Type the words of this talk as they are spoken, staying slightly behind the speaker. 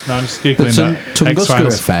No, I'm just googling that. Tunguska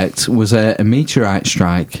X-Files. effect was a meteorite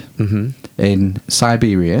strike in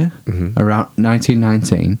Siberia around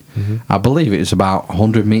 1919. I believe it was about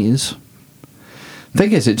 100 meters.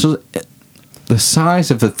 Thing is, the size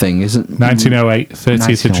of the thing isn't 1908,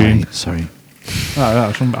 30th of June. Sorry.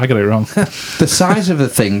 Oh, no, I got it wrong. The size of the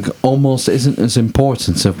thing almost isn't as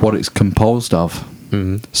important of what it's composed of.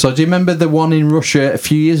 So do you remember the one in Russia a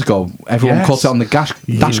few years ago? Everyone caught it on the dash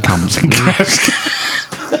cams.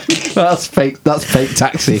 That's fake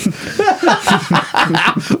taxi.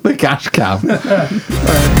 The dash cam.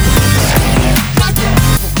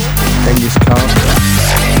 Genghis Khan.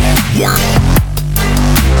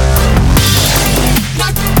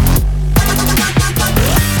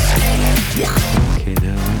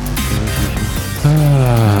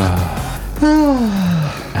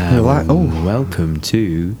 Welcome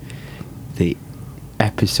to the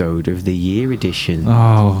episode of the year edition.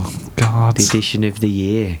 Oh, God. The edition of the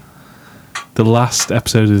year. The last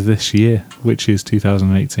episode of this year, which is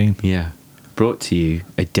 2018. Yeah. Brought to you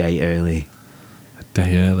a day early. A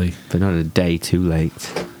day early. But not a day too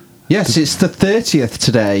late. Yes, it's the 30th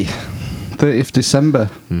today. 30th December.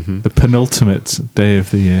 The penultimate day of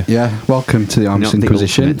the year. Yeah, welcome to the Amish Not the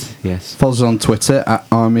Inquisition. ultimate, yes. Follow us on Twitter at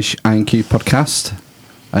Amish INQ Podcast.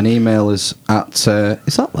 And email us at...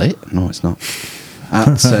 is that late? No, it's not.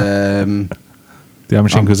 At... The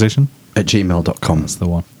Amish Inquisition? At gmail.com. That's the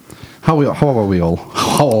one. How are we all?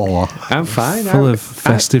 I'm fine. Full of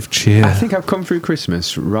festive cheer. I think I've come through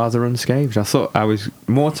Christmas rather unscathed. I thought I was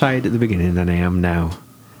more tired at the beginning than I am now.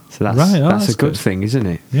 So that's, Right, that's a good. good thing, isn't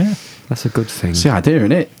it? Yeah. That's a good thing. It's the idea,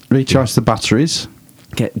 isn't it? Recharge the batteries.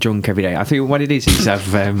 Get drunk every day. I think what it is I've...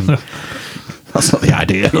 That's not the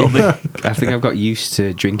idea. I think I've got used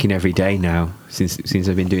to drinking every day now since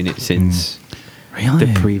I've been doing it since Really?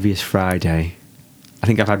 the previous Friday. I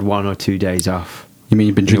think I've had 1 or 2 days off. You mean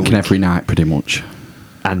you've been In a drinking week. every night, pretty much?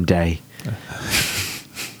 And day.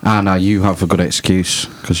 Now you have a good excuse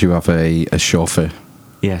because you have a chauffeur.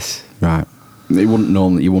 Yes. Right. You wouldn't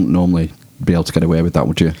normally be able to get away with that,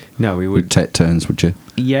 would you? No, we We'd would. take turns, would you?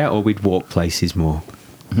 Yeah, or we'd walk places more.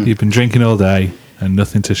 You've been drinking all day and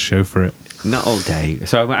nothing to show for it. Not all day.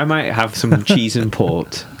 So I might have some cheese and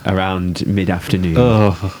port around mid-afternoon.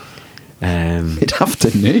 Oh.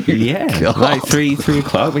 Mid-afternoon? Yeah, God. like 3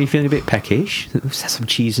 o'clock when you're feeling a bit peckish. Let's have some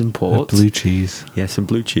cheese and port. Blue cheese. Yeah, some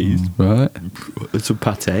blue cheese. Right. Some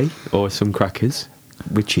pâté or some crackers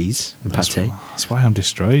with cheese and pâté. That's why I'm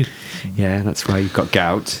destroyed. Yeah, that's why you've got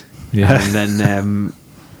gout. Yeah. And then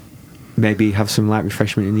maybe have some light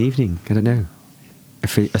refreshment in the evening. I don't know.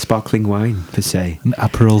 A sparkling wine, per se. An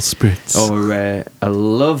Aperol Spritz. Or a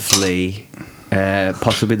lovely,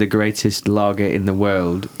 possibly the greatest lager in the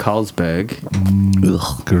world, Carlsberg.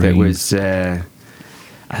 Green. That was...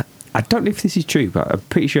 I don't know if this is true, but I'm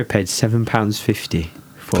pretty sure I paid £7.50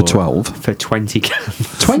 For 12? For 20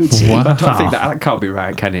 cans. 20? Wow. I don't think that can't be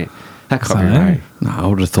right, can it? That can't be right. No, I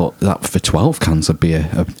would have thought that for 12 cans would be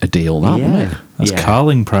a deal, that, wouldn't it? That's yeah.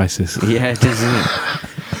 carling prices. Yeah, it is, isn't it?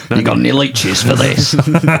 You got any leeches for this?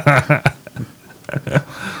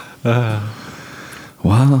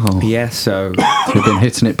 Wow. Yeah, so... You've been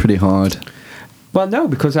hitting it pretty hard. Well, no,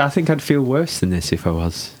 because I think I'd feel worse than this if I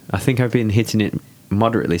was. I think I've been hitting it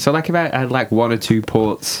moderately. So, like, if I had, like, 1 or 2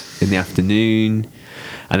 ports in the afternoon,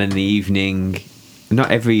 and then the evening...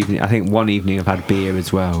 Not every evening. I think one evening I've had beer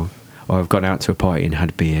as well. Or I've gone out to a party and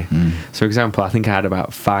had beer. So, for example, I think I had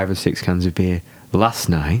about 5 or 6 cans of beer last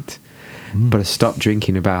night, but I stopped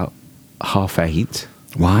drinking about 7:30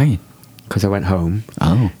 Why? because I went home.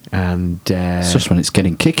 Oh. And It's just when it's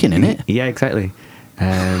getting kicking, isn't it? yeah, exactly.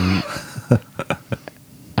 And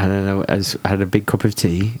then I had a big cup of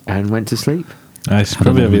tea and went to sleep. Nice.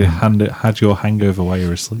 Probably had your hangover while you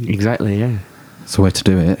were asleep. Exactly, yeah. It's the way to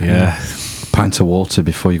do it. Yeah. Pint of water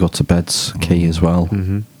before you go to bed's key as well.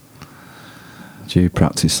 Mm-hmm. Do you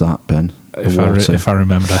practice that, Ben? If I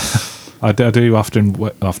remember. I do often.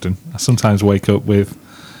 I sometimes wake up with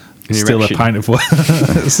An still erection. a pint of water.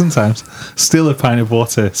 Sometimes still a pint of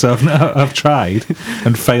water. So I've tried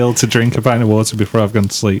and failed to drink a pint of water before I've gone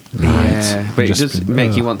to sleep. Yeah, but it Just does been-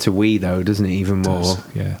 make you want to wee, though, doesn't it, even more?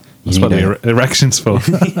 Yeah. You That's what need the erection's for.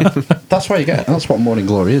 That's what you get. That's what morning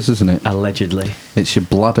glory is, isn't it? Allegedly. It's your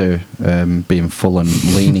bladder being full and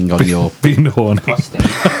leaning on your Being horny.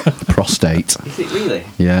 prostate. Is it really?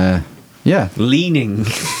 Yeah. Yeah. Leaning.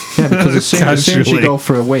 Yeah, because as soon as you Casually. go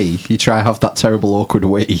for a wee, you try to have that terrible awkward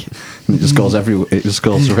wee, and it just goes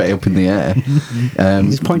right up in the air.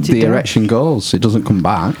 Just point it The down. erection goes; it doesn't come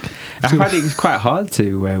back. I find it's quite hard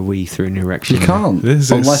to wee through an erection. You can't.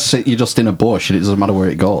 Unless you're just in a bush and it doesn't matter where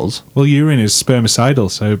it goes. Well, urine is spermicidal,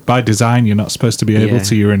 so by design, you're not supposed to be able Yeah.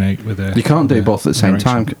 to urinate with a. You can't do both at the same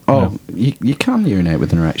erection. time. Oh, No. you can urinate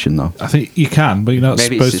with an erection, though. I think you can, but you're not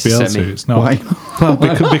Maybe supposed it's to be able just to. semi. It's not. Why? Well,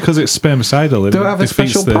 because it's spermicidal. Do it have a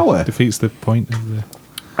special power? Defeats the point of the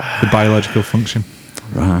biological function.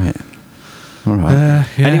 Right. All right.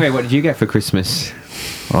 Yeah. Anyway, what did you get for Christmas?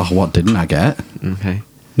 Oh, what didn't I get? Okay.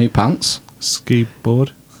 New pants. Ski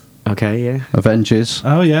board. Okay, yeah. Avengers.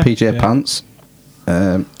 Oh, yeah. PJ Yeah. pants.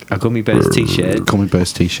 A Gummy Bears t-shirt. Gummy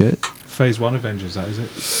Bears t-shirt. Phase 1 Avengers, that is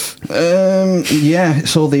it. Yeah,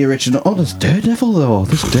 it's all the original. Oh, there's Daredevil though.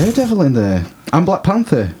 There's Daredevil in there, and Black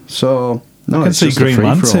Panther. So no, I can it's see just a Green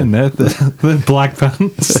free-for-all. Lantern there, the black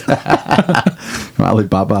pants.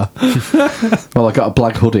 Alibaba. Well, I got a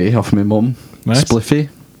black hoodie off my mum. Nice. Spliffy.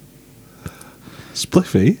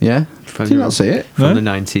 Spliffy. Yeah. From Did you not see it? From No? the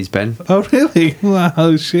 90s, Ben. Oh, really?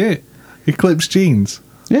 Wow, shit. Eclipse jeans.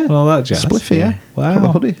 Yeah. All that jazz. Spliffy. Yeah. Wow. Got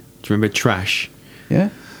a hoodie. Do you remember Trash? Yeah.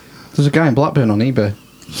 There's a guy in Blackburn on eBay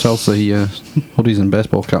sells the hoodies and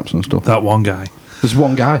baseball caps and stuff. That one guy. There's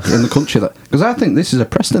one guy in the country that, because I think this is a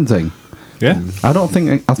Preston thing. Yeah. I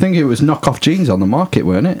think it was knockoff jeans on the market,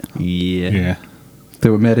 weren't it? Yeah. Yeah. They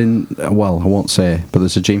were made in, well, I won't say, but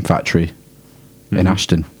there's a jean factory in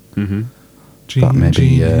Ashton. Mm-hmm. That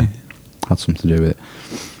maybe had something to do with it.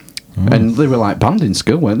 And they were like banned in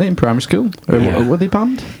school, weren't they, in primary school? Or Yeah. were they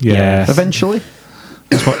banned? Yeah. Eventually?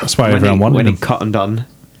 That's why everyone wanted when them. it cottoned on,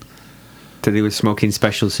 that they were smoking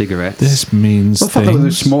special cigarettes. This means Well, the fact that they were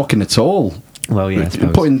things. smoking at all. Well, yeah, I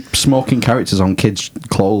suppose. Putting smoking characters on kids'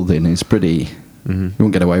 clothing is pretty... You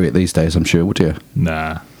wouldn't get away with it these days, I'm sure, would you?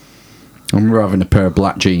 Nah. I remember having a pair of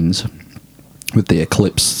black jeans with the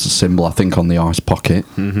eclipse symbol, I think, on the ice pocket,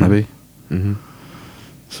 maybe. Mm-hmm.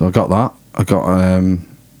 So I got that.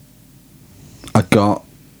 I got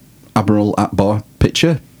Admiral Akbar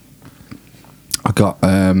picture. I got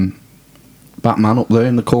Batman up there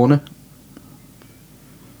in the corner.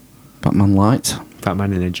 Batman light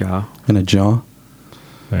Batman in a jar. in a jar.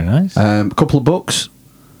 Very nice. A couple of books.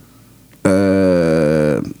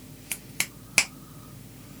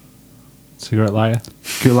 Cigarette lighter.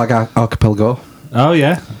 Gulag Archipelago. Oh,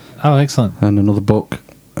 yeah. Oh, excellent. And another book.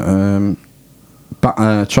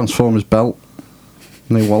 Transformers belt.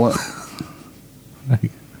 New wallet.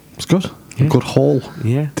 It's good. Yeah. A good haul.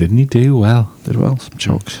 Yeah. Didn't you do well? Did well. Some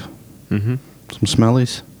chokes. Mm-hmm. Some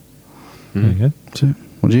smellies. Very good. That's it.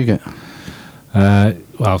 What do you get?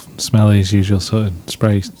 Well, Smelly's usual sort of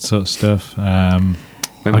spray sort of stuff. I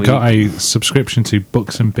got a subscription to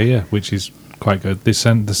Books and Beer, which is quite good. They're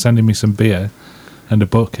sending me some beer and a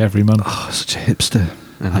book every month. Oh, such a hipster.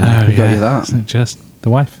 I know, Who got you that? Isn't it just the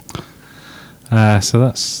wife? So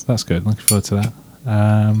that's good. Looking forward to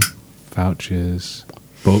that. Vouchers,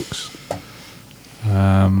 books.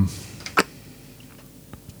 That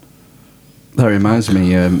reminds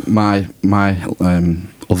me, my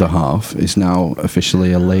other half is now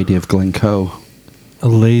officially a Lady of Glencoe. A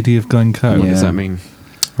Lady of Glencoe. What does Yeah. that mean?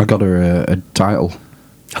 I got her a title.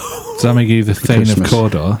 Does that make you the Thane of Christmas.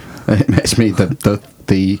 Cawdor? It makes me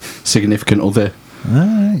the significant other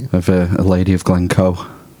Alright. of a Lady of Glencoe.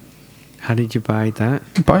 How did you buy that?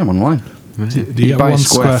 Buy them online. Right. Do You you get buy a 1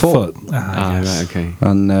 square square foot? Ah, yes. right, okay.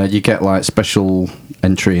 And you get like special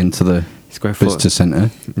entry into the Square foot. visitor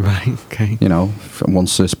centre. Right, okay. You know,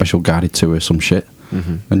 once a special guided tour or some shit,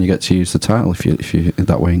 and you get to use the title if you're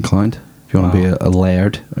that way inclined. If you want to be a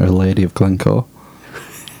laird or a Lady of Glencoe.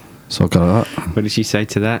 So I got that. What did she say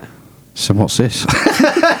to that? She said, "What's this?"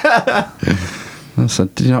 I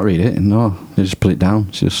said, "Did you not read it?" No, you just put it down.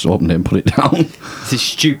 She just opened it and put it down. This is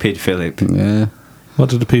stupid, Philip. Yeah. What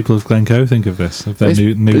do the people of Glencoe think of this? Of their It's,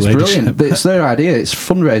 new it's leadership? brilliant. It's their idea. It's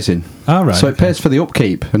fundraising. Oh, right, So it okay. pays for the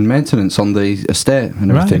upkeep and maintenance on the estate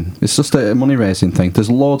and Right. everything. It's just a money raising thing. There's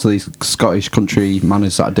loads of these Scottish country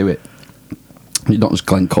manors that do it. You're not just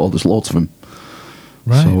Glencoe. There's loads of them.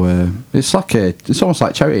 Right. So it's like it's almost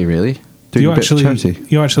like charity, really. do Doing you a bit of charity.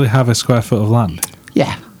 actually have a square foot of land?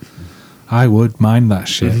 Yeah. I would mine that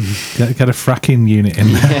shit. get a fracking unit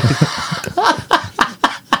in there.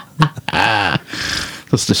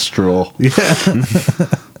 Just a straw. Yeah.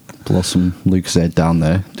 Blow some Luke's head down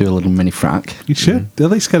there. Do a little mini frack. You should at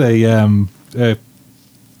least get a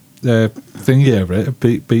thingy over it. A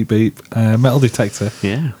beep beep beep. Metal detector.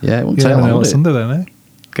 Yeah. Yeah, it won't You take never long, know would what's it? under there, eh?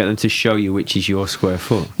 Get them to show you which is your square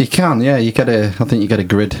foot. You can, yeah. I think you get a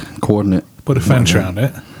grid coordinate. Put a fence around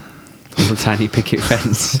it. A little tiny picket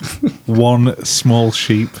fence. One small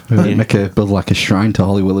sheep. Yeah. Build like a shrine to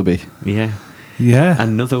Holly Willoughby. Yeah. Yeah.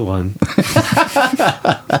 Another one.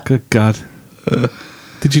 Good God.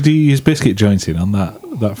 Did you use biscuit jointing on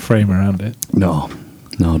that frame around it? No,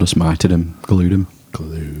 just mited them, glued them.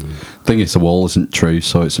 Thing is, the wall isn't true,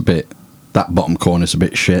 so it's a bit. That bottom corner's a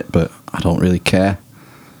bit shit, but I don't really care.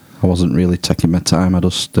 I wasn't really taking my time. I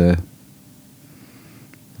just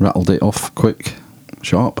rattled it off quick,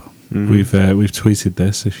 sharp. Mm-hmm. We've tweeted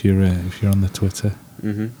this if you're on the Twitter.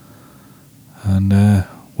 Mm-hmm. And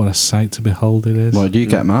what a sight to behold it is. What did you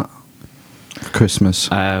get, Matt, for Christmas?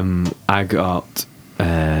 I got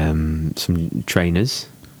some trainers.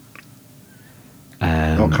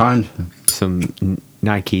 What kind? Some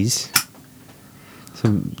Nikes.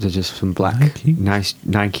 They're just some black nice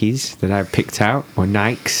Nikes that I picked out, or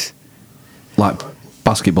Nikes. Like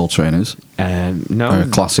basketball trainers? No.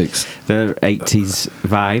 Classics? They're 80s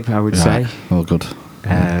vibe, I would say. Oh, good.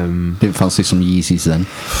 Didn't fancy some Yeezys then?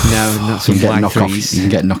 No, not some You can get Y3s. you can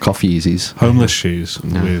get knockoff Yeezys. Homeless shoes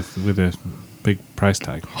with a big price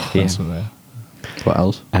tag. Yeah. That's what they are. What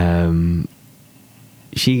else?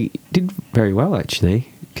 She did very well, actually,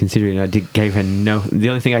 considering gave her no. The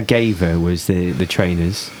only thing I gave her was the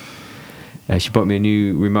trainers. She bought me a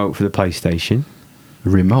new remote for the PlayStation.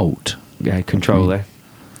 Remote? Controller.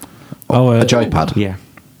 A joypad? Yeah.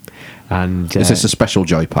 And is this a special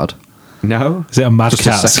joypad? No. Is it a Mad Just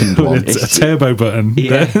Cat a second one. with a turbo button?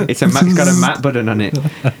 Yeah, it's got a mat button on it.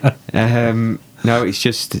 No, it's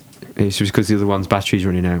just because the other one's battery's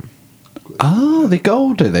running out. Oh, they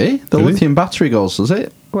go, do they? The Do they? lithium battery goes, does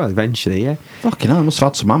it? Well, eventually, yeah. Fucking hell, I must have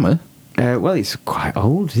had some hammer. Well, it's quite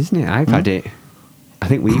old, isn't it? I've had it. I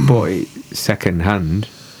think we bought it second hand.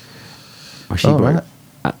 Or she bought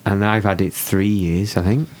it. And I've had it 3 years, I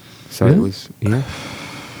think. So Really? it was, yeah.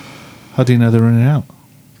 How do you know they're running out?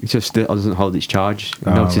 It just doesn't hold its charge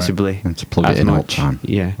Oh, noticeably. You have to plug as it in all the much. time.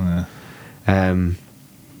 Yeah. Yeah.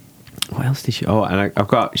 What else did she? Oh, and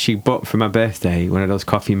she bought for my birthday one of those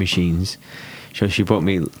coffee machines. So she bought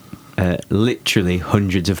me literally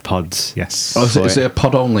hundreds of pods. Yes. Oh, is it a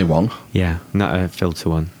pod only one? Yeah, not a filter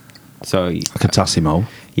one. So Like a Tassimo?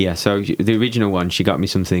 yeah, so the original one, she got me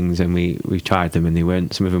some things and we tried them and they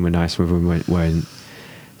weren't. Some of them were nice, some of them weren't.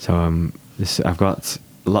 So I've got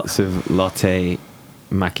lots of latte,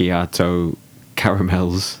 macchiato,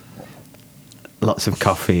 caramels, lots of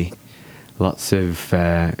coffee, lots of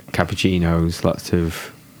cappuccinos, lots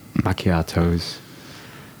of macchiatos,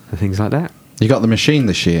 and things like that. You got the machine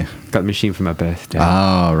this year? Got the machine for my birthday,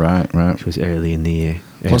 Ah, right. which was early in the year.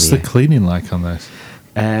 What's the cleaning like on this?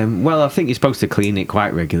 Well, I think you're supposed to clean it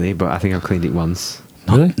quite regularly, but I think I've cleaned it once.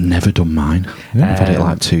 Really? Never done mine. Yeah. I've had it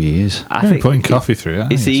like 2 years. I Yeah, think putting coffee through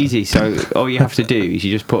it. it's easy. So all you have to do is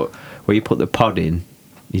you just put where you put the pod in.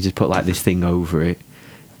 You just put like this thing over it,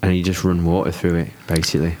 and you just run water through it,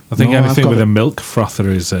 basically. I think No, I've anything got with it. a milk frother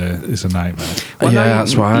is a nightmare. Well, Yeah, no,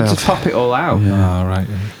 that's why you I just have. pop it all out. Oh, right.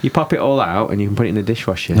 Yeah. You pop it all out, and you can put it in the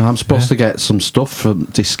dishwasher. No, I'm supposed to get some stuff for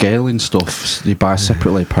descaling stuff you buy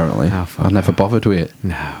separately, apparently. Oh, fuck I never bothered with it.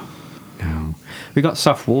 No. We got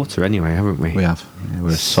soft water anyway, haven't we? We have. Yeah, we're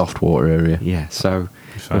a soft water area. Yeah, so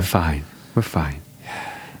we're fine. We're fine.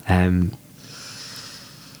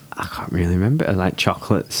 I can't really remember. I like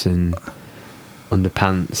chocolates and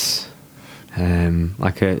underpants.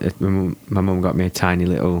 My mum got me a tiny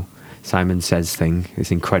little Simon Says thing.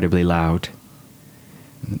 It's incredibly loud.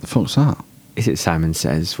 What the fuck's that? Is it Simon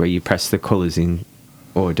Says, where you press the colours in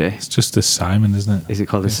order? It's just a Simon, isn't it? Is it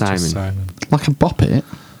called a It's just Simon? Like a bop it?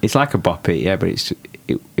 It's like a bop it, yeah, but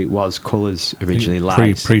it was colours originally live.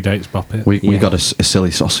 Predates Bop It. We Yeah. got a silly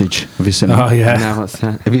sausage. Have you seen it? Oh, yeah. Now what's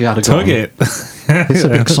that? Have you had a go? Tug it. It's a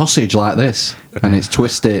big sausage like this, and it's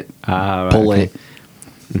twist it, Ah, right, pull okay.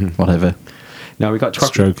 it, whatever. No, we got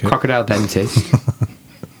Stroke it. crocodile dentist.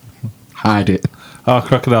 Hide it. Oh,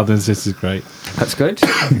 crocodile dentist is great. That's good.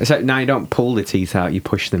 Except now you don't pull the teeth out, you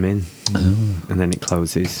push them in, and then it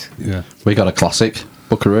closes. Yeah. We got a classic,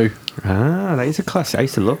 Buckaroo. Ah, that is a classic. I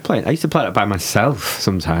used to love playing. I used to play that by myself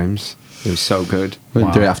sometimes. It was so good. We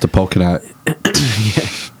do it after poking out. Yeah.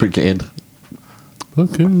 Bring it in.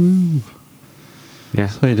 Okay. Yeah.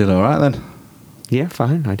 So you did all right then. Yeah,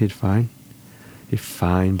 fine. I did fine. Did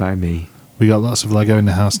fine by me. We got lots of Lego in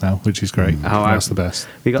the house now, which is great. Oh, That's the best.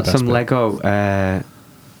 We got The best some bit. Lego,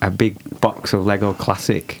 a big box of Lego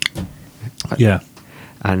Classic. Yeah.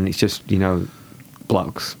 And it's just,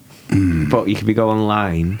 blocks. But you can go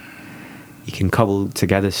online, you can cobble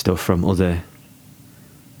together stuff from other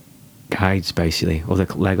guides, basically. Other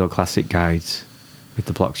Lego Classic guides with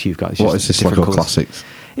the blocks you've got. It's What just is this different Lego colours. Classics?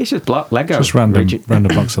 It's just Lego. Just random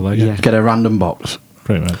box of Lego. Yeah. Get a random box.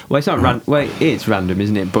 Pretty much. Well, it's not random. Well, it is random,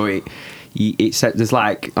 isn't it? But it said there's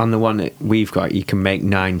like on the one that we've got, you can make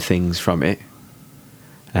 9 things from it.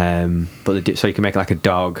 So you can make like a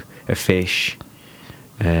dog, a fish,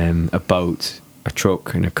 a boat, a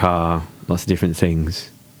truck, and a car. Lots of different things.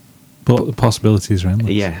 But the possibilities are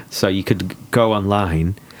endless. Yeah, so you could go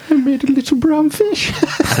online. I made a little brown fish.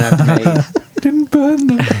 And I've made, Didn't burn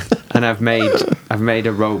them. and I've made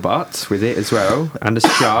a robot with it as well, and a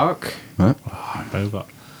shark. Right. Oh, robot.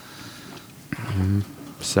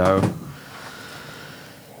 So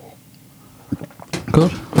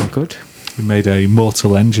Good. good. We made a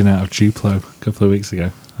mortal engine out of Duplo a couple of weeks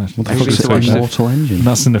ago. What the I fuck used is to a watch the- mortal engine? And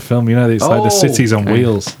that's in the film, you know, it's like the Oh, cities on okay.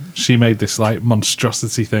 wheels. She made this like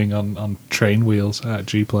monstrosity thing on train wheels at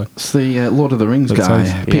Duplo. It's the Lord of the Rings That's guy,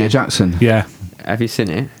 nice. Peter Yeah. Jackson. Yeah. Have you seen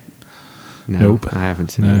it? No, Nope. I haven't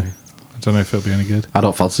seen No. it. I don't know if it'll be any good. I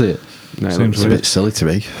don't fancy it. No, it, Seems looks It's a a bit bit, silly to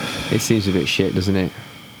me. it seems a bit shit, doesn't it?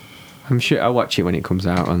 I'm sure I'll watch it when it comes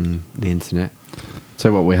out on the internet.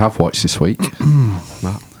 Tell you what we have watched this week.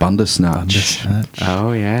 What? Bandersnatch. Bandersnatch.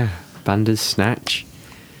 Oh yeah, Bandersnatch.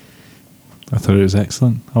 I thought it was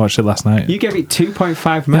excellent. I watched it last night. You gave it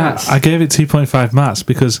 2.5 Yeah, mats. I gave it 2.5 mats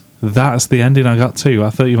because that's the ending I got to. I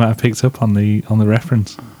thought you might have picked up on the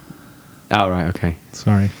reference. Oh right, okay.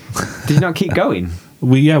 Sorry. Did you not keep going?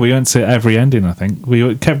 We went to every ending, I think.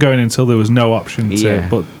 We kept going until there was no option to Yeah.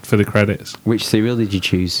 but for the credits. Which cereal did you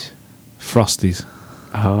choose? Frosties.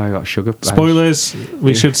 Oh, I got sugar. Spoilers.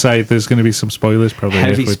 We should say there's going to be some spoilers probably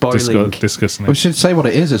Heavy if we're spoiling. discussing We it. should say what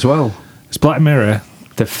it is as well. It's Black Mirror,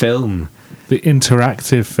 The film. the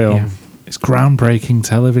interactive film. Yeah. It's groundbreaking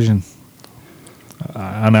television.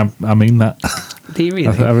 And I mean that. Do you really?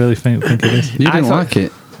 I really think it is. You I didn't thought- like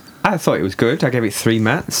it. I thought it was good. I gave it 3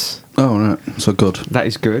 mats. Oh, right. So good. That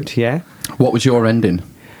is good, yeah. What was your ending?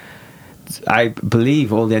 I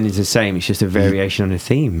believe all the endings are the same. It's just a variation on a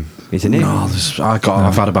theme, isn't it? No,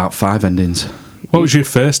 I've had about 5 endings. What was your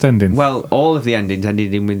first ending? Well, all of the endings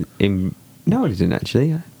ended in no, it didn't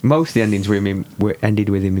actually. Most of the endings were ended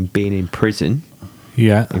with him being in prison.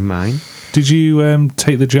 Yeah. In mine, Did you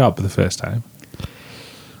take the job the first time?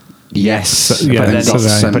 Yes. So- yeah, But then so got then-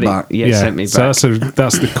 sent but it- back. yeah, it sent me back. So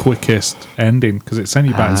that's the quickest ending because it sent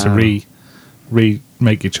you back to Ah.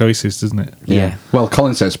 make your choices, doesn't it? Yeah. Well,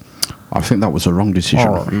 Colin says, I think that was a wrong decision.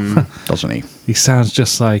 Oh. Doesn't he? He sounds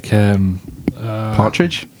just like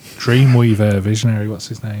Partridge? Dreamweaver visionary. What's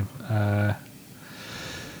his name?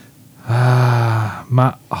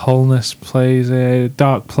 Matt Holness plays a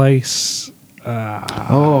Dark Place.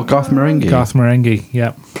 Oh, Garth Marenghi. Garth Marenghi.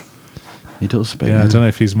 Yep. He does. But Yeah, I don't know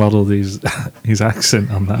if he's modelled his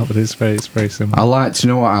accent on that, but it's very similar. You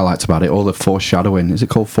know what I liked about it? All the foreshadowing. Is it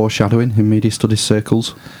called foreshadowing in media studies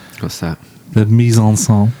circles? what's that? The mise en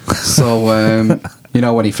scène. So, you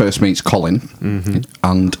know, when he first meets Colin,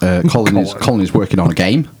 and Colin is working on a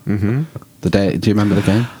game. Mm-hmm. The day, do you remember the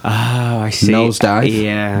game? Oh, I see. Nosedive.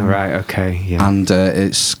 Yeah, right. Okay. Yeah. And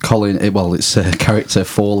it's Colin. It's a character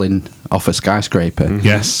falling off a skyscraper.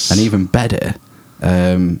 Yes. And even better,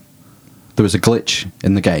 there was a glitch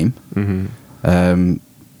in the game. Mm-hmm.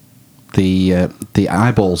 The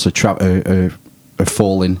eyeballs are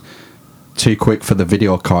falling too quick for the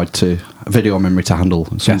video memory to handle.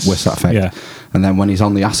 Some Yes, with that effect. yeah. And then when he's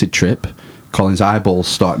on the acid trip, Colin's eyeballs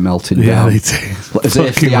start melting Yeah, down. they do. As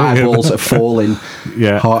if Fucking the eyeballs weird. are falling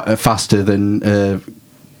Yeah. faster than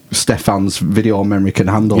Stefan's video memory can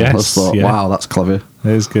handle. Yes, I just thought, yeah. wow, that's clever.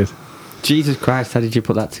 It is good. Jesus Christ! How did you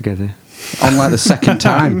put that together? On like the second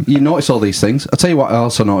time, you notice all these things. I'll tell you what I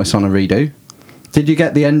also noticed on a redo. Did you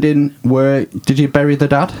get the ending where, did you bury the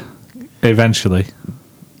dad? Eventually.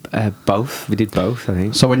 Both. We did both, I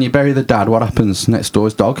think. So when you bury the dad, what happens? Next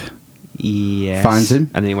door's dog Yes. finds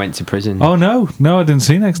him. and then he went to prison. Oh, no, I didn't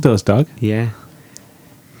see Next Door's Dog. Yeah.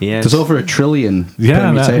 Yeah. There's over 1 trillion Yeah,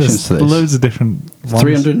 permutations to there's this. loads of different ones.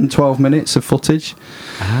 312 minutes of footage.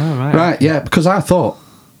 Oh, right. Right, yeah, because I thought,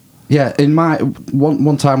 in my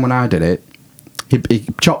one time when I did it,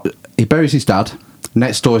 he buries his dad.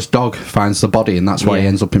 Next door's dog finds the body, and that's why he Yeah.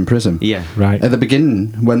 ends up in prison. Yeah. Right. At the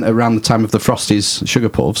beginning, when around the time of the Frosties Sugar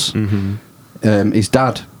Puffs, his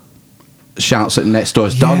dad shouts at next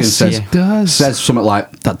door's dog and Yes, says, he does. says something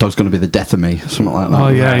like, "That dog's going to be the death of me," something like that. Oh,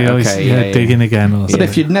 yeah, he Right, always okay, yeah, digging again. Or But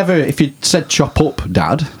something. if you'd said "chop up,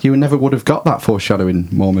 Dad," you never would have got that foreshadowing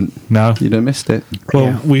moment. No. You'd have missed it. Well,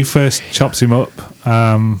 Yeah. we first chopped him up,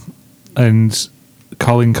 and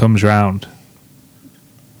Colin comes round,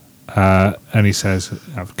 and he says,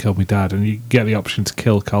 "I've killed my dad," and you get the option to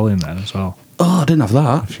kill Colin then as well Oh, I didn't have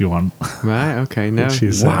that. if you want. Right. Okay. No. Which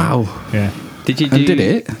is, Wow. yeah. Did you do? And did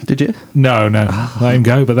it? Did you? No, let him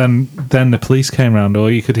go. But then the police came round,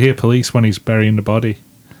 or you could hear police when he's burying the body.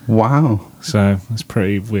 Wow. So it's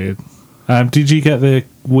pretty weird. Did you get the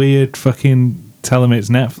weird fucking tell him it's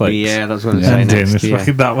Netflix? Yeah, that's what I'm Yeah. saying. Ending. Next. It's Yeah.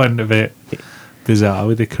 fucking, that went a bit bizarre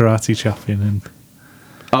with the karate chopping and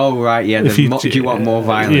Oh right, yeah. If Do you want more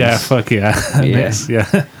violence? Yeah, fuck yeah. Yes.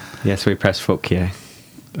 Yeah. Yeah, so we press fuck yeah.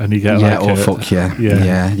 And you get fuck yeah.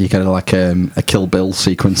 Yeah, you get like a Kill Bill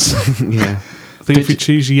sequence. Yeah. I think if you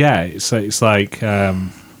choose it's like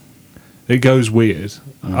it goes weird.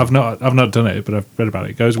 I've not done it, but I've read about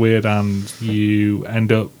it. It goes weird, and you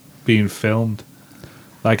end up being filmed,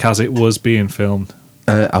 like as it was being filmed.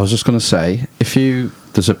 I was just going to say,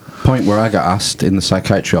 there's a point where I got asked in the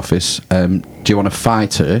psychiatry office, do you want to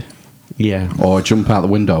fight her? Yeah. Or jump out the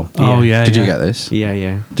window? Oh yeah. Did you get this?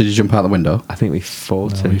 Yeah. Did you jump out the window? I think we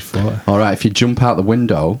fought No, it. we fought. All right. If you jump out the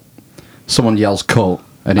window, someone yells "cut,"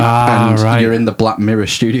 and right. you're in the Black Mirror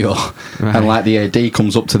studio, Right. and like the AD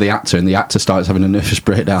comes up to the actor, and the actor starts having a nervous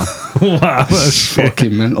breakdown. Wow, that's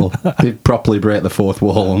Fucking mental. They properly break the fourth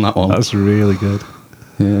wall on that one. That's really good.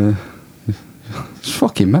 Yeah, it's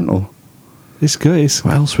fucking mental. It's good.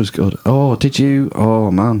 What else was good? Oh, did you?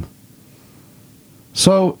 Oh man.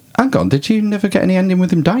 So, hang on. Did you never get any ending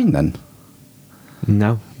with him dying then?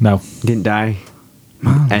 No. Didn't die.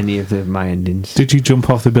 Man. Any of my endings. Did you jump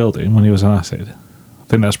off the building when he was on acid? I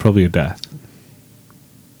think that's probably a death.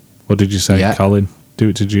 Or did you say, Yeah. Colin, do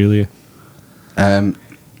it to Julia? There's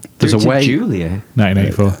Do it a to way. Julia.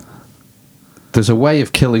 1984. There's a way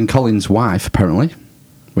of killing Colin's wife, apparently,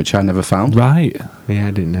 which I never found. Right. Yeah,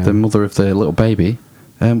 I didn't know. The mother of the little baby.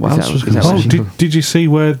 What Is else that- was is going that to what Oh, say? did you see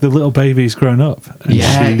where the little baby's grown up? And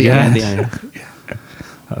Yeah.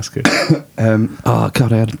 That's good. Oh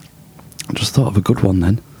God, I just thought of a good one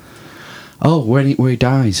then. Oh, where he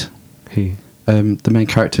dies. Who? The main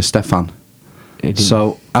character Stefan. It didn't-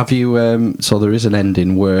 So have you? So there is an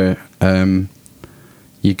ending where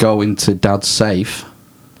you go into Dad's safe,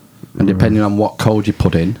 and depending on what code you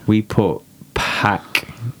put in, we put pack.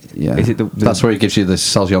 yeah, Is it the- that's where it gives you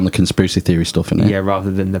sells you on the conspiracy theory stuff, isn't it? Yeah,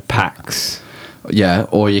 rather than the packs. Yeah,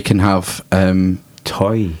 or you can have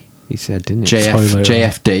Toy. He said, didn't it? Toilet.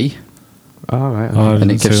 JFD, Oh right. Oh, I and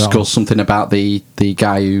didn't it see that discusses one. something about the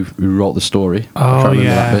guy who wrote the story. I Oh, can't remember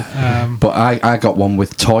yeah, that bit. But I got one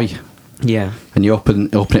with Toy, Yeah. and you open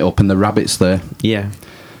it up, and the rabbit's there, Yeah.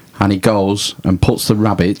 and he goes and puts the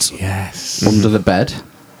rabbit Yes. under the bed,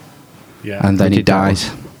 Yeah. and then Who he did that one?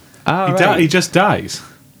 dies. Oh, He just dies.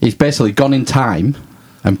 He's basically gone in time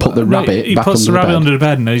and put the rabbit He back puts under the rabbit the bed. under the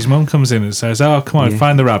bed, and his mum comes in and says, "Oh, come on, Yeah.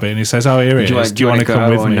 find the rabbit." And he says, "Oh, here it is. Do you want to come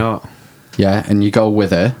with me?" Not? Yeah, and you go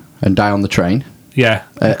with her and die on the train. Yeah,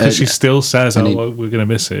 because she still says, and "Oh, he- well, we're going to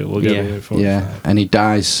miss it. We'll get Yeah. it for Yeah, and he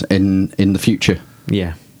dies in the future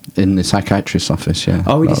Yeah. in the psychiatrist's office. Yeah.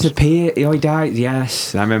 Oh, he That was- disappeared. Oh, he died.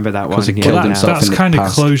 Yes, I remember that one. 'Cause he Yeah. killed That- himself that's in the kind of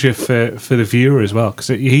past. closure for the viewer as well, because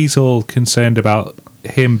he's all concerned about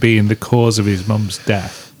him being the cause of his mum's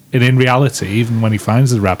death. And in reality, even when he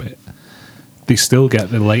finds the rabbit, they still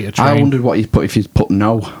get the later train. I wondered what you put if you put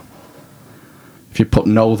no. If you put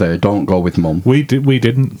no there, don't go with mum. We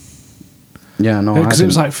didn't, Yeah, no, because I it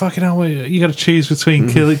was didn't. like fucking hell. You got to choose between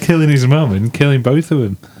killing his mum and killing both of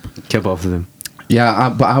them. Kill both of them. Yeah,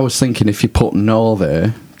 but I was thinking if you put no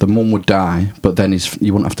there, the mum would die, but then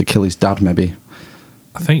you wouldn't have to kill his dad, maybe,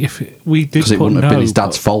 I think if we did, because it put wouldn't have no, been his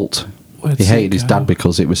dad's but fault. where'd He it hated his go? dad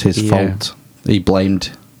because it was his Yeah. fault. He blamed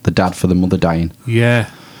the dad for the mother dying. Yeah,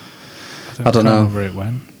 I don't know. remember where it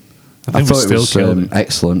went. I I think thought we it still was killed him.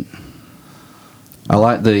 excellent. I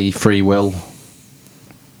like the free will,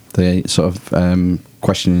 the sort of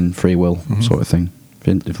questioning free will sort of thing.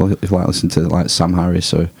 If you like listen to like Sam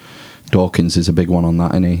Harris or Dawkins is a big one on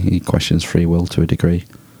that, and he questions free will to a degree.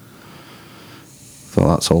 So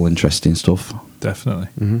that's all interesting stuff. Definitely.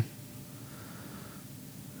 Mm-hmm.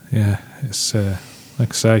 Yeah, it's like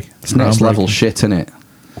I say, It's next level groundbreaking. shit, isn't it?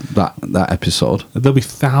 That episode. There'll be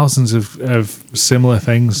thousands of similar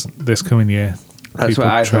things this coming year. That's People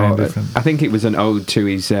what I trying thought. different- I think it was an ode to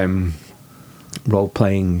his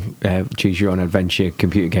role-playing, choose-your-own-adventure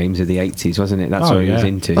computer games of the 80s, wasn't it? That's Oh, what he was yeah.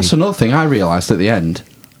 into. That's another thing I realised at the end.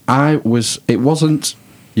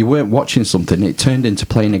 You weren't watching something. It turned into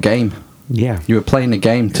playing a game. Yeah. You were playing a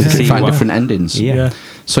game to See find what- different endings. Yeah.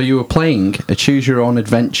 So you were playing a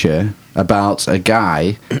choose-your-own-adventure about a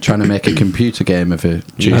guy trying to make a computer game of a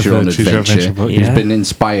choose-your-own-adventure. choose-your-own-adventure book, Who's yeah. been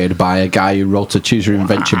inspired by a guy who wrote a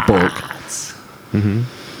choose-your-own-adventure book. Mm-hmm.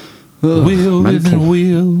 Ugh, Wheel mental. within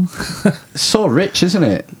wheel. It's so rich, isn't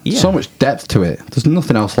it? Yeah. So much depth to it. There's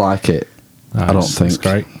nothing else like it. I don't think. It's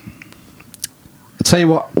great. I'll tell you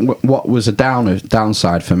what was a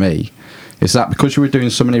downside for me is that because you were doing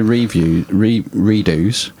so many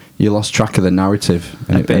redos, you lost track of the narrative,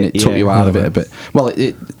 and it took yeah, you out of a it a bit. Well,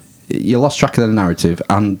 you lost track of the narrative,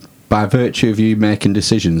 and by virtue of you making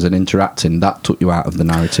decisions and interacting, that took you out of the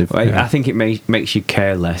narrative. Well, I think it makes you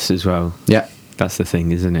care less as well. Yeah, That's the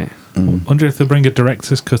thing, isn't it? Wonder if they'll bring a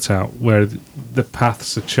director's cut out where the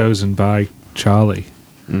paths are chosen by Charlie.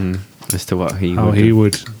 As to what he How would he do.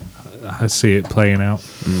 would see it playing out.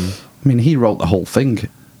 I mean, he wrote the whole thing.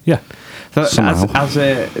 Yeah. So Somehow.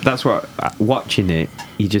 that's what watching it.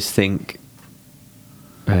 You just think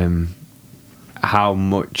how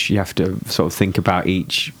much you have to sort of think about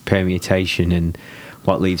each permutation and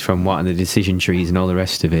what leads from what and the decision trees and all the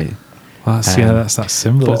rest of it. Well, that's that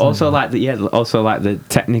symbol. But isn't also it? like the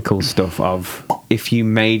technical stuff of if you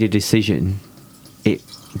made a decision,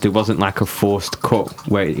 there wasn't like a forced cut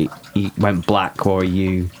where it went black or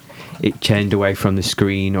it changed away from the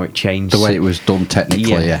screen or it changed The way it was done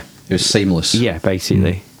technically, Yeah. it was seamless. Yeah,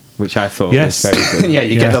 basically, which I thought Yes. was very good. Yeah,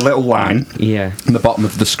 you get the little line Yeah. in the bottom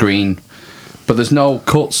of the screen, but there's no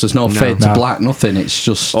cuts, there's no fade to No. black, nothing. It's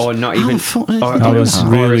just Or not How even, the fuck did or, they That do was that?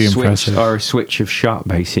 really or a switch, impressive. or a switch of shot.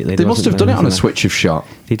 Basically, They There must have wasn't done it on a anything switch of shot.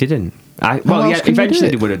 They didn't. Well, else yeah, can you do eventually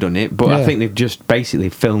it? they would have done it, but Yeah. I think they've just basically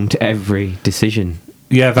filmed every decision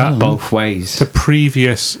Yeah, that both ways. the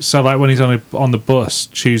previous. So, like when he's on the bus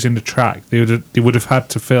choosing the track, they would have had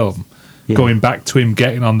to film Yeah. going back to him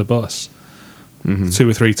getting on the bus 2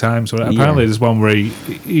 or 3 times. But apparently, there's one where he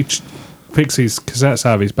picks his cassettes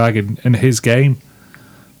out of his bag and his game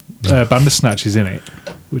Bandersnatch is in it,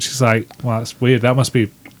 which is like, well, that's weird. That must be.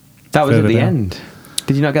 That was at further the down. end.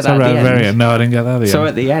 Did you not get Is that that at right, the end? very end? No, I didn't get that at the So end.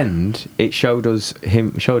 at the end, it showed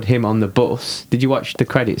him on the bus. Did you watch the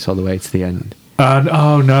credits all the way to the end?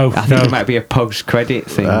 Oh no, I think no. it might be a post-credit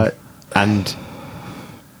thing, Right. and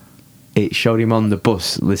it showed him on the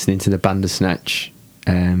bus listening to the Bandersnatch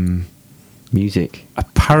music.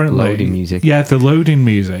 Apparently, Loading music. Yeah, the loading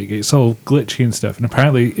music. It's all glitchy and stuff. And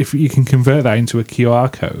apparently, if you can convert that into a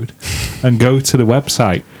QR code and go to the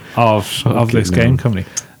website of this game company.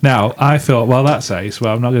 Now, I thought, well, that's ace.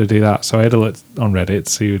 Well, I'm not going to do that. So I had a look on Reddit,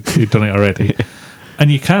 see who'd done it already. And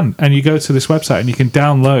you can, and you go to this website and you can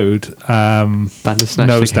download Bandersnatch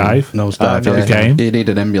Nosedive, Nosedive, the game. You need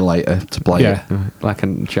an emulator to play Yeah, like a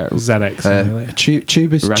ZX. it. emulator.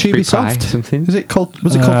 Raspberry Pi Tubisoft? something? Was it called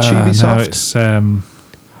Tubisoft? No, it's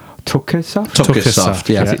Tuckersoft. Tuckersoft,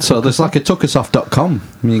 yeah. yeah. So there's like a Tuckersoft.com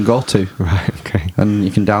you can go to, Right. Okay. and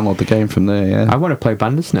you can download the game from there. Yeah. I want to play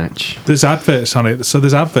Bandersnatch. there's adverts on it. So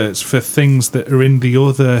there's adverts for things that are in the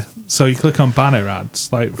other. So you click on banner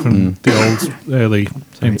ads, like from the old early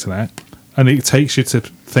internet, and it takes you to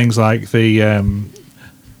things like the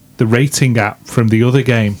rating app from the other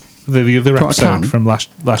game, the other Got a episode can? from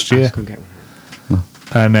last year, Go get one.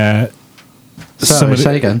 and Sorry,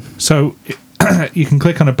 say again. So you can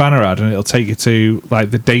click on a banner ad, and it'll take you to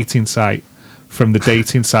like the dating site from the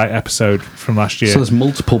dating site episode from last year. So there's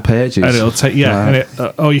multiple pages, And it'll take Right.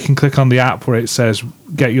 and you can click on the app where it says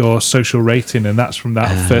get your social rating, and that's from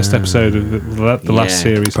that first episode of the last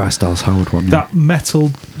Yeah. series. Bryce Dallas Howard one. That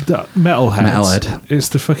metalhead. Metalhead. It's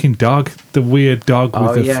the fucking dog, the weird dog with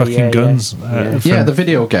Oh, the yeah, fucking yeah, guns. yeah. Yeah, the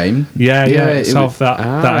video game. yeah. It's it off that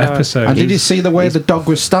episode. And did you see the way the dog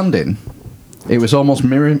was standing? It was almost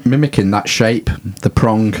mimicking that shape, the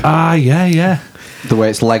prong, Yeah. the way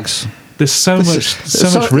its legs. There's so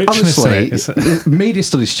much richness in it. It's- Media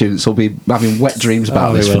studies students will be having wet dreams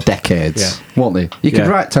about Oh, they this for will. decades, Yeah. won't they? You could Yeah.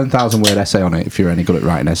 write 10,000 word essay on it if you're any good at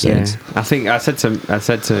writing Yeah, essays. I think I said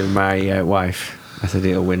to my wife, I said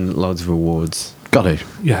it'll win loads of awards. Got to.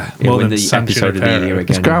 Yeah, It'll more win than the Sanctuary episode of the year Parent.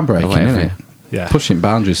 again. It's groundbreaking, or whatever. isn't it? Yeah. Pushing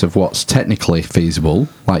boundaries of what's technically feasible,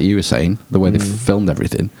 like you were saying, the way they filmed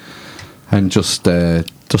everything, and just the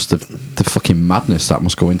fucking madness that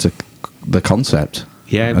must go into the concept.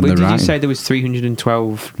 Yeah, and but the did you writing. say there was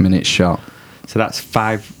 312? Minutes shot. So that's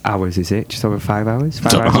 5 hours, is it? Just over 5 hours?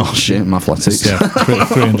 5 hours? Oh shit, athletics. Yeah,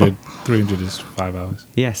 300 is 5 hours.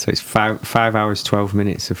 Yeah, so it's 5 hours, 12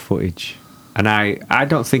 minutes of footage. And I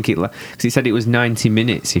don't think it... Because it said it was 90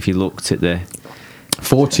 minutes if you looked at the...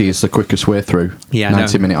 40 is the quickest way through. Yeah, I know.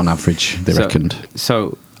 90 minute on average, they reckoned.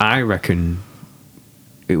 So I reckon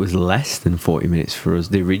it was less than 40 minutes for us,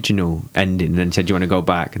 the original ending. And then said, you want to go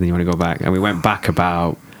back? And then you want to go back. And we went back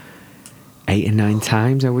about 8 or 9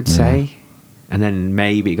 times, I would say. And then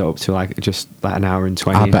maybe it got up to just an hour and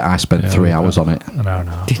 20. I bet I spent 3 hours on it. An hour and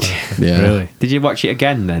a half. Did you? Yeah. Really? Did you watch it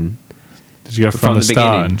again then? Did you go From from the the start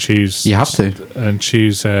beginning? and choose? You have to. And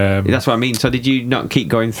choose. That's what I mean. So did you not keep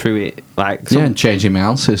going through it? Yeah, and changing my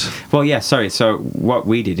answers. Well, yeah, sorry. So what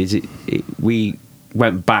we did is we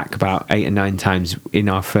went back about 8 or 9 times in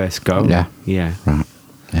our first go. Yeah. Yeah. Right.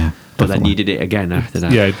 Yeah. But then definitely. you did it again after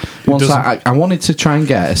that. yeah. it Once doesn't- I wanted to try and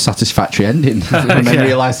get a satisfactory ending, and then Yeah.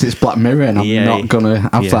 realised it's Black Mirror, and I'm Yeah. not gonna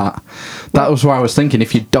have Yeah. that. That was why I was thinking,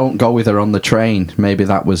 if you don't go with her on the train, maybe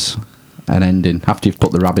that was an ending after you've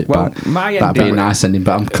put the rabbit back. My That'd be a ending- nice ending,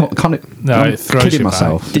 but I'm it throws kidding you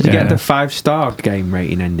myself. back. Did you Yeah. get the 5-star game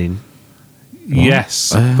rating ending?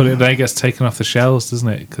 Yes, but it then gets taken off the shelves, doesn't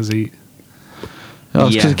it? Because he. Oh,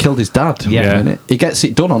 it's because Yeah. he killed his dad. Yeah. Isn't it? He gets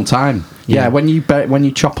it done on time. Yeah. Yeah, when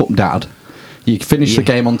you chop up dad, you finish the Yeah.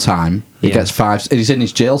 game on time. He Yeah. gets 5. He's in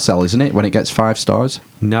his jail cell, isn't it? When it gets 5 stars.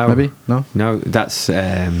 No. Maybe no. No, that's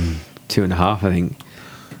 2.5, I think.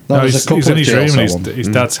 No, there's a he's couple in of his jail room cell and ones. his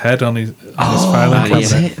dad's head on his filing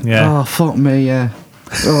That's cabinet. it. Yeah. Oh fuck me, yeah.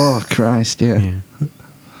 Oh Christ, yeah.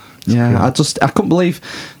 Yeah, I couldn't believe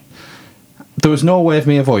there was no way of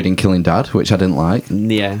me avoiding killing dad, which I didn't like.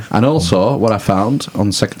 Yeah. And also, what I found on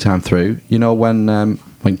the second time through,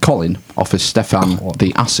 when Colin offers Stefan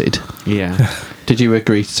the acid, Yeah. did you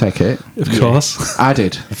agree to take it? Of course. I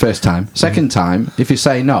did, first time. Second time, if you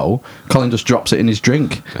say no, Colin just drops it in his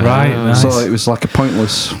drink. Right, nice. So it was like a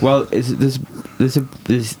pointless... Well, there's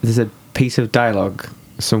a piece of dialogue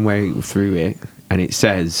somewhere through it, and it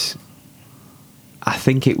says, I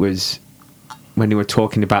think it was when they were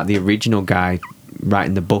talking about the original guy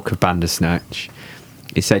writing the book of Bandersnatch.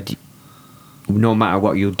 It said, no matter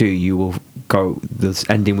what you'll do, you will go. The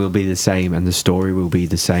ending will be the same, and the story will be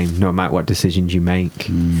the same, no matter what decisions you make.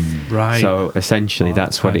 Right. So essentially, Oh,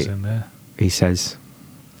 that's what ties in there. he says.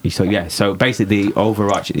 So basically, the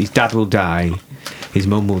overarching, his dad will die, his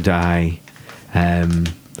mum will die,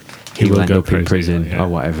 he will will end go up in prison yeah. or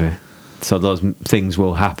whatever. So those things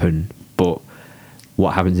will happen, but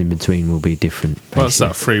what happens in between will be different. Well, it's that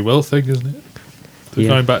basically. free will thing, isn't it? They're Yeah.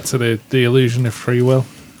 going back to the illusion of free will.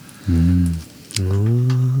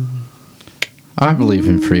 I believe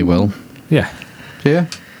in free will. Yeah, Yeah.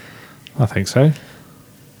 I think so.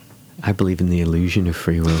 I believe in the illusion of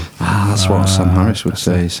free will. That's what Sam Harris would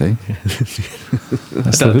say, you see.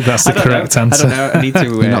 That's the correct answer. I don't know. I need to.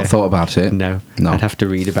 You've not thought about it? No, No. I'd have to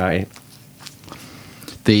read about it.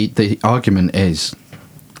 The argument is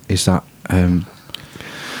that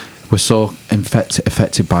we're so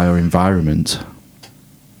affected by our environment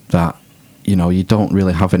that you don't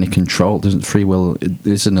really have any control. Free will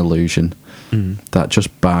is an illusion. That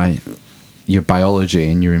just by your biology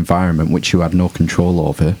and your environment, which you had no control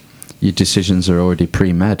over, your decisions are already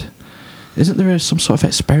pre-made. Isn't there some sort of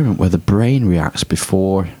experiment where the brain reacts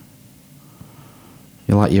before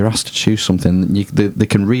you're asked to choose something? They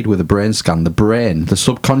can read with a brain scan. The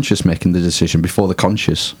subconscious making the decision before the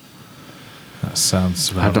conscious. That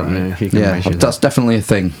sounds about I don't right. know if you can Yeah, measure that's definitely a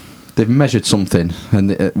thing. They've measured something, and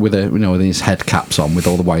with these head caps on, with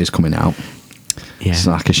all the wires coming out. Yeah. It's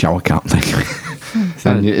like a shower cap thing.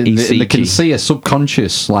 and they can ECG. see a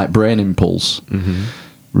subconscious brain impulse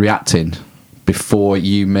reacting before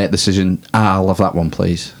you make the decision. I'll have that one,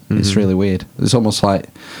 please. It's really weird. It's almost like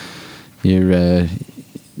the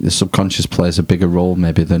subconscious plays a bigger role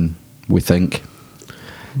maybe than we think.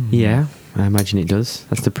 Yeah, I imagine it does.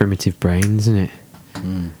 That's the primitive brain, isn't it?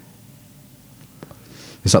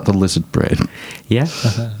 Is that the lizard brain? Yeah.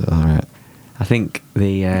 All right. I think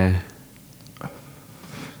the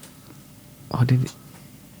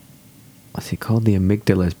what's it called? The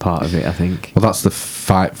amygdala is part of it, I think. Well, that's the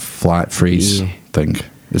fight, flight, freeze Yeah. thing,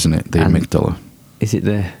 isn't it? The And- amygdala. Is it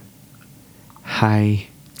the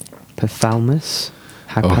hypothalamus?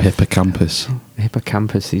 Or hippocampus.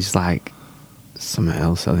 Hippocampus is like something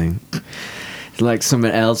else, I think. It's like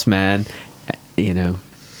something else, man.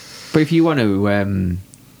 But if you want to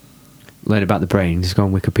learn about the brain, just go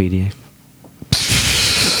on Wikipedia.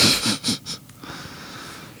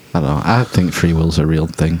 I don't know. I think free will's a real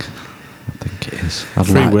thing. I think it is. I'd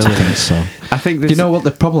Free like will. to think so. I think Do you know what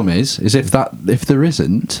the problem is? Is if there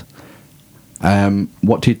isn't,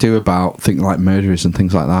 what do you do about things like murderers and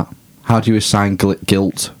things like that? How do you assign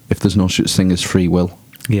guilt if there's no such thing as free will?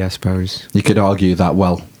 Yeah, I suppose. You could argue that,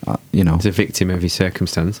 It's a victim of his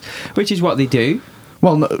circumstance, which is what they do.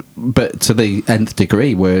 Well, no, but to the nth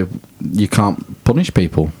degree where you can't punish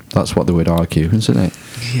people. That's what they would argue, isn't it?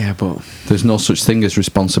 Yeah, but There's no such thing as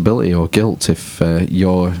responsibility or guilt if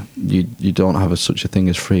you don't have such a thing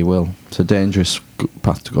as free will. It's a dangerous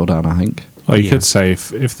path to go down, I think. Or you Yeah. could say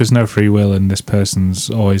if there's no free will and this person's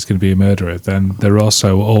always going to be a murderer, then they're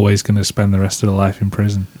also always going to spend the rest of their life in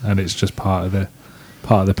prison, and it's just part of the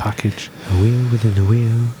package. a wheel within a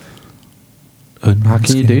wheel. How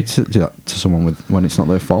can you do that to someone when it's not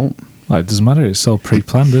their fault? Like, it doesn't matter. It's all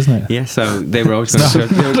pre-planned, isn't it? Yeah, so they were always going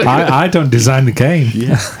to. I don't design the game.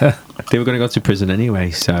 Yeah, they were going to go to prison anyway.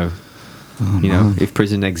 So if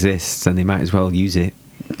prison exists, then they might as well use it.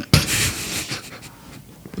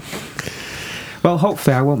 Well,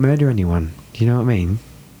 hopefully, I won't murder anyone. Do you know what I mean?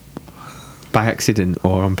 By accident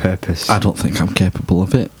or on purpose. I don't think I'm capable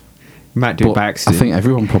of it. Might do it by I accident. think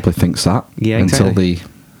everyone probably thinks that. Yeah, until exactly.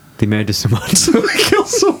 They murder someone. they kill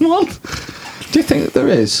someone. Do you think that there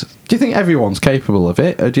is? Do you think everyone's capable of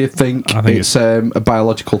it, or do you think, it's a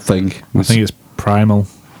biological thing? I think it's primal.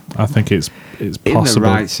 I think it's possible. In the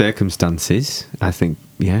right circumstances, I think,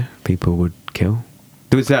 people would kill.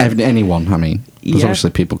 There was that. Anyone, I mean. Because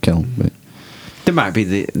obviously people kill. But There might be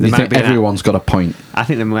the. you think everyone's got a point? I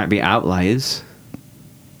think there might be outliers.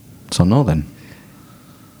 So no, then.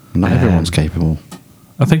 Not everyone's capable.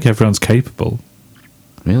 I think everyone's capable.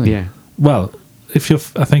 Really? Yeah. Well, I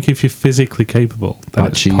think if you're physically capable,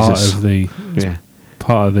 that's part of the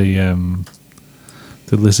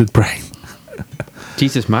the lizard brain.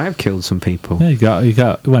 Jesus might have killed some people. Yeah, he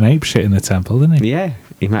went ape shit in the temple, didn't he? Yeah,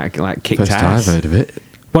 he might have kicked First ass. I've heard of it.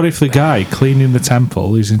 What if the guy cleaning the temple,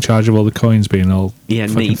 who's in charge of all the coins being all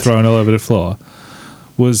fucking neat. thrown all over the floor,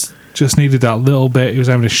 just needed that little bit? He was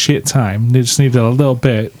having a shit time. He just needed a little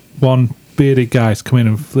bit. One bearded guy to come in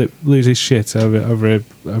and lose his shit over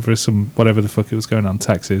some whatever the fuck it was going on,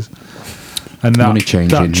 taxes, and that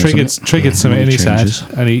triggered something in his head,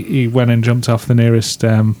 and he went and jumped off the nearest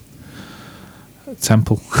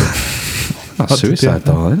temple. That's suicide,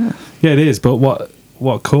 though, isn't it? Yeah, it is. But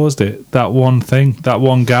what caused it? That one thing. That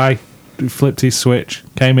one guy who flipped his switch,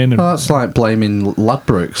 came in, and that's like blaming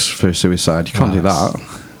Ladbrokes for suicide. You can't do that.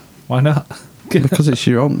 Why not? Because it's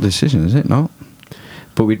your own decision, is it not?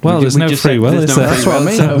 But there's no free will, is there? That's what I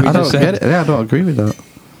mean. I don't get it. Yeah, I don't agree with that.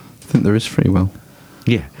 I think there is free will.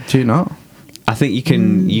 Yeah. Do you not? I think you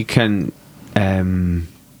can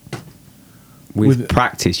with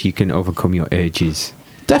practice you can overcome your urges.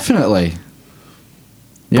 Definitely.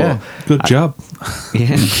 Yeah. Good job.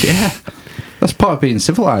 Yeah. Yeah. That's part of being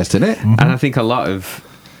civilized, isn't it? Mm-hmm. And I think a lot of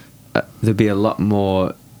there'd be a lot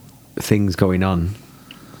more things going on,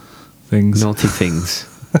 naughty things,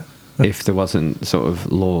 if there wasn't sort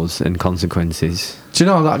of laws and consequences. Do you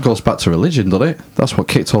know that goes back to religion, doesn't it? That's what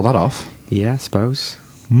kicked all that off. Yeah, I suppose.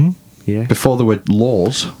 Yeah. Before there were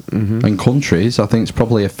laws and countries, I think it's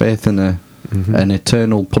probably a faith in an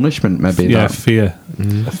eternal punishment, maybe. Yeah, fear.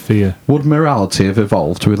 Fear. Would morality have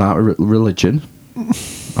evolved without religion?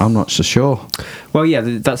 I'm not so sure. Well, yeah,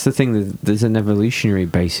 that's the thing. There's an evolutionary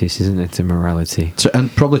basis, isn't it, to morality? And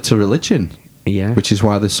probably to religion. Yeah. Which is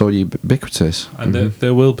why they're so ubiquitous. And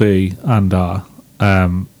there will be, and are,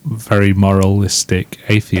 very moralistic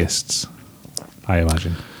atheists, I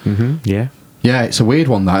imagine. Yeah. Yeah, it's a weird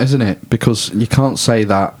one, that, isn't it? Because you can't say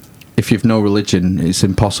that if you've no religion, it's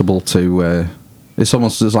impossible to... it's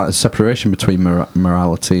almost there's like a separation between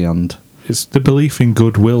morality and... It's the belief in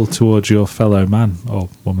goodwill towards your fellow man or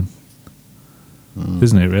woman.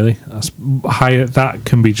 Isn't it, really? That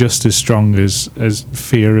can be just as strong as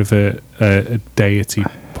fear of a deity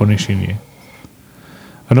punishing you.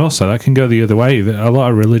 And also, that can go the other way. A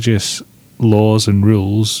lot of religious laws and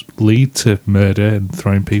rules lead to murder and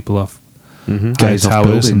throwing people off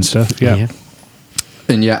towers and stuff. Yeah.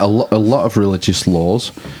 And yet, a lot of religious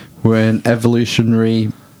laws were an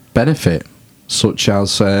evolutionary benefit, such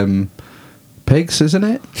as pigs, isn't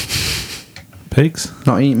it? Pigs?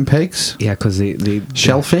 Not eating pigs? Yeah, because the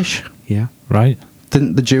shellfish? Yeah. Right.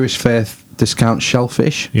 Didn't the Jewish faith discount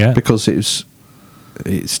shellfish? Yeah. Because it's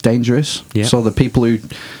dangerous. Yeah. So the people who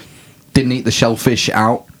didn't eat the shellfish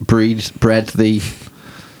bred the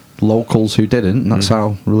locals who didn't. And that's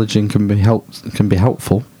how religion can be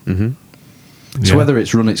helpful. So whether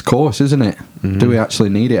it's run its course, isn't it? Do we actually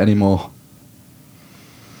need it anymore?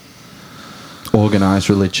 Organised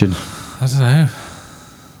religion. I don't know.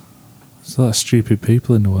 There's a lot of stupid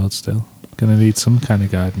people in the world still. Going to need some kind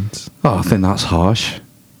of guidance. Oh, I think that's harsh.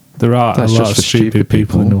 There are a lot of stupid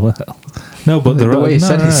people in the world. No, but the way you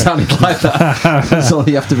said it sounded like that. That's all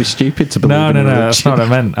you have to be stupid to believe in religion. No, that's not what I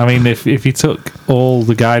meant. I mean, if you took all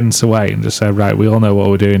the guidance away and just said, right, we all know what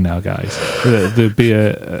we're doing now, guys, there'd be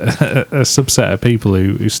a subset of people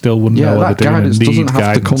who still wouldn't know what they're doing and need doesn't have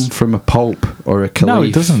guidance. To come from a pope or a caliph. No,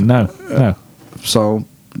 it doesn't. No. So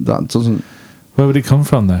that doesn't... Where would it come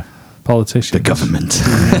from, though? Politicians? The government.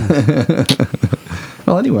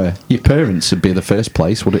 Well, anyway, your parents would be the first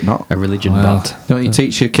place, would it not? A religion bad. Don't you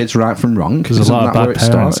teach your kids right from wrong? There's a lot of bad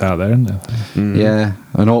parents out there, isn't there? Yeah,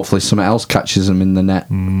 and hopefully something else catches them in the net.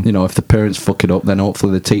 You know, if the parents fuck it up, then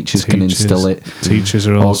hopefully the teachers can instill it. Teachers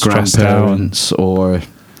are all stressed out. Or grandparents, or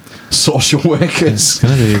social workers.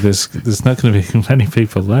 There's not going to be many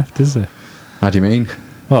people left, is there? How do you mean?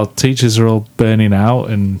 Well, teachers are all burning out,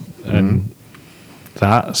 and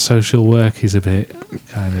that social work is a bit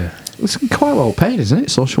kind of... It's quite well paid, isn't it,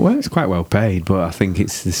 social work? It's quite well paid, but I think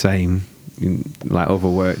it's the same, like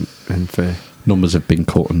overwork and for... Numbers have been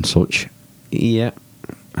cut and such. Yeah.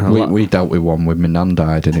 We dealt with one when my nan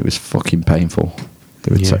died, and it was fucking painful.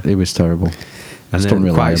 It was terrible. And it's then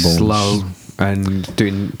unreliable. Quite slow and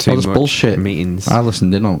doing too much bullshit meetings. I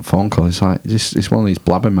listened in on phone calls. It's like it's one of these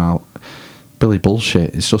blabbermouth Billy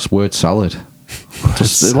bullshit. It's just word salad.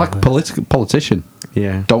 Just like a politician.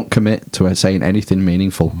 Yeah. Don't commit to saying anything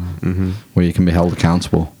meaningful where you can be held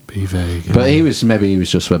accountable. Be vague. But he was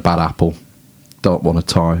just a bad apple. Don't want to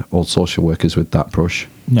tie all social workers with that brush.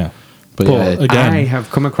 No. But again, I have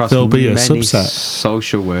come across there'll be a many subset.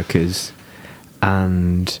 social workers,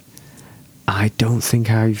 and I don't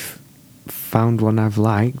think I've found one I've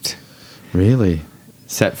liked. Really?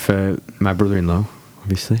 Except for my brother-in-law,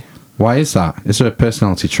 obviously. Why is that? Is there a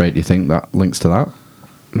personality trait, do you think, that links to that?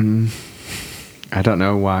 I don't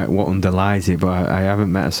know what underlies it, but I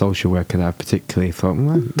haven't met a social worker that I particularly thought,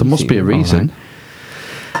 there must be a reason.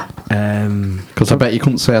 Because I bet you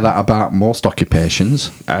couldn't say that about most occupations.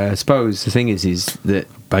 I suppose the thing is that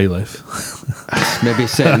bailiff. maybe a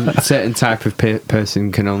certain type of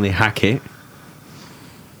person can only hack it.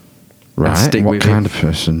 Right. What kind of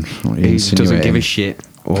person? He doesn't give a shit,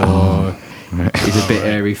 or he's a bit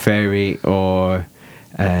airy fairy, or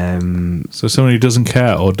so someone who doesn't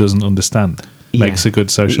care or doesn't understand makes a good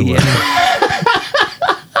social worker.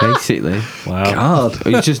 Basically. Wow. God.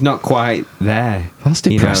 He's just not quite there. That's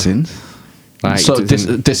depressing. Like, so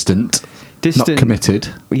distant, not committed.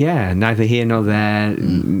 Yeah, neither here nor there.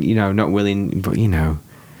 Not willing, but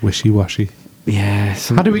wishy-washy. Yeah.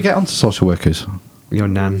 How do we get onto social workers? Your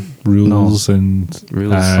nan. Rules.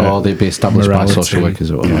 Or they'd be established morality. by social workers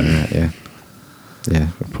or whatever. Yeah,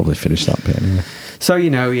 I'll probably finish that bit anyway. So, I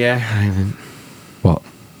haven't. What?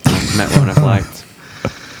 Met one I've liked.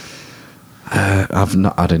 I've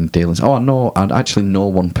not had any dealings. Oh, I actually know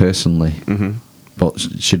one personally, but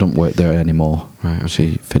she don't work there anymore. Right, okay.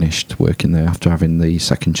 She finished working there after having the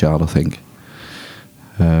second child, I think.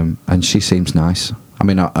 And she seems nice. I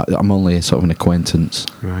mean, I'm only sort of an acquaintance.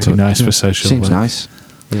 Right. Too nice for social Seems work. nice.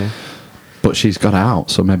 Yeah. But she's got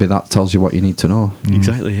out, so maybe that tells you what you need to know.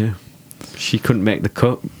 Exactly, yeah. She couldn't make the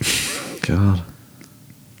cut. God.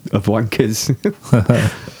 Of wankers.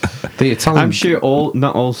 The Italian... I'm sure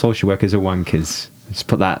not all social workers are wankers. Let's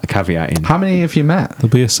put that caveat in. How many have you met? There'll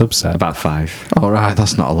be a subset. About 5. All right,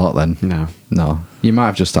 that's not a lot then. No. You might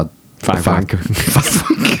have just had 5 wankers. 5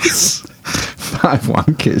 wankers. 5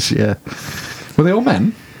 wankers, yeah. Were they all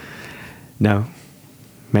men? No.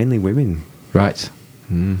 Mainly women. Right.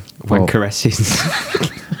 Wankeresses.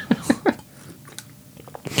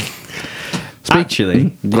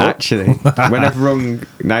 Actually, when I've rung,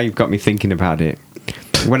 now you've got me thinking about it.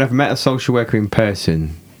 When I've met a social worker in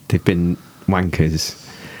person, they've been wankers.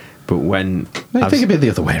 But when I think it'd be the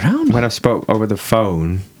other way around. When I've spoke over the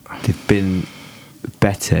phone, they've been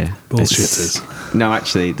better. Bullshitters. No,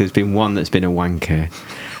 actually, there's been one that's been a wanker,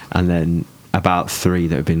 and then about 3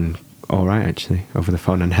 that have been all right, actually, over the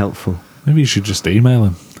phone and helpful. Maybe you should just email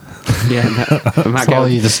him. Yeah,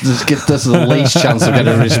 just give us the least chance of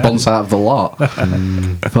getting a response out of the lot.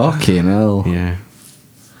 Fucking hell. Yeah.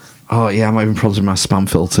 Oh, yeah, I'm having problems with my spam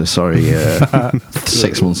filter. Sorry.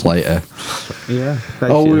 6 months later. Yeah.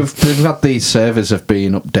 We've had these servers have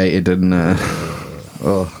been updated and.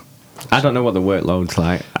 I don't know what the workload's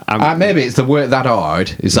like. Maybe it's the work that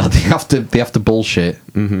hard is that they have to bullshit.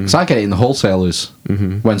 So I get it in the wholesalers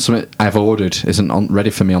when something I've ordered isn't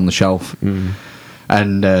ready for me on the shelf.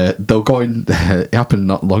 And they'll go in. It happened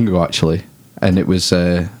not long ago actually, and it was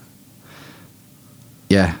something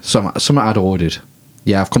I'd ordered.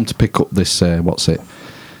 Yeah, I've come to pick up this. What's it?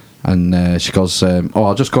 And she goes,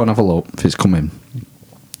 I'll just go and have a look if it's coming.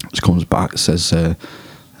 She comes back, says,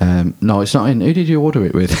 no, it's not in. Who did you order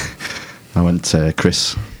it with? I went,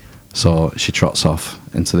 Chris. So she trots off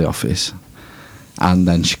into the office, and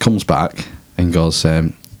then she comes back and goes,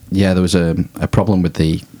 there was a problem with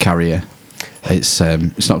the carrier. It's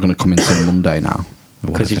not going to come in until Monday now.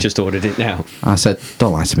 Because you just ordered it now. I said,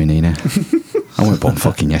 don't lie to me, Nina. I went born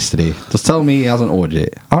fucking yesterday. Just tell me he hasn't ordered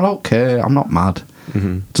it. I don't care. I'm not mad.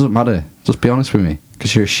 Doesn't matter. Just be honest with me,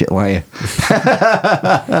 because you're a shit liar.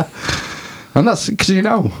 And that's because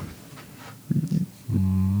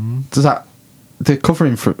does that they're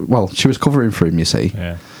covering for? Well, she was covering for him, you see.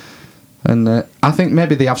 Yeah. And I think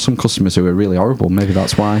maybe they have some customers who are really horrible. Maybe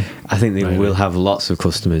that's why. I think they will have lots of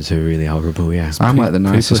customers who are really horrible, yeah. I'm like the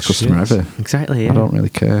nicest customer ever. Exactly, yeah. I don't really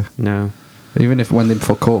care. No. Even if when they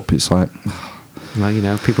fuck up, it's like...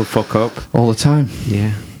 Well, people fuck up. All the time.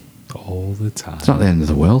 Yeah. All the time. It's not the end of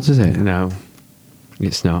the world, is it? No.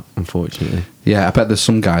 It's not, unfortunately. Yeah, I bet there's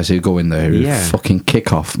some guys who go in there who fucking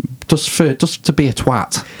kick off just to be a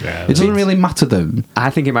twat. Yeah, it doesn't really matter them. I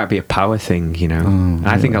think it might be a power thing, you know.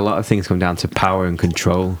 I think a lot of things come down to power and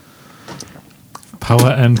control. Power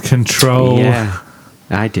and control. Yeah,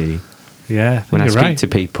 I do. Yeah, When I you're speak right. to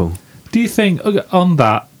people. Do you think, on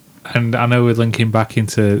that, and I know we're linking back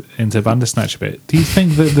into Bandersnatch a bit, do you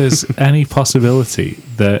think that there's any possibility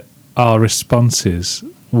that our responses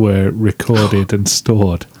were recorded and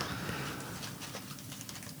stored?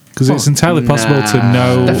 Because it's entirely possible to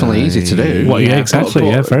know. Definitely easy to do. What, yeah, exactly.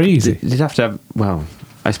 but Very easy. You'd have to have, well,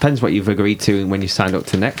 it depends what you've agreed to when you signed up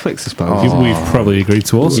to Netflix, I suppose. We've probably agreed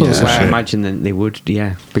to all sorts of I shit. imagine that they would,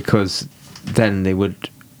 yeah, because then they would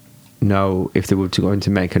know if they were going to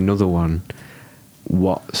make another one,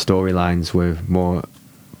 what storylines were more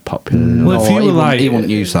popular. Well, if you were like, he wouldn't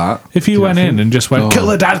use that. If you went in and just went, kill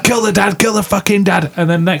the dad, kill the dad, kill the fucking dad, and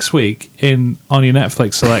then next week on your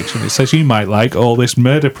Netflix selection it says you might like all this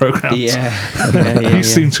murder programs. You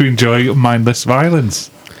seem to enjoy mindless violence.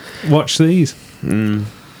 Watch these. They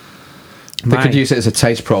could use it as a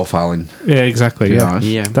taste profiling. Yeah, exactly. Yeah,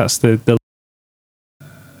 Yeah. That's the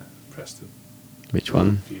Preston. Which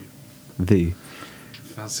one? The.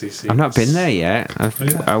 Fancy seats. I've not been there yet.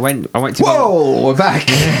 I went to. Whoa, we're back.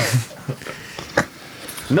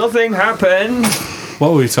 Nothing happened.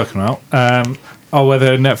 What were we talking about?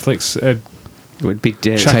 Whether Netflix Would be check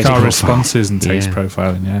Taste our profile. responses and taste Yeah.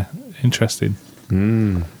 profiling. Yeah, interesting.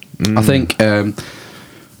 I think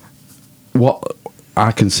what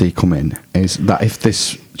I can see coming is that if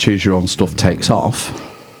this choose your own stuff takes off,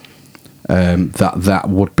 that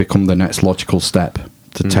would become the next logical step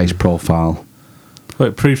to taste profile. Well,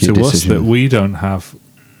 it proves Your to us decision. that we don't have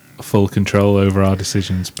full control over our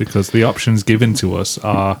decisions because the options given to us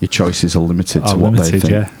are Your choices are limited to what limited.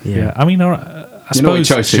 they think. Yeah. I mean, I You know what your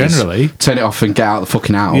suppose choice is? generally. Turn it off and get out of the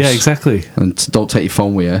fucking house. Yeah, exactly. And don't take your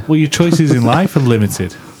phone with you. Well, your choices in life are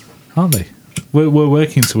limited, aren't they? We're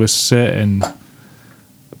working to a certain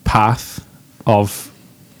path of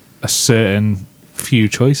a certain few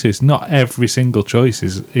choices. Not every single choice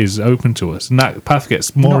is open to us, and that path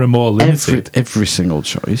gets more Not and more limited. Every single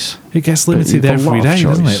choice. It gets But limited you've got a every lot of day,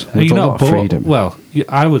 doesn't choice. it? With You're a not lot of born. freedom. Well,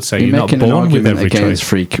 I would say You're you're not making an born with argument every against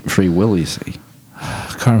choice. free will, you see. I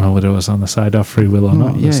can't remember whether it was on the side of free will or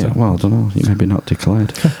not. Yeah, well, I don't know. You maybe not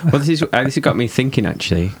declared. Well, this has got me thinking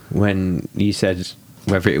actually when you said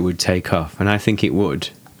whether it would take off, and I think it would,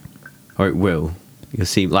 or it will. You'll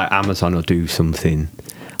see, like Amazon will do something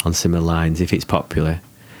on similar lines if it's popular,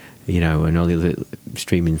 you know, and all the other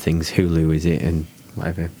streaming things, Hulu is it, and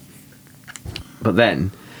whatever. But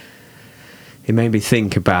then it made me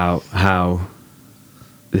think about how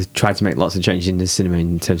they tried to make lots of changes in the cinema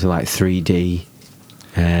in terms of like 3D.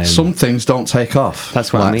 Some things don't take off.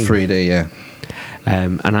 That's what I mean. 3D, yeah.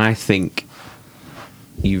 And I think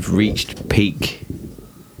you've reached peak.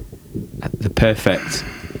 The perfect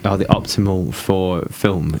or the optimal for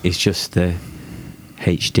film is just the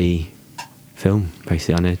HD film,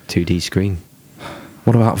 basically on a 2D screen.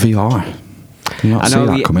 What about VR? Can you not see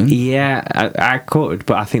that coming? Yeah, I could,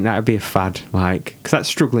 but I think that would be a fad, like, because that's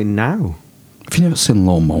struggling now. Have you never seen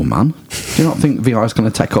Lawnmower Man? Do you not think VR is going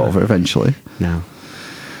to take over eventually? No.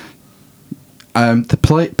 The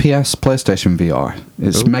PlayStation VR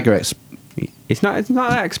is mega It's not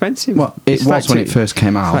that expensive. Well, it It's was like when it first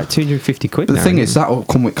came out. It's like 250 quid. But the now, thing isn't is, it? that will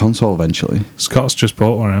come with console eventually. Scott's just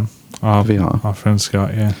bought one. Our VR. Our friend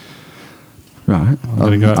Scott. Yeah. Right. I'm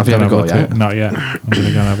gonna go, Have you had a go yet? Not yet. I'm going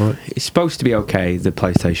to go and have a look. It's supposed to be okay, the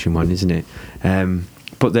PlayStation one, isn't it?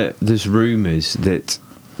 But there's rumours that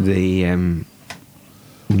the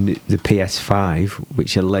PS5,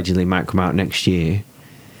 which allegedly might come out next year,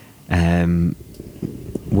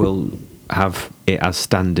 will have it as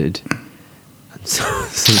standard. And so,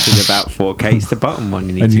 something about 4K is the bottom one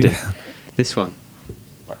you need And to you- do. This one.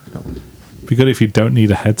 It'd be good if you don't need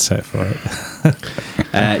a headset for it.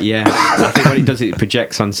 Yeah, I think what it does, it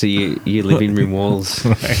projects onto your living room walls,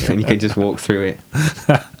 and you can just walk through it.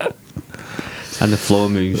 And the floor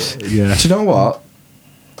moves. Yeah. Do you know what?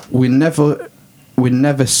 We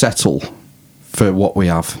never settle for what we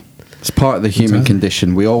have. It's part of the human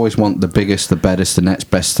condition. We always want the biggest, the baddest, the next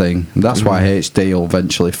best thing. And that's why HD will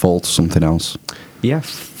eventually fall to something else. Yeah,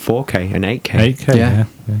 4K and 8K. 8K. Yeah.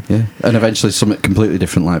 Yeah. And eventually something completely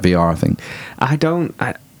different like VR, I think.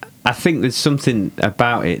 I think there's something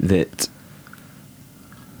about it that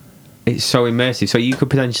it's so immersive. So you could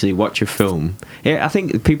potentially watch a film. Yeah, I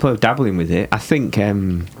think people are dabbling with it. I think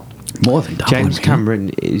More than James Cameron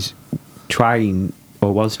is trying,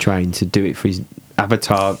 or was trying, to do it for his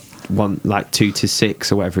Avatar 2 to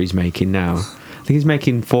 6 or whatever he's making now. I think he's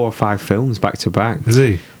making 4 or 5 films back to back. Is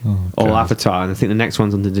he? Oh, All God. Avatar, and I think the next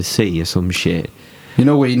one's Under the Sea or some shit. You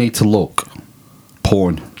know where you need to look?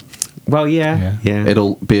 Porn. Well, yeah.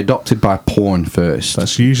 It'll be adopted by porn first.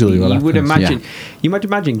 That's usually what happens. Would imagine. You might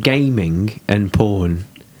imagine gaming and porn.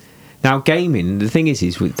 Now, gaming. The thing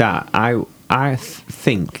is with that, I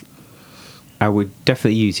think I would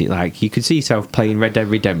definitely use it. Like, you could see yourself playing Red Dead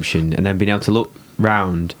Redemption and then being able to look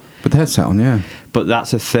round. But the headset on, yeah. But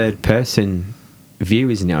that's a third person view,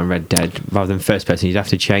 isn't it, on Red Dead, rather than first person? You'd have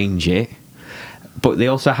to change it. But they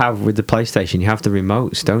also have, with the PlayStation, you have the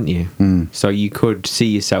remotes, don't you? So you could see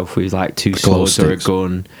yourself with like two swords or a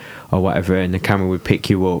gun or whatever, and the camera would pick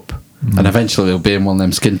you up. And eventually it'll be in one of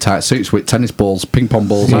them skin tight suits with tennis balls, ping pong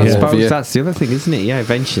balls. I suppose that's the other thing, isn't it? Yeah,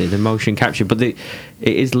 eventually the motion capture, but it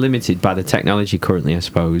is limited by the technology currently, I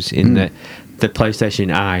suppose, in that the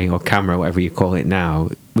PlayStation Eye or camera, whatever you call it now,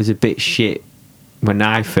 was a bit shit when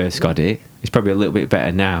I first got it. It's probably a little bit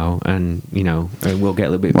better now, and we'll get a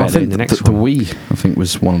little bit better in the next one. The Wii, I think,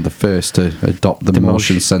 was one of the first to adopt the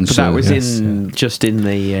motion sensor. But that was just in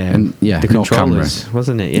the controllers,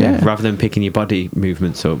 wasn't it? Yeah, rather than picking your body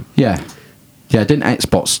movements up. Yeah. Didn't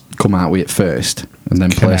Xbox come out with it first, and then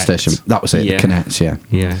Kinect. PlayStation? That was it. Yeah. The Kinect,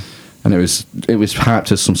 yeah. And it was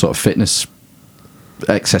hyped as some sort of fitness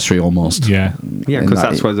accessory almost. Yeah, because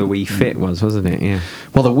that's where the Wii Fit was, wasn't it? Yeah.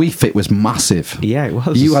 Well, the Wii Fit was massive. Yeah, it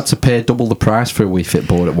was. You had to pay double the price for a Wii Fit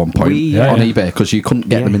board at one point on eBay because you couldn't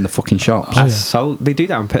get them in the fucking shops. So they do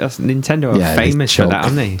that. That's Nintendo are famous for that,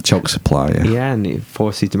 aren't they? Choke supply. Yeah, and it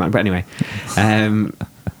forces demand. But anyway,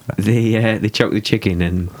 they choke the chicken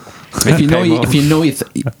and. If you know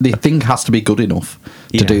the thing has to be good enough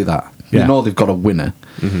to do that. You know they've got a winner.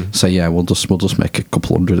 So we'll just make a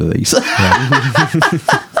couple hundred of these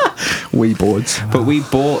Wii boards. But we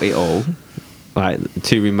bought it all, like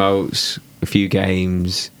 2 remotes, a few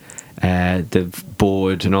games, the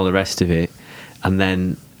board and all the rest of it, and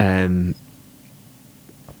then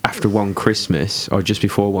after one Christmas, or just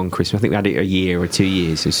before one Christmas, I think we had it a year or 2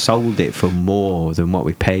 years, we sold it for more than what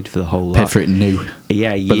we paid for the whole lot. Paid for it new.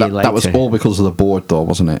 Yeah, a year later. That was all because of the board though,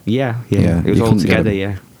 wasn't it? Yeah. It was all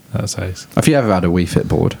together, That's nice. Have you ever had a Wii Fit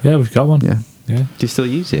board? Yeah, we've got one. Yeah. Do you still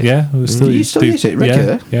use it? Yeah, we still Do you still use it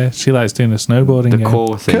regular? Yeah, she likes doing the snowboarding. The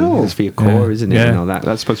core thing. Cool. It's for your core, isn't it? And all that.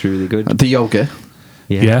 That's supposed to be really good. The yoga.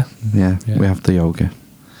 Yeah. We have the yoga.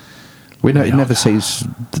 We know it never sees,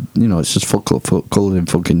 it's just coloured in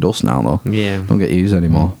fucking dust now, though. Yeah. Don't get used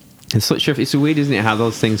anymore. It's weird, isn't it, how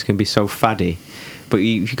those things can be so faddy. But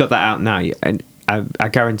if you got that out now, and I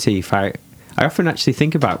guarantee if I often actually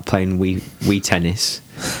think about playing Wii tennis,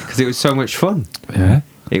 because it was so much fun. Yeah.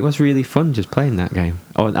 It was really fun just playing that game.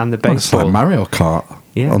 And the baseball. It's like Mario Kart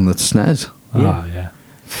on the SNES. Oh, yeah.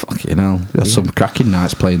 Fucking hell. There some cracking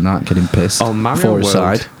nights playing that, getting pissed. Oh, Mario World.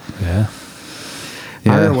 Side. Yeah.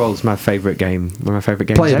 Mario World's my favourite game. One of my favourite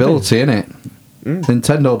games Playability, innit?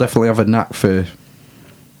 Nintendo definitely have a knack for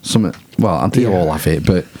something. Well, I think they all have it,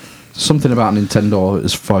 but something about Nintendo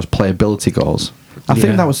as far as playability goes. I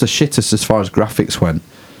think that was the shittest as far as graphics went.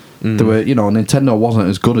 There were, Nintendo wasn't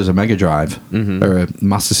as good as a Mega Drive or a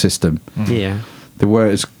Master System. Yeah. They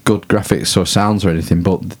weren't as good graphics or sounds or anything,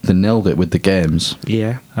 but they nailed it with the games.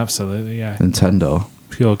 Yeah. Absolutely, yeah. Nintendo.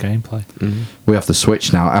 Pure gameplay. We have the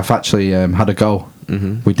Switch now. I've actually had a go.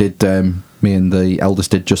 We did, me and the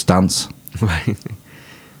eldest did Just Dance. Have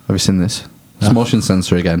you seen this? It's motion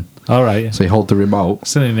sensor again. All right. Yeah. So you hold the remote.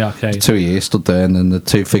 Still in the arcade. 2 of you stood there, and then the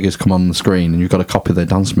 2 figures come on the screen, and you've got to copy their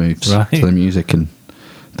dance moves to the music. And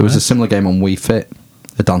there was a similar game on Wii Fit,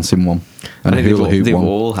 a dancing one, and a hula hoop one. They've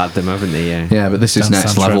all had them, haven't they? Yeah. Yeah, but this is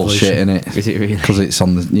next level shit, isn't it? Is it really? Because it's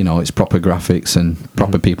on the, it's proper graphics and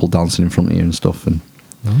proper people dancing in front of you and stuff, and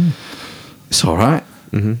it's all right.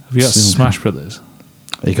 Have you got Smash Brothers?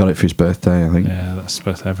 He got it for his birthday, I think. Yeah, that's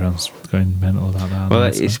supposed. Everyone's going mental about that. Well,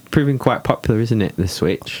 it's proving quite popular, isn't it? The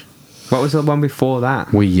Switch. What was the one before that?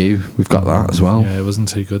 Wii U. We've got that as well. Yeah, it wasn't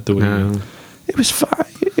too good. The Wii U. It was fine.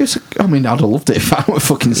 I'd have loved it if I were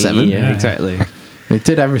fucking 7. Yeah, exactly. It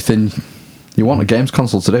did everything you want a games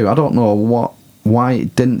console to do. I don't know why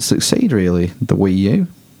it didn't succeed. Really, the Wii U.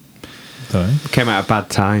 It came out at a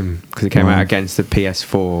bad time because it came out against the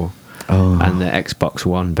PS4 and the Xbox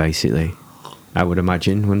One, basically. I would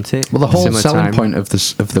imagine, wouldn't it? Well, the whole selling point of the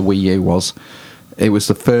Wii U was it was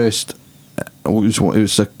the first. It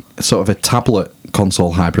was a sort of a tablet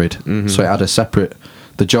console hybrid. So it had a separate.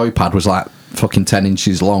 The joypad was like fucking 10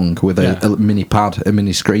 inches long with a mini pad, a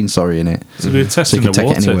mini screen, in it. So we're testing the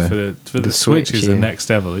water for the Switch is the next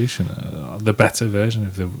evolution, the better version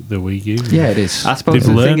of the Wii U. Yeah, it is. I suppose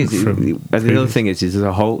the other thing is there's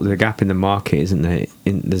a gap in the market, isn't there?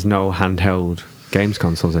 There's no handheld games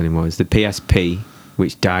consoles anymore. It's the PSP,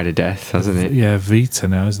 which died a death, hasn't it? Yeah, Vita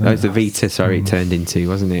now, isn't it? Oh, it's the Vita, it turned into,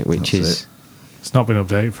 wasn't it? Which is It's not been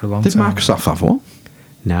updated for a long Did time. Microsoft have one?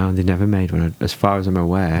 No, they never made one, as far as I'm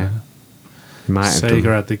aware. Might have Sega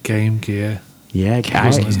done. had the Game Gear. Yeah, It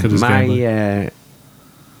wasn't as good as Game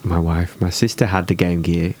Boy. my sister had the Game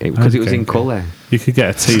Gear because it was in colour. You could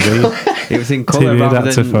get a TV. It was in colour TV rather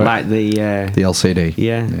adapter than for it. like the The LCD.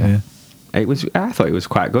 yeah. Yeah. It was. I thought it was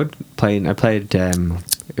quite good. I played.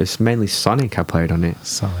 It was mainly Sonic. I played on it.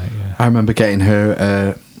 Sonic, yeah. I remember getting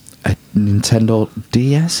her a Nintendo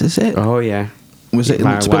DS, is it? Oh yeah. Was it? It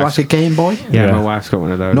My looked a bit like wife's- a Game Boy? Yeah, Yeah. my wife's got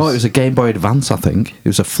one of those. No, it was a Game Boy Advance, I think. It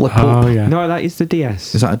was a flip Oh, up. yeah. No, that is the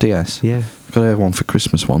DS. Is that a DS? Yeah, Got her one for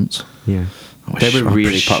Christmas once. yeah. It was They were shit.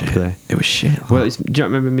 really Shit. popular. It was shit. Well, do you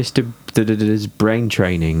remember Mr. D's brain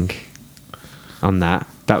training? On that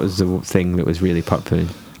was the thing that was really popular.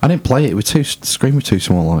 I didn't play it. The screen was too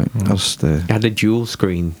small. Like, I was, It had a dual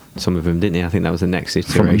screen. Some of them didn't they? I think that was the next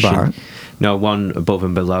iteration. Front and back? No, one above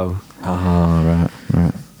and below oh,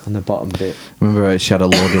 right. on the bottom bit. Remember, she had a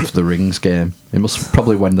load of the Rings game. It must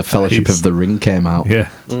probably when the Fellowship Nice. of the Ring came out. Yeah.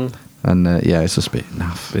 And yeah, it's just a bit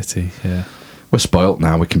naff. Bitty, yeah. We're spoilt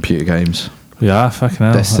now with computer games. Yeah, fucking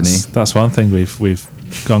hell. Destiny. That's one thing we've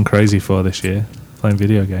gone crazy for this year, playing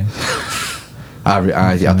video games. I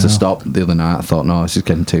had hell. to stop the other night. I thought, no, this is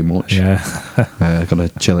getting too much. Yeah. Got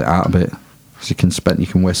to chill it out a bit. 'Cause you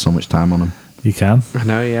can waste so much time on them. You can. I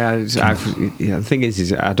know, yeah. The thing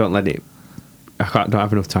is I don't let it. Don't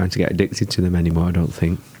have enough time to get addicted to them anymore. I don't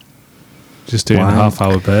think. Just doing Why?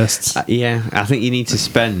 half-hour bursts. Yeah, I think you need to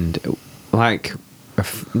spend like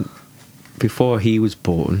before he was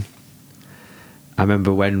born. I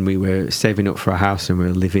remember when we were saving up for a house and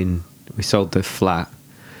we sold the flat,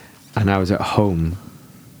 and I was at home.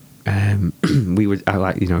 We would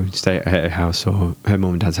stay at her house or her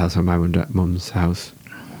mum and dad's house or my mum's house,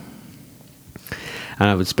 and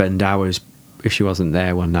I would spend hours if she wasn't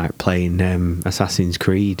there one night playing Assassin's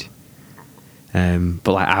Creed. But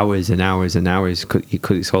like hours and hours and hours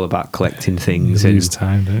because it's all about collecting things. You lose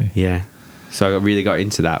time, don't you? Yeah, so I really got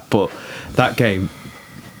into that. But that game,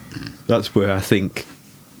 that's where I think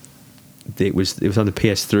it was on the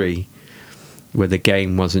PS3, where the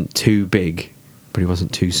game wasn't too big, but it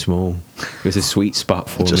wasn't too small. It was a sweet spot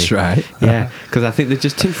for me. Just right. Yeah, because I think they're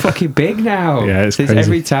just too fucking big now. Yeah, it's There's crazy.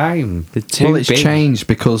 every time they're too Well, it's big. changed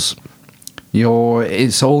because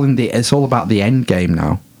it's all about the end game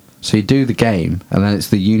now. So you do the game, and then it's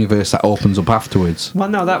the universe that opens up afterwards. Well,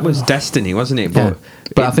 no, that was Destiny, wasn't it? But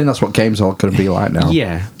I think that's what games are going to be like now.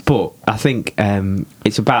 Yeah, but I think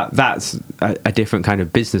that's a different kind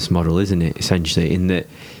of business model, isn't it? Essentially, in that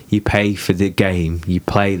you pay for the game, you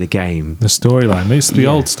play the game. The storyline. It's the Yeah.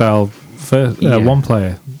 old style Yeah.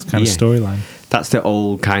 one-player kind Yeah. of storyline. That's the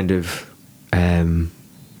old kind of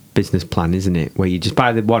business plan, isn't it? Where you just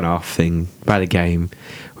buy the one-off thing, buy the game.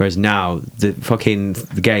 Whereas now the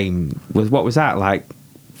game what was that, like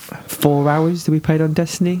 4 hours that we played on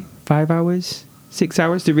Destiny? 5 hours? 6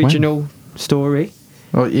 hours? The original story.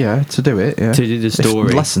 Oh yeah, to do it. Yeah. To do the story.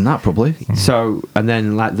 It's less than that probably. So, and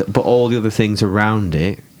then but all the other things around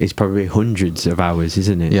it is probably hundreds of hours,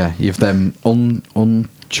 isn't it? Yeah, you've them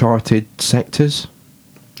uncharted sectors,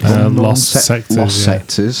 Lost sectors. lost yeah.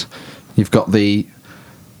 sectors. You've got the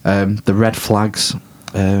red flags.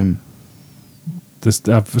 This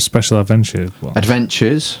special adventure. What?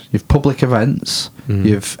 Adventures, you've public events,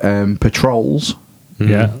 you've patrols.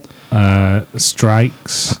 Yeah.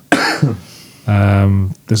 Strikes.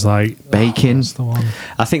 There's like Bacon. what's the one?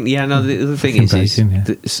 I think, the other thing Fucking bacon, yeah.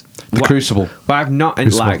 The Crucible. What I've not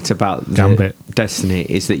Crucible. liked about the Gambit. Destiny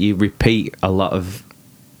is that you repeat a lot of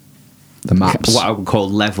The maps. what I would call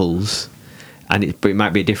levels, but it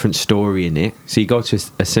might be a different story in it. So you go to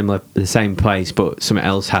the same place, but something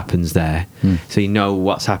else happens there. So you know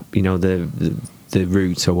what's the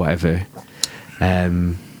route or whatever.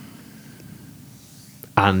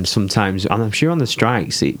 And sometimes, and I'm sure on the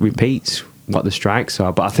strikes, it repeats what the strikes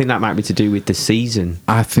are. But I think that might be to do with the season.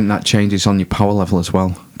 I think that changes on your power level as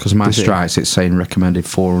well. Because my Does it? strikes, it's saying recommended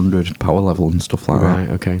 400 power level and stuff like Right.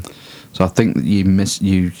 that. Okay. So I think that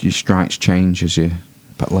your strikes change as you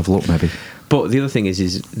level up, maybe. But the other thing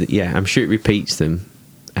is that, yeah, I'm sure it repeats them.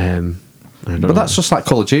 I don't know. But that's just like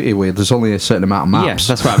Call of Duty, where there's only a certain amount of maps.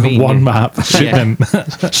 Yeah, that's what I mean. One yeah. map. Shipment.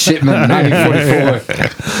 Shipment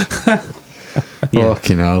 1944. Yeah.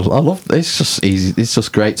 Fucking hell. I love it's just easy. It's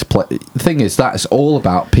just great to play. The thing is, that it's all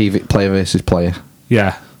about player versus player,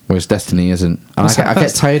 Yeah. whereas Destiny isn't. And I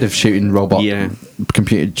get tired of shooting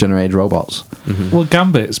computer generated robots. Well,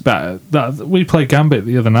 Gambit's better. We played Gambit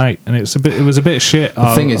the other night, and it was a bit shit.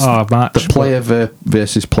 The thing is, match, the player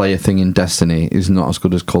versus player thing in Destiny is not as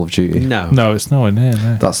good as Call of Duty. No. No, it's nowhere near.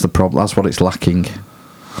 No. That's the problem. That's what it's lacking.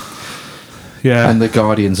 Yeah. And the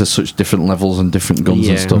Guardians are such different levels and different guns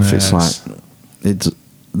and stuff.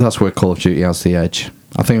 That's where Call of Duty has the edge.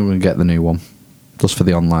 I think I'm going to get the new one, just for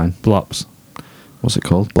the online. Blops. What's it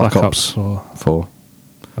called? Black Ops 4.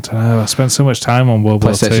 I don't know. I spent so much time on World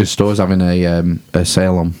War II. PlayStation Store's having a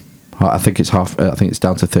sale on. I think it's half. I think it's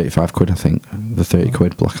down to £35. I think the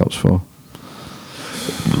 £30 Black Ops 4.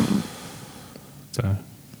 So.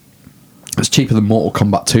 It's cheaper than Mortal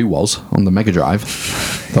Kombat 2 was on the Mega Drive.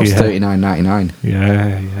 That was $39.99.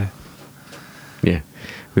 Yeah.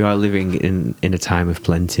 We are living in a time of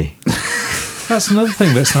plenty. That's another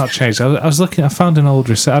thing that's not changed. I was looking. I found an old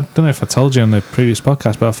receipt. I don't know if I told you on the previous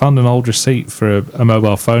podcast, but I found an old receipt for a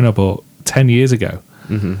mobile phone I bought 10 years ago.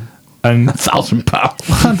 Mm-hmm. And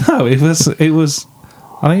 £1,000. No, it was.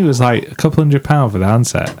 I think it was like a couple £100 for the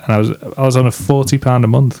handset, and I was on a £40 a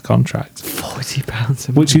month contract. £40 a month,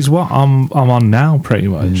 which is what I'm on now, pretty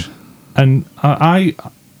much. And I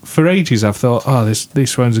for ages I've thought,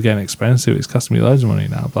 these phones are getting expensive. It's costing me loads of money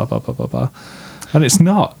now. Blah blah blah blah blah. And it's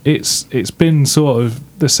not. It's been sort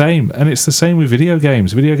of the same, and it's the same with video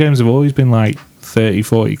games. Video games have always been like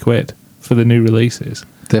 30-40 quid for the new releases.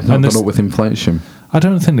 They've not gone up with inflation. I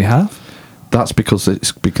don't think they have. That's because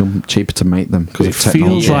it's become cheaper to make them because of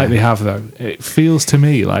technology. It feels like they have, though. It feels to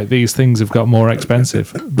me like these things have got more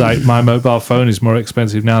expensive. Like my mobile phone is more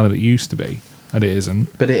expensive now than it used to be, and it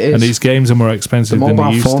isn't. But it is. And these games are more expensive than they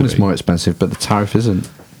used to be. The mobile phone is more expensive, but the tariff isn't.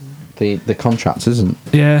 The contract isn't.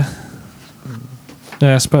 Yeah.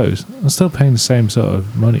 Yeah, I suppose. I'm still paying the same sort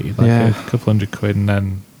of money, like a couple £100 and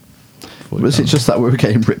then... Was it just that we were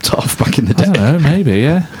getting ripped off back in the day? I don't know, maybe,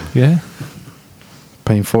 yeah.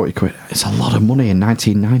 Paying £40. It's a lot of money in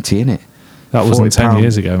 1990, innit? That wasn't 10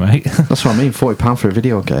 years ago, mate. That's what I mean, £40 for a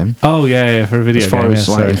video game. Oh, yeah, for a video game. As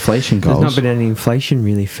far as inflation goes. There's not been any inflation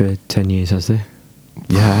really for 10 years, has there?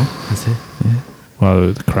 Yeah. Has there? Yeah.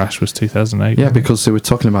 Well, the crash was 2008. Yeah, because they were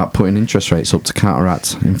talking about putting interest rates up to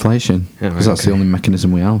counteract inflation. Because that's the only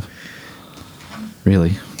mechanism we have.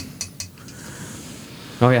 Really.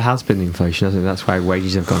 Oh, it has been inflation, hasn't it? That's why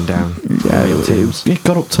wages have gone down. Yeah, it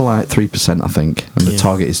got up to like 3%, I think. And the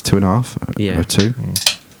target is 2.5 or 2.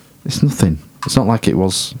 It's nothing. It's not like it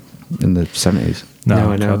was in the 70s.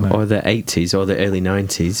 No, I know. Or the 80s or the early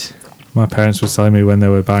 90s. My parents were telling me when they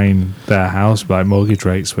were buying their house, like mortgage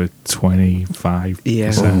rates were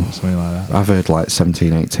 25%, something like that. I've heard like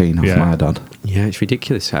 17, 18 off my dad. Yeah, it's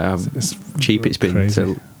ridiculous how cheap it's been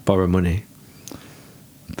to borrow money.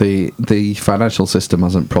 The financial system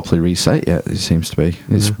hasn't properly reset yet, it seems to be.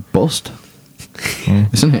 It's bust,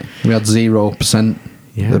 isn't it? We had 0%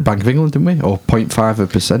 the Bank of England, didn't we? Or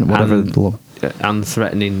 0.5%, whatever. And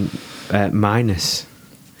threatening minus.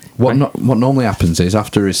 What normally happens is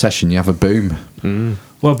after a recession you have a boom.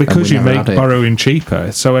 Well, because you make borrowing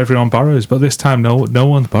cheaper, so everyone borrows. But this time, no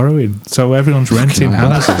one's borrowing, so everyone's renting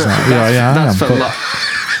houses.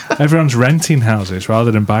 Everyone's renting houses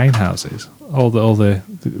rather than buying houses. All the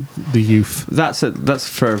youth. That's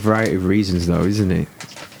for a variety of reasons, though, isn't it?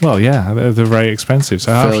 Well, yeah, they're very expensive.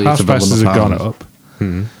 So house prices have gone up.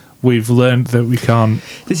 We've learned that we can't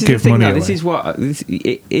give money away.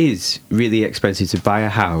 It is really expensive to buy a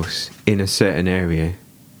house in a certain area,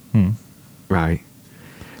 right?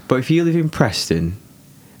 But if you live in Preston,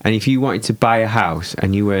 and if you wanted to buy a house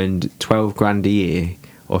and you earned 12 grand a year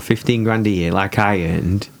or 15 grand a year, like I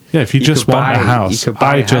earned. Yeah, if you just want a house,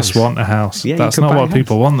 I just want a house. Yeah, that's not what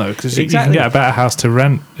people want, though, because you can get a better house to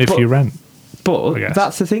rent if you rent. But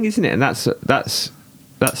that's the thing, isn't it? And that's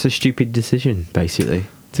a stupid decision, basically.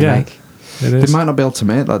 To make. They might not be able to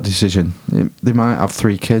make that decision. They might have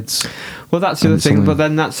 3 kids. Well, that's the other thing. But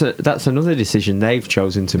then that's another decision they've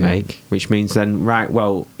chosen to make, which means then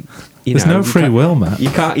there's no free will, Matt.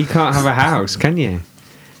 You can't have a house, can you?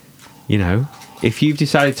 You know, if you've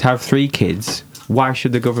decided to have 3 kids, why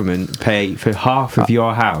should the government pay for half of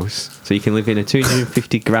your house so you can live in a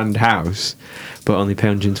 250 grand house, but only pay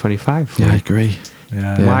 125? Yeah, I agree.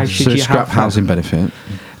 Yeah. Why should you have housing benefit?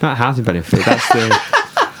 Not housing benefit. That's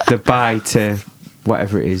the buy to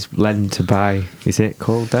whatever it is, lend to buy. Is it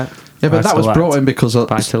called that? Yeah, but that was brought in because of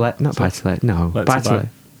buy to let. Not buy to let. No, buy to let.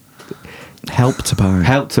 Help to buy.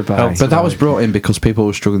 But that was brought in because people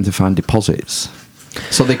were struggling to find deposits.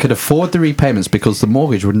 So they could afford the repayments because the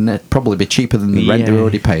mortgage would probably be cheaper than the rent they were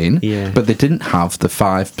already paying. Yeah. But they didn't have the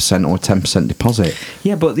 5% or 10% deposit.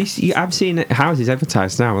 Yeah, but I've seen houses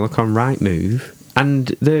advertised now. I look on Rightmove, and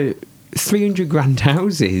the 300 grand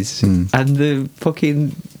houses, and the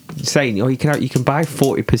fucking saying, you can buy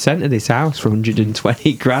 40% of this house for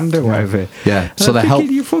 120 grand or whatever. Yeah. And So I'm they helped.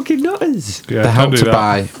 thinking, you fucking nutters. Yeah, The can't Help do to that.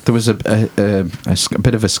 Buy. There was a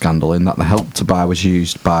bit of a scandal in that the Help to Buy was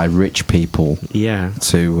used by rich people Yeah.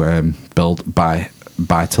 to buy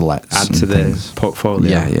to lets. Add to the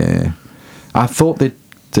portfolio. Yeah. I thought they'd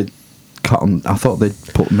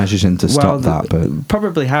put measures in to stop that, but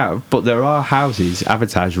probably have. But there are houses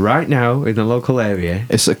advertised right now in the local area.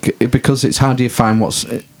 because it's how do you find what's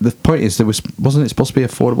the point is wasn't it supposed to be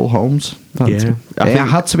affordable homes? Yeah. It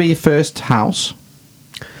had to be your first house.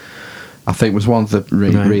 I think was one of the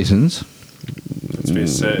reasons. It's to be a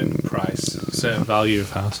certain price, certain value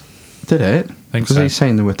of house. Did it? Think Because so. he's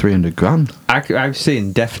saying there were 300 grand. I've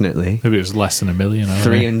seen definitely Maybe it was less than $1 million.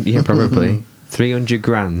 300. Yeah, probably 300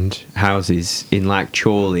 grand houses in like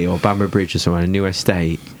Chorley or Bamber Bridge or somewhere, a new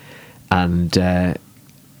estate, and they're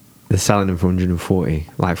selling them for 140,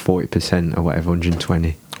 like 40% or whatever,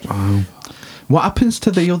 120. Wow. What happens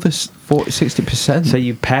to the other 60%? So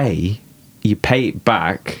you pay it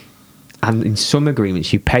back, and in some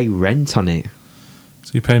agreements you pay rent on it.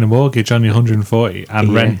 So you're paying a mortgage on your 140 and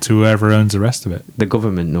Yeah. rent to whoever owns the rest of it. The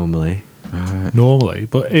government normally, Normally,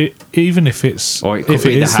 but even if it's or it could if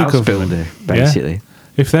be it the is house the government, builder, basically. yeah,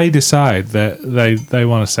 if they decide that they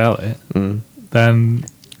want to sell it, then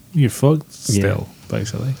you're fucked still,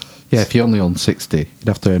 basically. Yeah, if you only own 60, you'd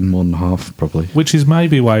have to earn more than half, probably. Which is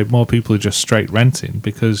maybe why more people are just straight renting,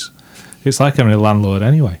 because it's like having a landlord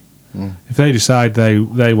anyway. If they decide they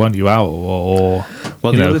want you out, or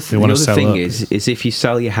Well, you the know, other, they want to the sell other thing up, is if you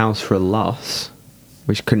sell your house for a loss,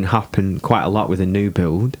 which can happen quite a lot with a new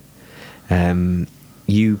build,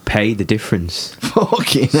 you pay the difference.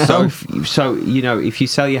 Fucking So, hell. if you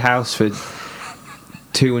sell your house for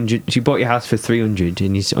 200, if you bought your house for 300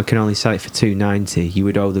 and you can only sell it for 290, you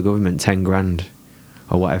would owe the government 10 grand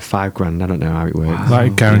or whatever, 5 grand. I don't know how it works.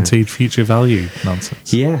 like guaranteed future value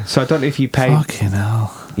nonsense. Yeah, so I don't know if you pay. Fucking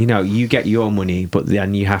hell. You get your money, but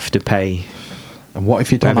then you have to pay. And what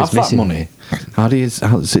if you don't have Whatever's that missing. money? How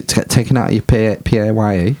does it taken out of your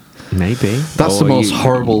PAYE? Maybe That's the Or most you-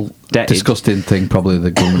 horrible, debted. disgusting thing probably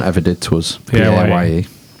the government ever did to us. PAYE.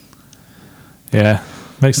 Yeah,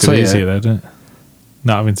 makes it So, yeah. easier though, doesn't it?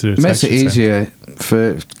 Not having to do a It makes tax it return. easier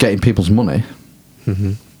for getting people's money,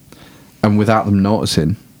 and without them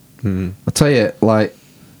noticing. I tell you, like,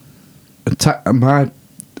 my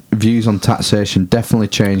views on taxation definitely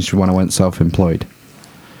changed when I went self-employed,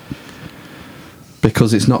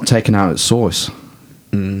 because it's not taken out at source.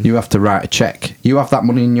 You have to write a check. You have that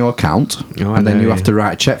money in your account, Oh, I and then know, you yeah. have to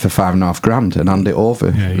write a check for $5.5 grand and hand it over.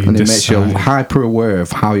 Yeah, you and it makes you decide. hyper aware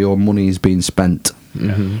of how your money is being spent,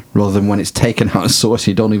 rather than when it's taken out of source,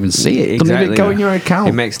 you don't even see it. Doesn't even go in your account.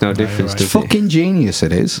 It makes no difference. right. Does It's fucking genius.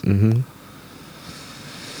 It is.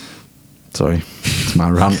 Sorry, it's my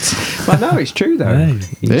rant. it? Well, no, it's true though. Hey.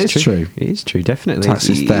 It is true. It is true, definitely. Tax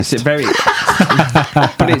is theft. It's a very,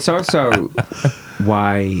 but it's also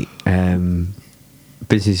why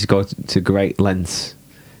businesses go to great lengths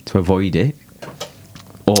to avoid it,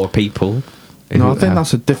 or people. No, who I think have-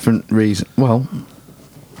 that's a different reason. Well,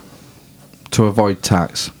 to avoid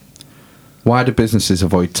tax. Why do businesses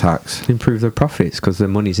avoid tax? improve their profits because the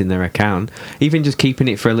money's in their account. Even just keeping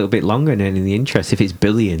it for a little bit longer and earning the interest. If it's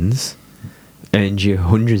billions, earns you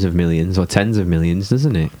hundreds of millions or tens of millions,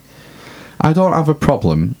 doesn't it? I don't have a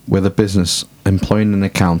problem with a business employing an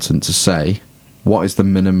accountant to say, what is the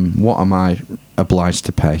minimum, what am I obliged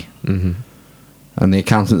to pay? And the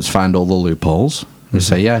accountants find all the loopholes. They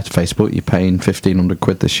say, yeah, to Facebook, you're paying 1,500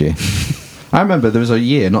 quid this year. I remember there was a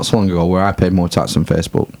year, not so long ago, where I paid more tax than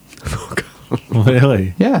Facebook.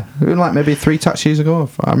 Really? Yeah, it was like maybe 3 tax years ago.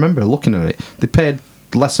 I remember looking at it. They paid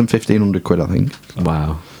less than 1,500 quid, I think.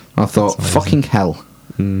 Wow. I thought, fucking hell.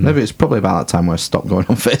 Maybe it's probably about that time where I stopped going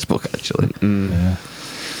on Facebook, actually. Yeah.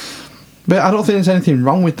 But I don't think there's anything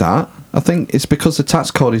wrong with that. I think it's because the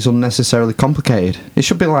tax code is unnecessarily complicated. It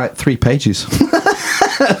should be like 3 pages.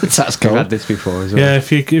 The tax I've had code. this before as well. Yeah,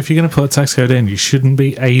 if you're going to put a tax code in, you shouldn't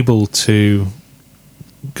be able to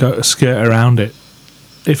skirt around it.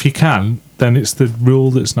 If you can, then it's the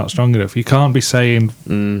rule that's not strong enough. You can't be saying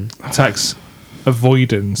tax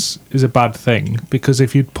avoidance is a bad thing, because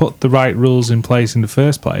if you'd put the right rules in place in the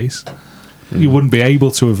first place, you wouldn't be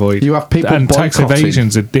able to avoid. You have people and tax boycotting.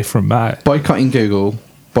 evasion's a different matter. Boycotting Google,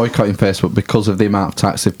 boycotting Facebook because of the amount of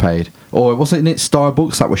tax they've paid. Or wasn't it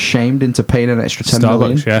Starbucks that was shamed into paying an extra 10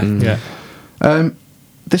 million? Starbucks, yeah.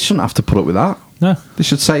 They shouldn't have to put up with that. No. They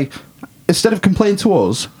should say, instead of complaining to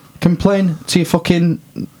us, complain to your fucking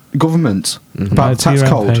government about the tax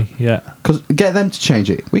code. Yeah. Because get them to change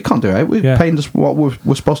it. We can't do it. We're paying just what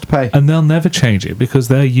we're supposed to pay. And they'll never change it because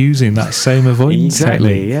they're using that same avoidance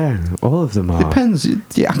technique. Yeah, all of them are. Depends.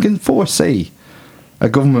 Yeah, I can foresee a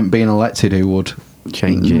government being elected who would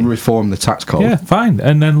change it, reform the tax code. Yeah, fine.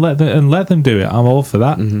 And then let them do it. I'm all for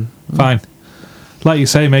that. Fine. Like you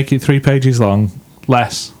say, make it 3 pages long,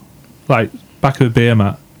 less. Like back of a beer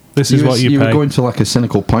mat. This is what you pay. You were going to like a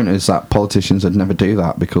cynical point is that politicians would never do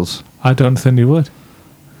that because... I don't think they would.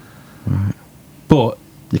 Right. But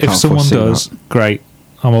if someone does, great.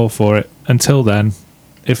 I'm all for it. Until then,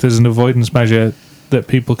 if there's an avoidance measure that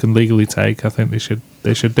people can legally take, I think they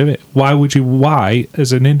should do it. Why,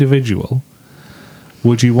 as an individual,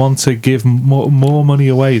 would you want to give more money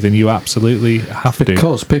away than you absolutely have to?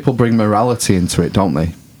 Because people bring morality into it, don't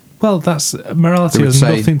they? Well, morality has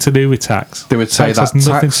nothing to do with tax. They would say tax has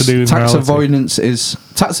nothing to do with tax morality. avoidance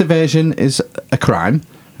tax evasion is a crime,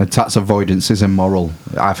 and tax avoidance is immoral.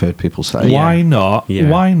 I've heard people say. Why not? Yeah.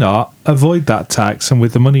 Why not avoid that tax and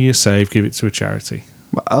with the money you save, give it to a charity?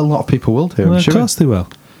 A lot of people will do. Of course they will.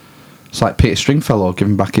 It's like Peter Stringfellow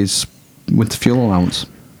giving back his winter fuel allowance.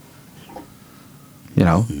 You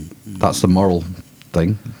know, that's the moral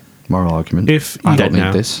thing, moral argument. If I don't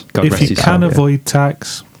need this. If you can avoid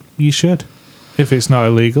tax, you should. If it's not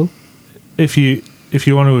illegal, if you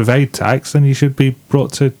want to evade tax, then you should be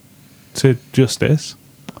brought to justice.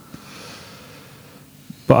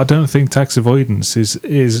 But I don't think tax avoidance has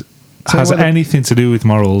anything to do with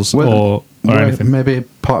morals or anything. Maybe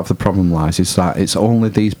part of the problem lies is that it's only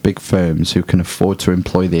these big firms who can afford to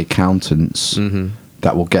employ the accountants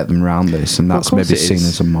that will get them around this, and that's maybe seen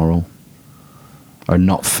as immoral or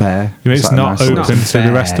not fair. It's not open to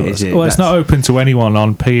the rest of us. Well, it's not open to anyone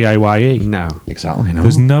on PAYE. No, exactly. No.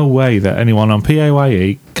 There's no way that anyone on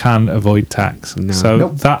PAYE can avoid tax. No. So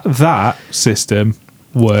that system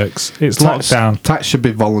works. It's locked down. Tax should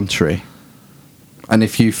be voluntary, and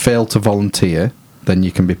if you fail to volunteer, then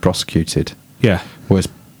you can be prosecuted. Yeah. Whereas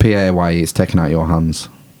PAYE is taken out of your hands.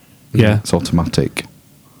 Yeah. It's automatic.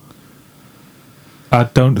 I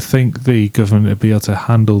don't think the government would be able to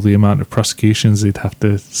handle the amount of prosecutions they'd have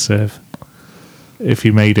to serve if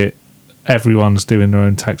you made it everyone's doing their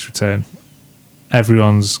own tax return.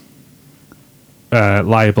 Everyone's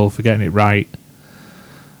liable for getting it right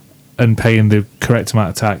and paying the correct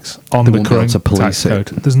amount of tax on the current tax code.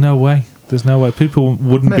 There's no way. People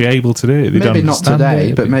wouldn't be able to do it. They maybe not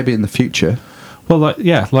today, but maybe in the future. Well, like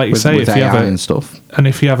you say, if you have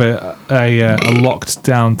if you have a locked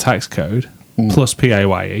down tax code plus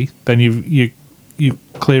PAYE, then you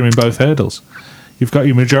clearing both hurdles. You've got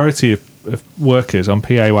your majority of workers on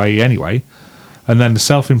PAYE anyway, and then the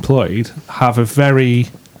self-employed have a very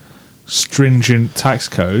stringent tax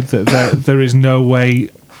code that there is no way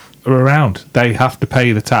around. They have to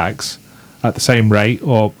pay the tax at the same rate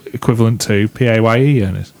or equivalent to PAYE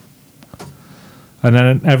earners. And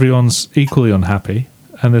then everyone's equally unhappy,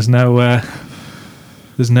 and there's no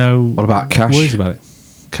what about cash? Worries about it.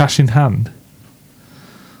 Cash in hand.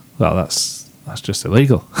 Well, that's just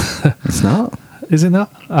illegal. It's not. Is it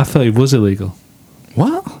not? I thought it was illegal.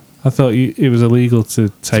 What? I thought it was illegal to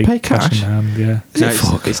take pay cash in hand. Yeah.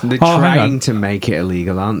 They're trying to make it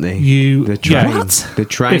illegal, aren't they? They're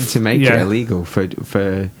trying to make it illegal for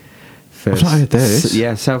I've not heard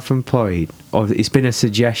this. Self-employed. Or it's been a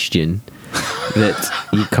suggestion that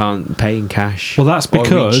you can't pay in cash. Well, that's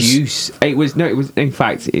because it was in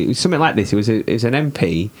fact it was something like this. It was an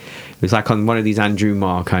MP. It was like on one of these Andrew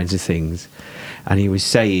Marr kinds of things, and he was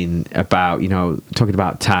saying about talking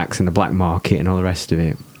about tax and the black market and all the rest of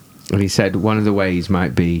it. And he said one of the ways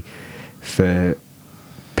might be for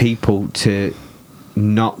people to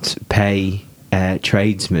not pay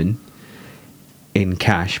tradesmen in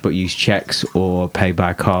cash, but use checks or pay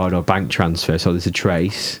by card or bank transfer, so there's a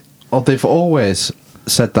trace. Oh, they've always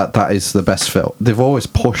said that is the best fit. They've always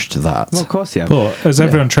pushed that. Well, of course they have. But as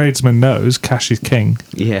everyone tradesman knows, cash is king.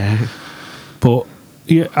 Yeah. But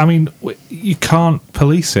I mean, you can't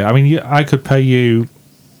police it. I mean, I could pay you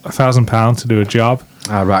 £1,000 to do a job.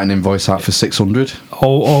 I write an invoice out for 600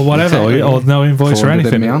 or whatever, or no invoice or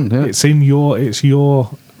anything. Hand, yeah. It's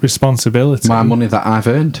your responsibility. My money that I've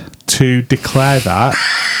earned to declare that,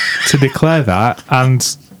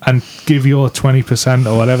 and give your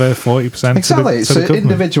 20% or whatever, 40%. Exactly, it's an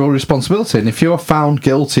individual responsibility, and if you're found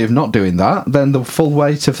guilty of not doing that, then the full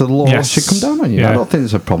weight of the law should come down on you. I don't think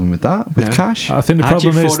there's a problem with that with cash. I think the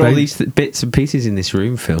problem is all these bits and pieces in this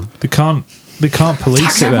room, Phil. They can't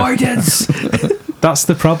police tax avoidance. That's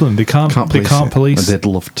the problem. They can't police. And they'd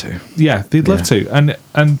love to. Yeah, they'd love to,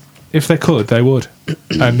 and if they could, they would,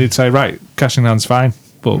 and they'd say, right, cash in hand's fine.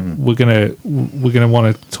 but we're gonna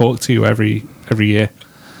want to talk to you every year,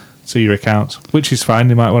 to your accounts, which is fine.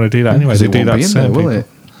 They might want to do that anyway. They do that to certain people. Will it?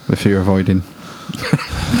 If you're avoiding.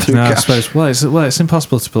 No, I suppose. Well, it's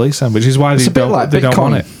impossible to police them, which is why they don't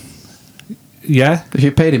want it. Yeah. If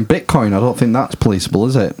you're paid in Bitcoin, I don't think that's policeable,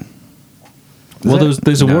 is it?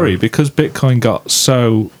 There's a worry because Bitcoin got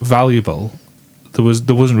so valuable. There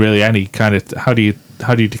wasn't really any kind of how do you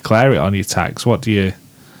declare it on your tax? How do you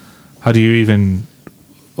even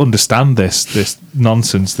understand this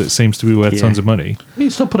nonsense that seems to be worth tons of money? You can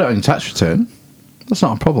still put it on your tax return. That's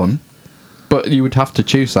not a problem. But you would have to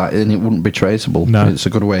choose that, and it wouldn't be traceable. No. It's a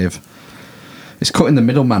good way of. It's cutting the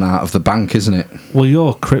middleman out of the bank, isn't it? Well,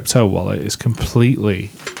 your crypto wallet is completely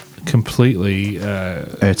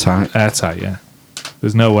airtight. Airtight, yeah.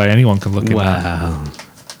 There's no way anyone can look in that. Wow.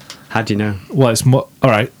 How do you know? Well, it's more. All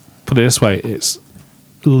right, put it this way: it's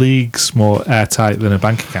leagues more airtight than a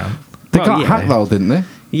bank account. They got hacked though, didn't they?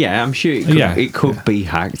 Yeah, I'm sure it could be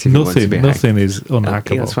hacked. If Nothing is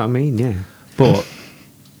unhackable. That's what I mean. Yeah, but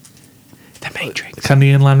the Matrix. Can the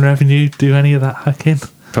Inland Revenue do any of that hacking?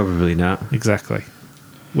 Probably not. Exactly.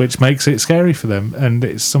 Which makes it scary for them, and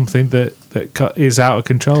it's something that is out of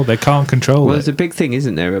control. They can't control it. Well, there's a big thing,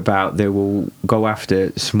 isn't there, about they will go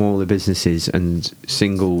after smaller businesses and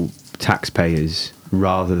single taxpayers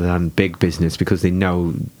rather than big business because they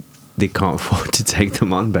know they can't afford to take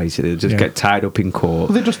them on, basically. They'll just get tied up in court.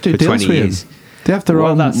 Well, they just do for deals 20 with years. them. They have their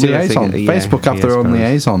own liaison. Facebook have their own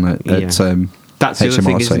liaison at that's the other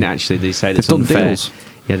thing, isn't it, actually? They say that's unfair. Deals.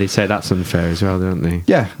 Yeah, they say that's unfair as well, don't they?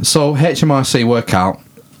 Yeah, so HMRC work out,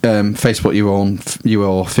 Facebook, you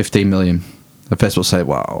owe 15 million. And Facebook say,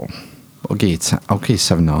 well, I'll give you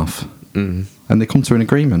 7.5. Mm-hmm. And they come to an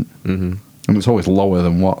agreement. Mm-hmm. And it's always lower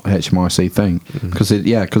than what HMRC think. Because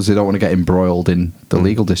they don't want to get embroiled in the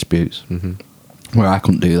legal disputes. Mm-hmm. Well, I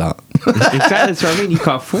couldn't do that. Exactly, that's what I mean. You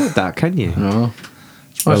can't afford that, can you? No.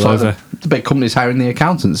 Well, the big companies hiring the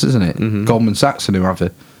accountants, isn't it? Mm-hmm. Goldman Sachs and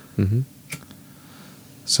whoever. Mm-hmm.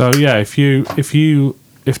 So yeah,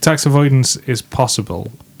 if tax avoidance is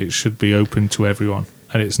possible, it should be open to everyone,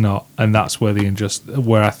 and it's not, and that's where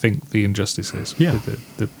where I think the injustice is. Yeah,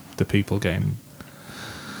 with the people getting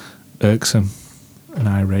irksome and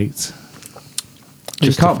irate.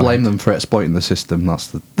 You can't blame them for exploiting the system. That's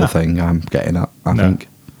the thing I'm getting at. I think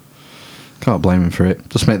can't blame them for it.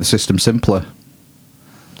 Just make the system simpler.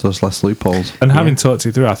 So there's less loopholes. And having talked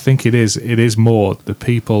it through, I think it is more the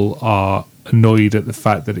people are annoyed at the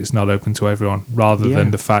fact that it's not open to everyone rather than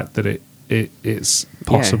the fact that it's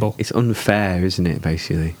possible. It's unfair, isn't it,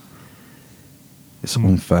 basically? It's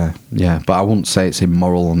unfair, but I wouldn't say it's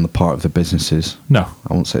immoral on the part of the businesses. No.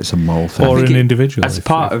 I wouldn't say it's a moral thing. Or an individual. As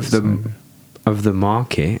part of the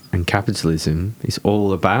market and capitalism, it's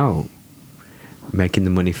all about making the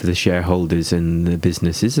money for the shareholders and the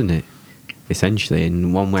business, isn't it? Essentially,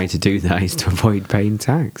 and one way to do that is to avoid paying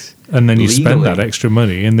tax. And then you spend that extra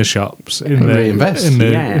money in the shops, in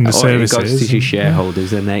the services. It goes to your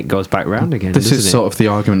shareholders, and then it goes back round again. This is sort of the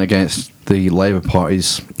argument against the Labour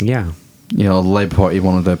Party's. Yeah. You know, the Labour Party,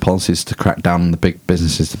 one of their policies to crack down on the big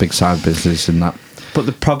businesses, the big side business, and that. But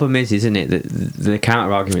the problem is, isn't it, that the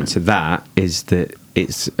counter argument to that is that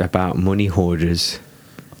it's about money hoarders.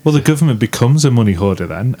 Well, the government becomes a money hoarder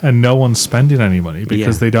then, and no one's spending any money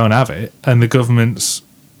because they don't have it, and the government's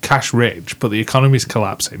cash rich, but the economy's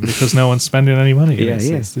collapsing because no one's spending any money.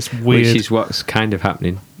 It's this weird. Which is what's kind of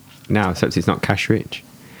happening now, except it's not cash rich.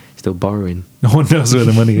 It's still borrowing. No one knows where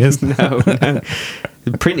the money is. No.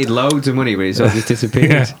 They printed loads of money, but it's all just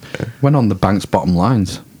disappeared. Went on the bank's bottom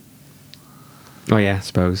lines. Oh, yeah, I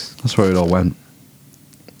suppose. That's where it all went.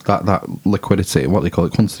 That liquidity, what they call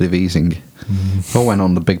it, quantitative easing, all went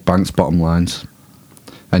on the big bank's bottom lines.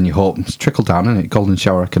 And you hope, it's trickle down, isn't it? Golden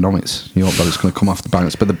shower economics. You hope that it's going to come off the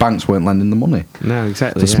banks, but the banks weren't lending the money. No,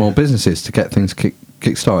 exactly. The small businesses to get things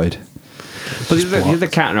kick-started. But the other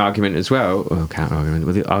counter-argument as well,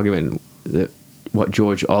 the argument that what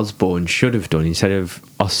George Osborne should have done instead of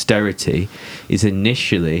austerity is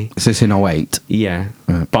initially... Is this in 2008? Yeah.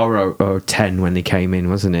 Borrow, or 10 when they came in,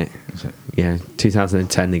 wasn't it? Is it? Yeah,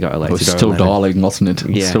 2010 they got elected. It was still Darling, wasn't it?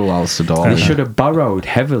 Yeah. Still Alistair Darling. They should have borrowed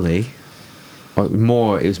heavily. It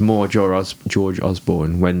was more George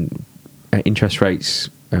Osborne when interest rates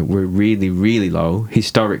were really, really low,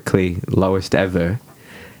 historically lowest ever,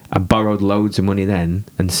 and borrowed loads of money then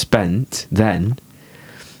and spent then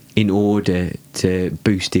in order to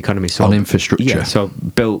boost the economy. So, on infrastructure. Yeah, so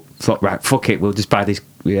thought, right, fuck it, we'll just buy this,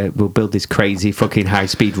 we'll build this crazy fucking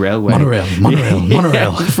high-speed railway.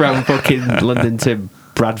 Monorail. From fucking London to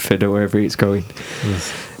Bradford or wherever it's going.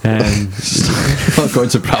 Not going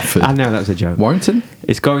to Bradford. I know, that was a joke. Warrington?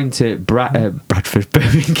 It's going to Bradford,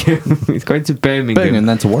 Birmingham. It's going to Birmingham. Birmingham,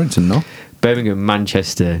 then to Warrington, no? Birmingham,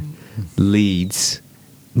 Manchester, Leeds,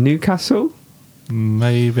 Newcastle,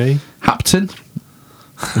 maybe Hapton.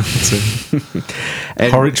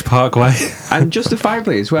 Horwich Parkway, and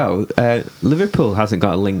justifiably as well. Liverpool hasn't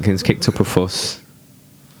got a link and has kicked up a fuss.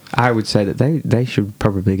 I would say that they should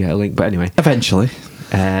probably get a link, but anyway, Eventually.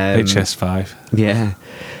 HS5. Yeah,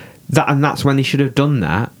 that's when they should have done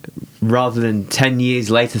that, rather than 10 years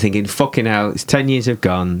later thinking, "Fucking hell, it's 10 years have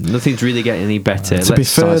gone. Nothing's really getting any better." To be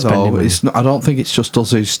fair, though, money. it's not, I don't think it's just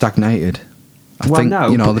us who's stagnated. I think,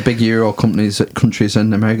 no, the big Euro countries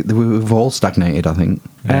in America, we've all stagnated, I think.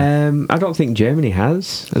 I don't think Germany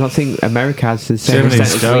has. I don't think America has the same Germany's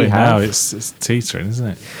extent as we going now. have. It's teetering,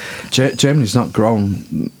 isn't it? Germany's not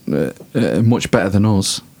grown much better than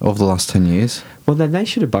us over the last 10 years. Well, then they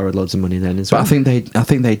should have borrowed loads of money then as But well. I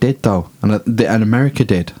think they did though, and America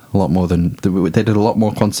did a lot more than they did a lot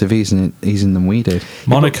more quantitative easing than we did.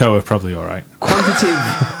 Monaco are probably all right.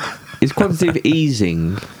 Quantitative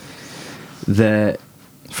easing the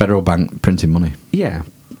Federal bank printing money. Yeah.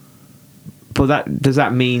 But does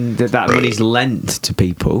that mean that money's lent to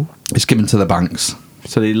people? It's given to the banks.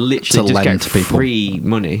 So they literally To just lend get to people. free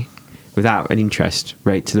money without an interest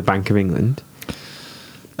rate to the Bank of England?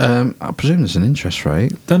 I presume there's an interest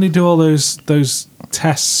rate. Don't they do all those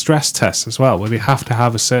stress tests as well, where they have to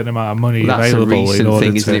have a certain amount of money Well, that's available a recent in order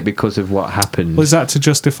thing, to? isn't it? Because of what happened. Was that to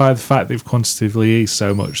justify the fact they've quantitatively eased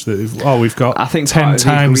so much that we've got I think 10 part of the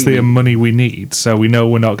times the agreement- money we need, so we know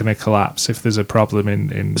we're not going to collapse if there's a problem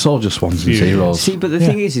in It's all just ones and Yeah. zeros. See, but the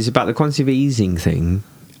thing is about the quantitative easing thing.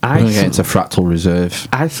 We're going to get into fractal reserve.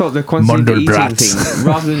 I thought the quantitative easing Mandelbrot. thing,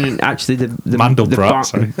 rather than actually the Mandelbrot,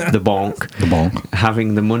 sorry. the bonk The bonk.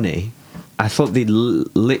 having the money, I thought they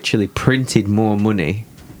literally printed more money,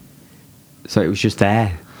 so it was just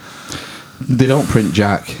there. They don't print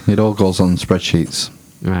jack. It all goes on spreadsheets.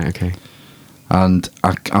 Right. Okay. And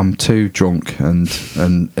I'm too drunk and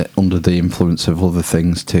under the influence of other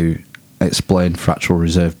things to explain fractional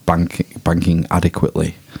reserve banking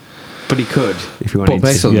adequately. But he could if he wanted But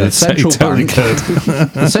basically, Yeah, the central he totally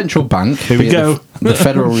bank, the central bank, Here we be it go. the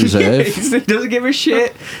Federal to. Reserve He doesn't give a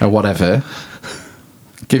shit. or whatever,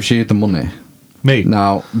 gives you the money. me.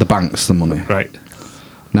 Now the bank's the money. Right.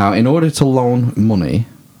 Now, in order to loan money,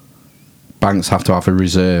 banks have to have a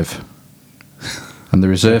reserve, and the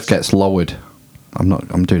reserve gets lowered.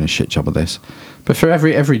 I'm doing a shit job of this, but for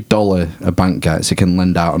every dollar a bank gets, it can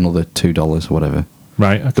lend out another $2 or whatever.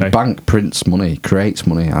 Right. Okay. The bank prints money, creates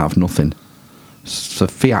money out of nothing. It's a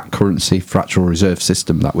fiat currency fractional reserve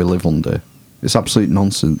system that we live under. It's absolute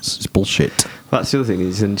nonsense. It's bullshit. That's the other thing.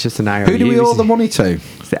 It's just an IOU. Who do we owe the money to?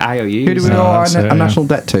 It's the IOU. Who do we No, owe our that's it, yeah. national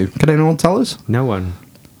debt to? Can anyone tell us? No one.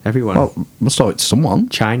 Everyone. Well, must owe it to someone.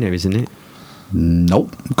 China, isn't it?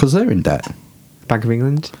 Nope, because they're in debt. Bank of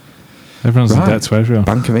England. Everyone's in Right. debt to everyone.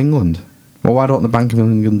 Bank of England. Well, why don't the Bank of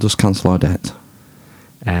England just cancel our debt?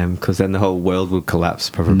 Because then the whole world would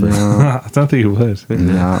collapse, probably. No. I don't think it would.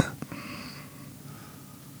 No.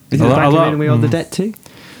 Is it A the lot- Bank a of lot- England we owe the debt to?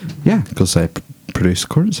 Yeah, because they produce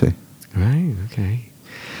currency. Right, okay.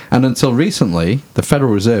 And until recently, the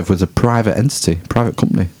Federal Reserve was a private entity, private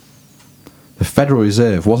company. The Federal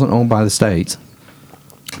Reserve wasn't owned by the state.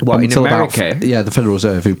 What, in until America? Yeah, the Federal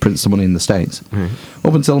Reserve, who prints the money in the States. Right.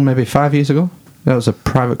 Up until maybe 5 years ago, that was a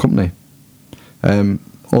private company.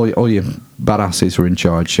 All your badasses were in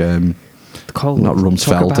charge. Called, Not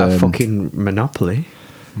Rumsfeld, Talk about fucking monopoly.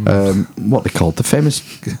 What they called? The famous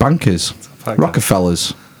bankers. Like that.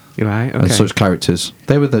 Rockefellers Right, okay. and such characters.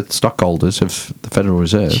 They were the stockholders of the Federal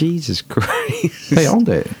Reserve. Jesus Christ. They owned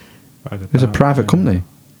it. It was a private company,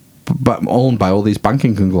 but owned by all these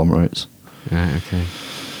banking conglomerates. Right, okay.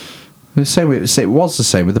 The same way, it was the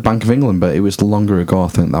same with the Bank of England, but it was longer ago. I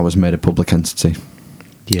think that was made a public entity.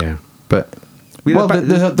 Yeah. But Well,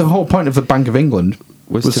 the whole point of the Bank of England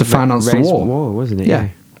was to finance the raise war. wasn't it? Yeah,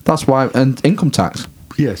 that's why. And income tax.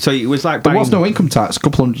 Yeah. So it was like There buying... was no income tax a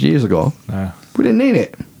couple hundred years ago. No. We didn't need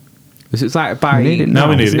it. It's like buying... We need it Now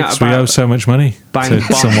we need isn't it that 'cause we about owe so much money buying to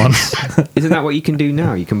bonds? someone. Isn't that what you can do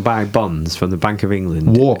now? You can buy bonds from the Bank of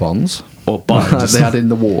England. War bonds. Or bonds. They had in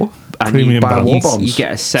the war. And Premium you, buy bonds. war you, bonds. you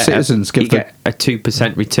get a set. Citizens you give the- get a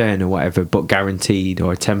 2% return or whatever, but guaranteed,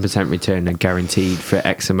 or a 10% return and guaranteed for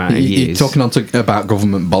X amount of You're years. talking about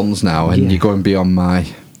government bonds now, and Yeah. you're going beyond my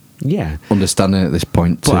Yeah, understanding at this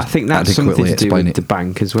point. but to I think that's something adequately to do explain with the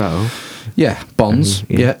bank as well. Yeah, bonds.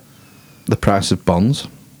 Yeah. Yeah. The price of bonds.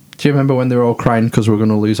 Do you remember when they were all crying because we were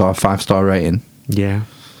going to lose our 5-star rating? Yeah,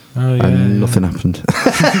 Oh yeah. And nothing happened.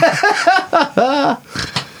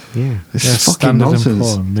 yeah. This Yeah, is fucking Standard and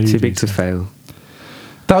nonsense. Poor, Too Moody's. big to fail.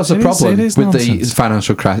 That was the problem It is with nonsense. the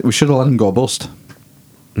financial crisis. We should have let them go bust.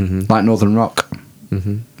 Like Northern Rock.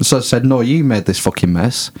 So I said, no, you made this fucking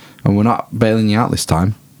mess, and we're not bailing you out this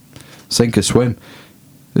time. Sink or swim.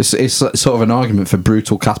 It's sort of an argument for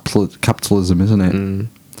brutal capitalism, isn't it?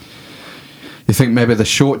 You think maybe the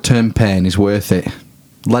short-term pain is worth it.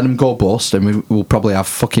 Let them go bust, and we'll probably have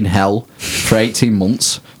fucking hell for 18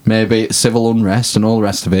 months, maybe civil unrest and all the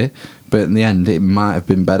rest of it, but in the end, it might have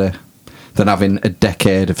been better than having a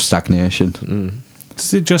decade of stagnation.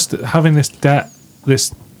 Is it just having this debt,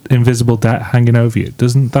 this invisible debt hanging over you?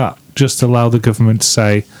 Doesn't that just allow the government to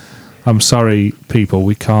say, "I'm sorry, people,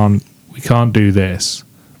 we can't do this.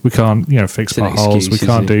 We can't, fix potholes. We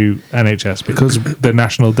can't do NHS because the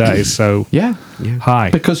national debt is so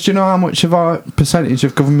high." Because do you know how much of our percentage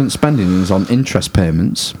of government spending is on interest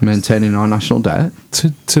payments, maintaining our national debt?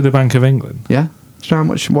 To the Bank of England. Yeah. Do you know how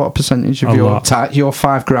much? What percentage of A your lot. tax, your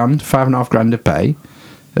 $5,500 to pay,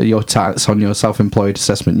 your tax on your self-employed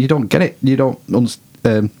assessment? You don't get it. You don't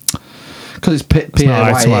because it's It's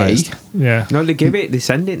not PAYE. itemised. Yeah. No, they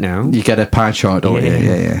send it now. You get a pie chart, don't you?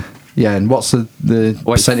 Yeah. Yeah, and what's the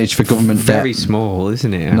Well, percentage for government Very debt? small,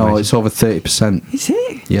 isn't it? I No, imagine? it's over 30%. Is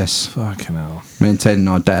it? Yes, Fucking hell. maintaining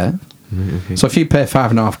our debt. Okay. So if you pay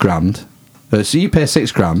 $5,500, so you pay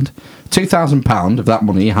 £6,000, £2,000 of that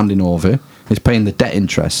money you're handing over is paying the debt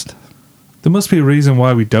interest. There must be a reason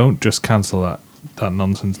why we don't just cancel that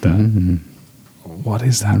nonsense debt. What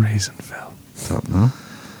is that reason, Phil? Don't know.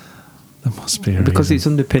 There must be a Because reason. it's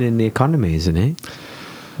underpinning the economy, isn't it?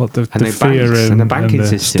 What the And the fear banks and the banking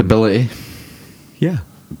system. Stability. Yeah.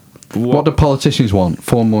 What do politicians want?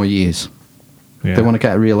 4 more years. Yeah. They want to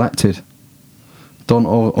get re-elected. Don't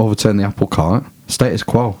overturn the apple cart. Status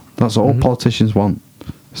quo. That's all politicians want.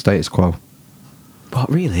 Status quo. What,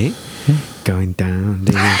 really? Going down,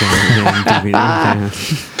 down.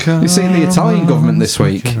 You seen the Italian government this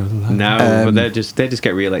week? No, but they just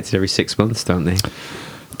get re-elected every 6 months, don't they?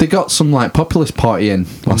 They got some populist party in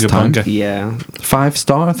last Bunga time. bunga. Yeah. 5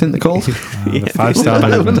 Star, I think they're called. The 5-star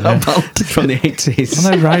movement. Yeah. From the 80s.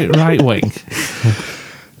 Are they right wing?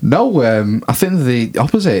 No, I think they're the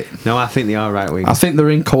opposite. No, I think they are right wing. I think they're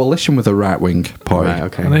in coalition with a right wing party. Right,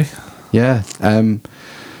 okay. Are they? Yeah.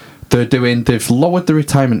 They've lowered the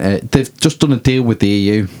retirement age. They've just done a deal with the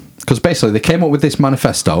EU. Because basically they came up with this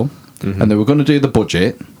manifesto and they were going to do the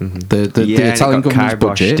budget, the Italian government's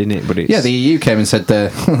budget. Didn't it? But it's... Yeah, the EU came and said,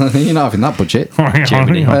 you're not having that budget.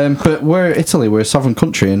 Germany. But we're Italy, we're a sovereign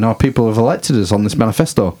country, and our people have elected us on this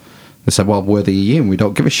manifesto. They said, well, we're the EU and we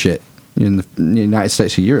don't give a shit. You're in the United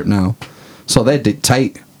States of Europe now. So they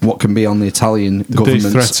dictate what can be on the Italian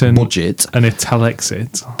government's budget. An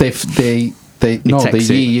Italexit.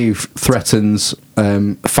 The EU threatens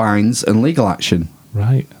fines and legal action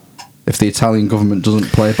Right. if the Italian government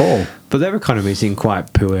doesn't play ball. But their economy's in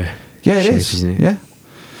quite poor Yeah, shape, it is. isn't it? Yeah.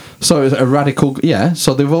 So it's a radical. Yeah.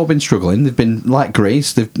 So they've all been struggling. They've been like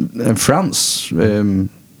Greece. And France.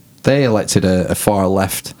 They elected a far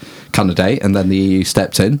left candidate, and then the EU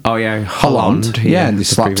stepped in. Oh, yeah. Holland. Yeah, and they the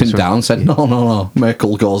slapped him previous one. down. Said, no.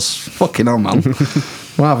 Merkel goes, fucking hell, man.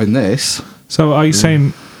 We're having this. So are you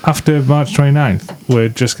saying after March 29th, we're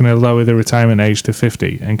just going to lower the retirement age to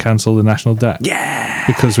 50 and cancel the national debt? Yeah.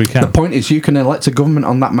 Because we can. The point is, you can elect a government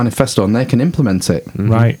on that manifesto, and they can implement it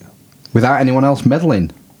Right. without anyone else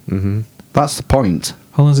meddling. That's the point.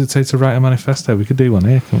 How long does it take to write a manifesto? We could do one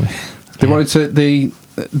here, can't we? They wanted to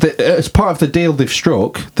as part of the deal they've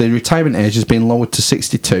struck, the retirement age has been lowered to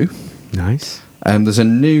 62. Nice. And there's a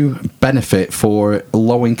new benefit for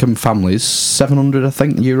low-income families, 700, I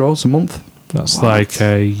think, euros a month. That's like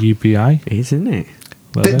a UBI. It is, isn't it?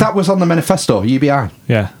 That was on the manifesto, UBI.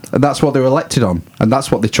 Yeah. And that's what they were elected on. And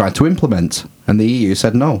that's what they tried to implement. And the EU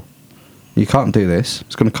said, no, you can't do this.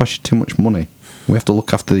 It's going to cost you too much money. We have to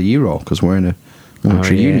look after the euro because we're in a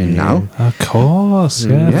monetary union now. Of course.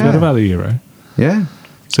 Yeah. I forgot about the euro. Yeah.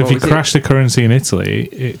 So if you crash the currency in Italy,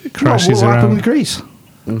 it crashes what happened with around. Greece?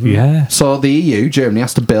 Yeah. So the EU, Germany,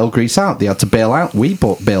 has to bail Greece out. They had to bail out. We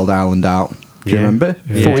bailed Ireland out. Do you remember?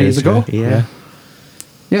 4 years ago? Yeah.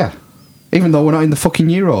 Yeah. Even though we're not in the fucking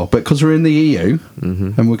euro, but because we're in the EU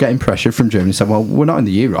and we're getting pressure from Germany, saying, well, we're not in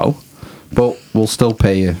the euro, but we'll still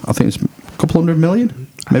pay you. I think it's a couple hundred million,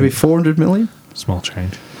 maybe 400 million. Small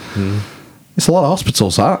change. It's a lot of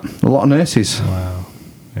hospitals, that. A lot of nurses. Wow.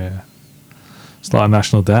 Yeah. It's a lot of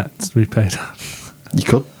national debt to be paid. You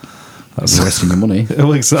could. That's wasting your money.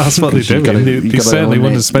 Well, that's what they do. They certainly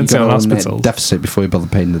wouldn't have spent it on hospitals. Deficit before you bother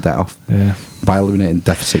paying the debt off. Yeah. By eliminating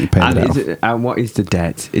deficit, you pay the debt off. And what is the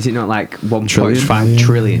debt? Is it not like 1.5 Trillion?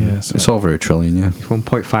 trillion? Yeah, so It's over $1 trillion, yeah. It's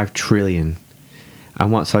 1.5 trillion.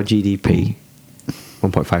 And what's our GDP?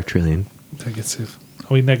 1.5 trillion. negative.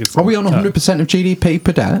 Are we negative? Are we on 100% of GDP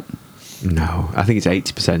per debt? No, I think it's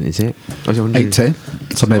 80%, is it? Or is it 100?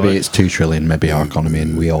 80. So maybe it's 2 trillion, maybe our economy,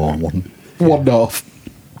 and we are one off.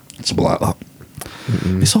 Something like that.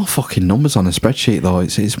 It's all fucking numbers on a spreadsheet, though.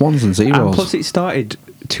 It's ones and zeros. And plus, it started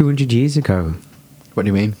 200 years ago. What do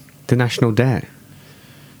you mean? The national debt.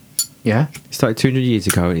 Yeah. It started 200 years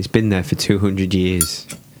ago, and it's been there for 200 years,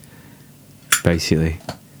 basically.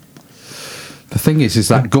 The thing is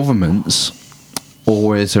that governments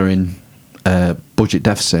always are in budget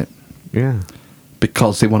deficit. Yeah.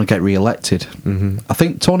 Because they want to get re-elected. Mm-hmm. I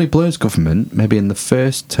think Tony Blair's government, maybe in the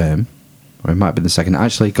first term, or it might be the second,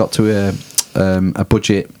 actually got to a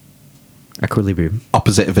budget equilibrium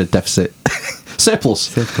opposite of a deficit.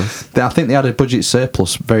 surplus. I think they had a budget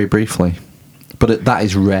surplus very briefly, but that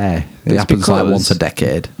is rare. It happens like once a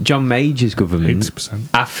decade. John Major's government 80%.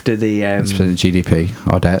 after the GDP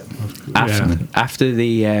or debt after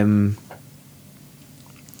the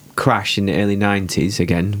crash in the early 90s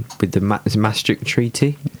again with the Maastricht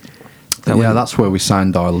Treaty. That's where we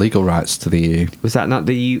signed our legal rights to the EU. Was that not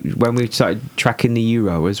when we started tracking the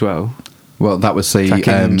euro as well? Well, that was the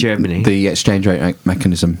Germany, the exchange rate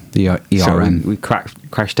mechanism, the ERM. So we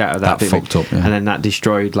crashed out of that. That fucked up, yeah. And then that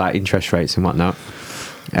destroyed like interest rates and whatnot.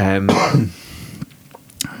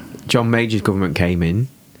 John Major's government came in,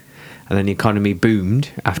 and then the economy boomed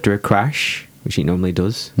after a crash, which it normally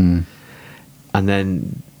does. And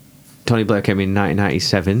then Tony Blair came in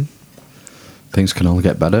 1997. Things can only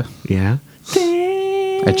get better. Yeah.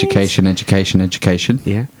 Education.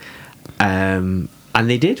 Yeah. And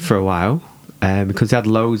they did for a while because they had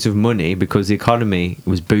loads of money because the economy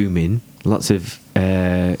was booming. Lots of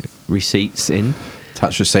receipts in.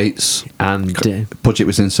 Tax receipts. And budget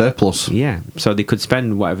was in surplus. Yeah. So they could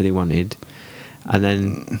spend whatever they wanted. And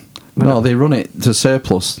then... they run it to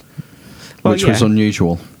surplus, which was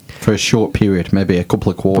unusual. For a short period, maybe a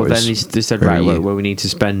couple of quarters. But then they said, right, well, we need to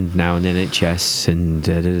spend now on the NHS and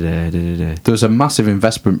There was a massive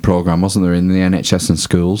investment programme, wasn't there, in the NHS and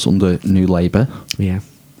schools under New Labour? Yeah.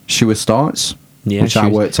 Sewer starts, which I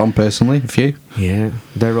worked on personally, a few. Yeah.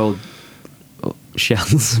 They're all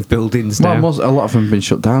shells of buildings now. Well, a lot of them have been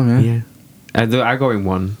shut down, Yeah. And I go in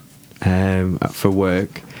one for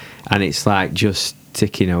work, and it's like just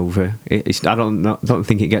ticking over. I don't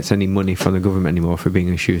think it gets any money from the government anymore for being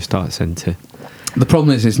a shoe start centre. The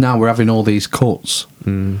problem is now we're having all these cuts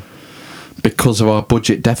because of our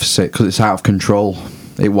budget deficit, because it's out of control.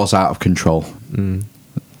 It was out of control,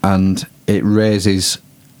 and it raises.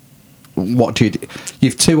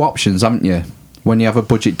 You've two options, haven't you? When you have a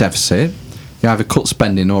budget deficit, you either cut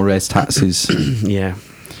spending or raise taxes. Yeah,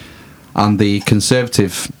 and the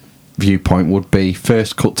Conservative viewpoint would be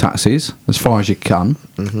first cut taxes as far as you can.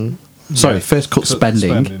 First cut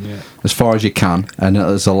spending as far as you can, and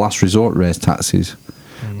as a last resort raise taxes.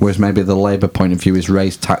 Whereas maybe the Labour point of view is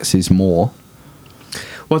raise taxes more.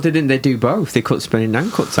 Well, didn't they do both? They cut spending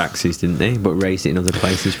and cut taxes, didn't they? But raised it in other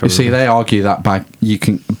places. Probably. You see, they argue that by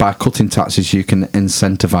cutting taxes you can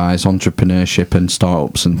incentivise entrepreneurship and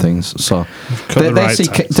startups and things. So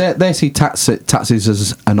they see taxes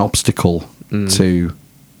as an obstacle to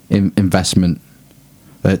investment,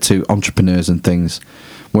 to entrepreneurs and things,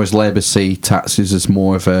 whereas Labour see taxes as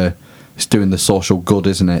more of it's doing the social good,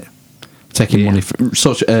 isn't it? Taking money from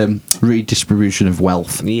such redistribution of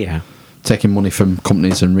wealth. Yeah, taking money from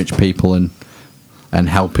companies and rich people and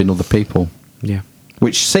helping other people. Yeah,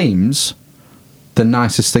 which seems the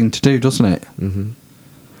nicest thing to do, doesn't it?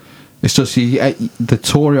 It's just the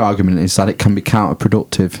Tory argument is that it can be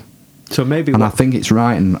counterproductive. So maybe, I think it's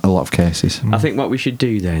right in a lot of cases. I think what we should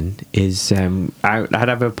do then is I'd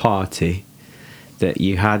have a party that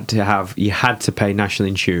you had to pay national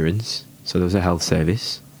insurance, so there was a health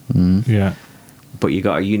service. Yeah, but you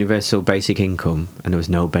got a universal basic income and there was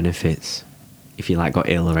no benefits if you got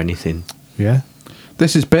ill or anything. Yeah,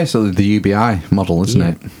 this is basically the UBI model, isn't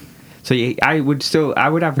it? So I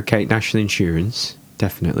would advocate national insurance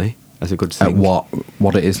definitely. As a good thing. At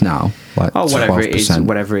what it is now, whatever 12%. it is,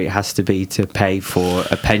 whatever it has to be to pay for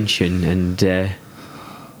a pension and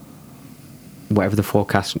whatever the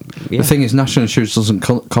forecast. Yeah. The thing is, national insurance doesn't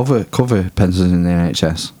cover pensions in the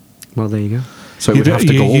NHS. Well, there you go. So it would have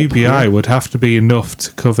to go up. UBI would have to be enough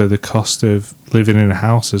to cover the cost of living in a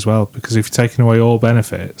house as well, because if you're taking away all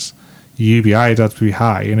benefits, your UBI would have to be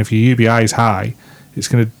high, and if your UBI is high, it's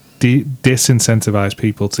going to disincentivise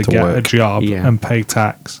people to get work. A job and pay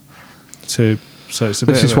tax. So it's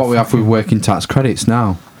this is what we have with working tax credits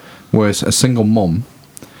now, whereas a single mum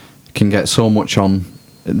can get so much on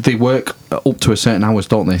They work up to a certain hours,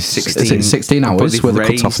 don't they? 16 hours where the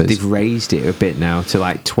cut-off is. They've raised it a bit now to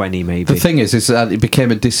like 20 maybe. The thing is that it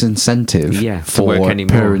became a disincentive for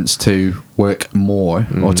parents to work more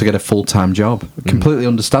or to get a full-time job. Completely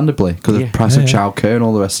understandably, because of the price of childcare and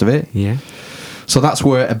all the rest of it. Yeah. So that's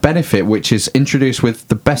where a benefit which is introduced with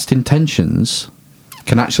the best intentions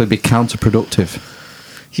can actually be counterproductive.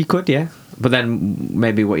 You could, yeah. But then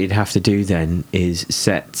maybe what you'd have to do then is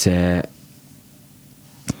set... a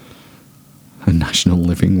national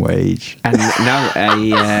living wage. And now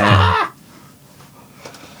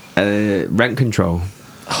a rent control.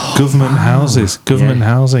 Government houses,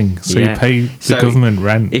 housing. So you pay the government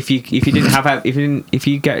rent. If you didn't have if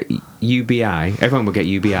you get UBI, everyone would get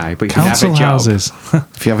UBI. But if council you have a job, houses.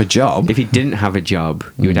 If you have a job, if you didn't have a job,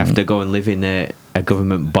 you would have to go and live in a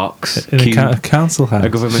government box, in a council house. A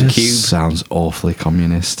government cube. Sounds awfully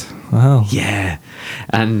communist. Wow. Yeah,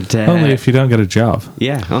 and only if you don't get a job.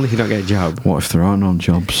 Yeah, only if you don't get a job. What if there are no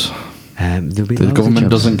jobs? There'll be the government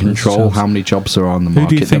doesn't control how many jobs there are on the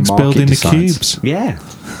market. Who do you think's building the cubes? Yeah,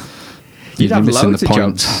 you're missing the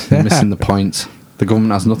point. You're missing the point. The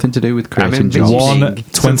government has nothing to do with creating jobs. One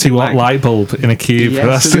 20-watt light bulb in a cube.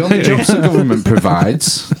 Yes, the only jobs the government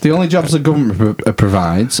provides. The only jobs the government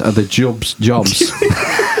provides are the jobs. The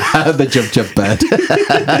job bed.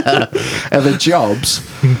 Are the jobs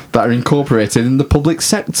that are incorporated in the public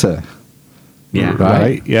sector. Yeah,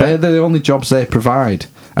 right. Yeah, they're the only jobs they provide,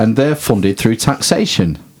 and they're funded through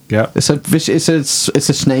taxation. Yeah, it's a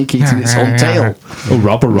snake eating its own tail. Oh,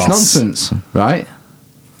 Robber Ross. It's nonsense, right?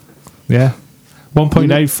 Yeah.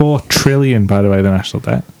 1.84 trillion, by the way, the national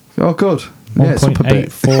debt. Oh, good.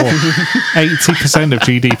 1.84. 80% of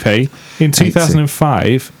GDP. In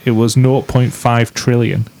 2005, it was 0.5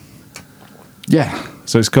 trillion. Yeah.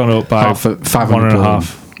 So it's gone up by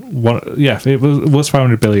 1.5. Yeah, it was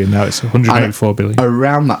 500 billion. Now it's 184 billion.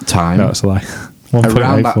 Around that time. No, it's a lie.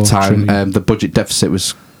 Around that time, the budget deficit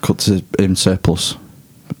was cut to in surplus.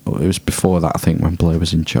 It was before that, I think, when Blair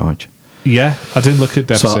was in charge. Yeah, I didn't look at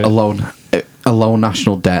deficit. So a low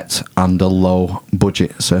national debt and a low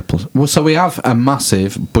budget surplus. Well, so we have a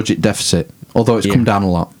massive budget deficit, although it's come down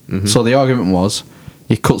a lot. Mm-hmm. So the argument was,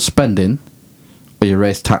 you cut spending or you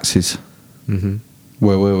raise taxes. Mm-hmm.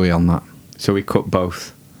 Where were we on that? So we cut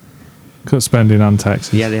both. Cut spending and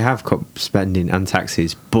taxes. Yeah, they have cut spending and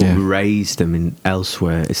taxes, but raised them in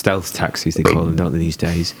elsewhere. Stealth taxes, they call them, don't they, these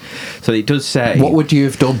days? So it does say... What would you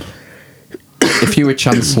have done if you were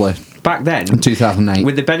Chancellor... Back then, in 2008,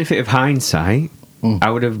 with the benefit of hindsight, I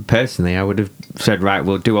would have said, right,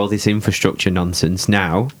 we'll do all this infrastructure nonsense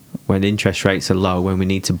now, when interest rates are low, when we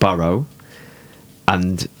need to borrow,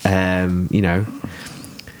 and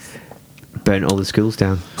burn all the schools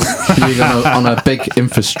down. You're going on a big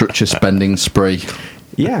infrastructure spending spree.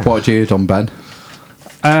 Yeah. What had you done, Ben?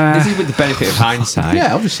 This is with the benefit of hindsight.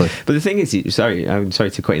 Yeah, obviously. But the thing is, I'm sorry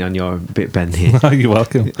to cut in on your bit, Ben, here. Oh, you're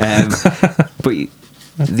welcome. But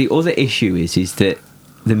the other issue is that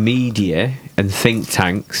the media and think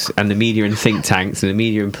tanks and the media and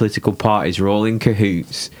political parties are all in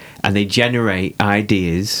cahoots, and they generate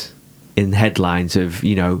ideas in headlines of,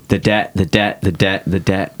 the debt.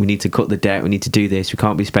 We need to cut the debt. We need to do this. We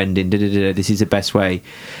can't be spending. This is the best way.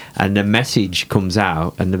 And the message comes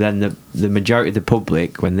out, and then the majority of the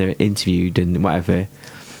public, when they're interviewed and whatever,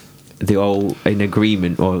 they're all in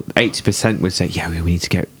agreement, or 80% would say, yeah, we need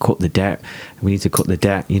to cut the debt. We need to cut the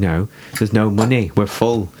debt. There's no money. We're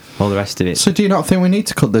full. All the rest of it. So do you not think we need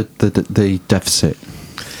to cut the deficit?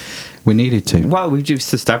 We needed to. Well, we've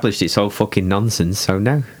just established it's all fucking nonsense. So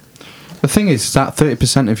no. The thing is that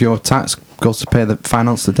 30% of your tax goes to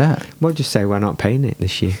finance the debt. Well, just say we're not paying it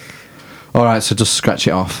this year. All right, so just scratch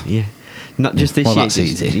it off. Yeah. Not just this year. That's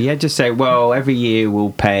easy. Yeah, just say, well, every year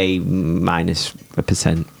we'll pay minus a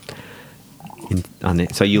percent on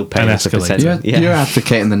it. So you'll pay us a percent. You're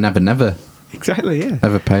advocating the never. Exactly, yeah.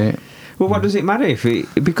 Never pay it. Well, what does it matter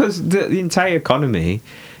because the entire economy,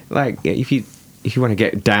 like if you want to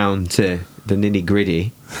get down to the nitty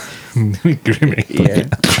gritty, yeah,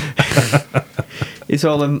 it's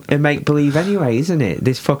all a make believe anyway, isn't it?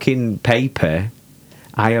 This fucking paper,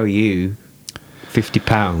 I owe you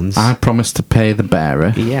 £50. I promise to pay the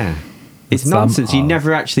bearer. Yeah, it's nonsense. You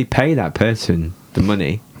never actually pay that person the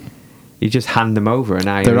money. You just hand them over an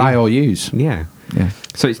IOU. They're IOUs. Yeah.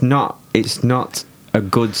 So it's not a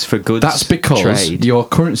goods for goods. That's because trade. Your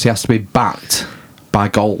currency has to be backed by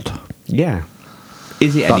gold. Yeah.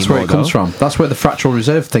 Is it? That's where it comes from. That's where the fractional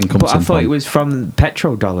reserve thing comes from. But I thought it was from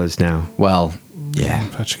petrodollars now. Well, yeah.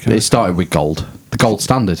 It started with gold. The gold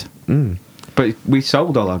standard. But we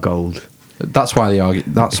sold all our gold. That's why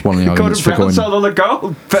that's one of the arguments for Gordon Brown sold all the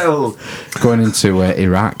gold, Phil. going into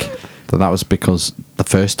Iraq. That was because the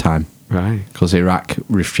first time, Right. because Iraq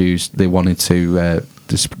refused. They wanted to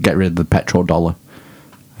just get rid of the petrodollar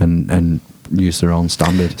and use their own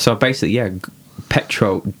standard. So basically, yeah,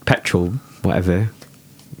 petrol, whatever,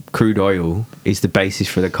 crude oil is the basis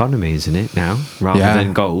for the economy, isn't it? Now, rather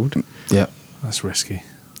than gold. Yeah. That's risky.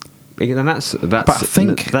 And that's But I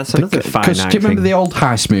think that's another finite because do you remember thing. the old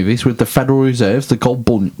heist movies with the Federal Reserves, the gold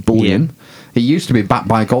bullion? Yeah. It used to be backed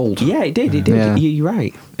by gold. Yeah, it did. Yeah. You're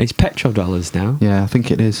right. It's petrodollars now. Yeah, I think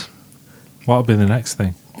it is. What'll be the next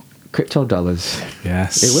thing? Crypto dollars.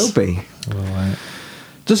 Yes. It will be. Well,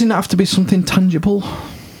 Does it not have to be something tangible?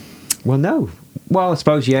 Well, no. Well, I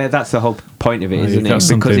suppose, yeah, that's the whole point of it, you've isn't got it?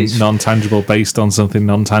 something non-tangible based on something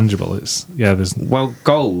non-tangible. There's Well,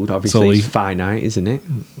 gold, obviously, is finite, isn't it?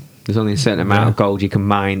 There's only a certain amount of gold you can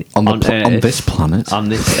mine on on Earth. this planet. On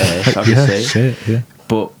this Earth, obviously. yeah, shit, yeah.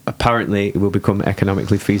 But apparently it will become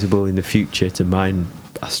economically feasible in the future to mine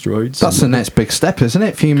asteroids. That's the next big step, isn't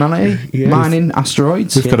it, for humanity? Yeah. Mining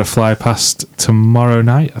asteroids. We've got to fly past tomorrow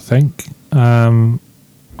night, I think.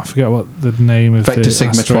 I forget what the name of Vector the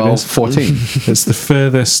Sigma asteroid 12, is. 14. It's the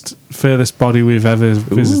furthest body we've ever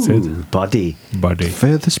visited. Ooh, body. Body.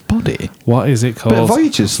 Furthest body. What is it called? But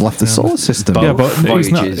Voyager's left the solar system. Both Yeah, but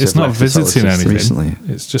Voyagers it's have not left the solar visiting system anything.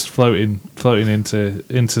 recently. It's just floating into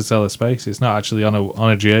interstellar space. It's not actually on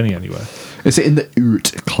a journey anywhere. Is it in the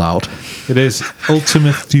Oort cloud? It is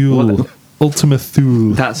Ultima Thule. Well, Ultima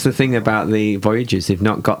Thule. That's the thing about the Voyagers. They've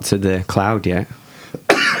not got to the cloud yet,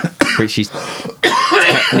 which is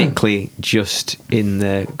technically just in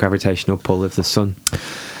the gravitational pull of the sun.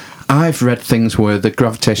 I've read things where the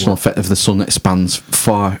gravitational effect of the sun expands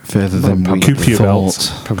far further than we Kuiper belt.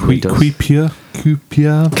 thought. Probably does. Kuiper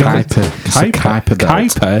Kuiper. It's a Kuiper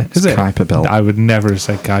belt. Kuiper, is it? Kuiper belt. I would never have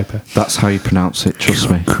said Kuiper. That's how you pronounce it, trust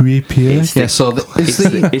me. Kuiper. Yeah, so It's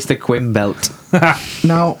the Quim belt.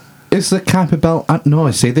 now, is the Kuiper belt... no,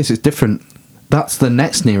 see, this is different. That's the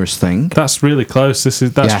next nearest thing. That's really close. That's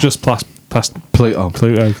Yeah. just past Pluto.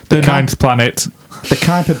 Pluto, the ninth planet. The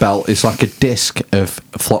Kuiper belt is like a disc of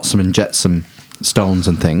flotsam and jetsam stones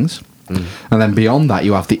and things. And then beyond that,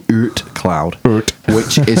 you have the Oort cloud,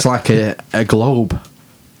 which is like a globe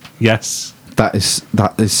Yes. that is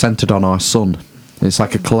centered on our sun. It's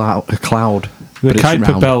like a cloud. The but it's Kuiper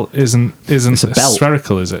round. belt isn't It's a belt.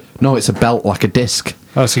 spherical, is it? No, it's a belt like a disc.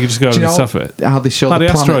 Oh, so you can just go over Do you the know top of it. how they show Like the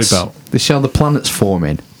the asteroid planets? belt. They show the planets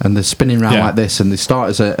forming, and they're spinning around Yeah. like this, and they start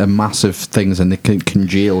as a massive things, and they can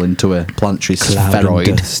congeal into a planetary spheroid.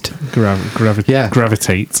 Yeah.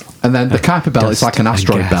 Gravitate. And then the Kuiper belt is Dust like an and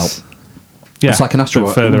asteroid gas. belt. Yeah, It's like an but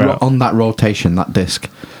asteroid further out. on that rotation, that disc.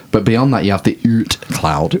 But beyond that, you have the Oort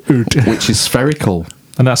cloud, Oort. which is spherical.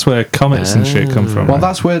 And that's where comets and shit come from. Well, right?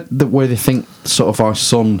 that's where they think sort of our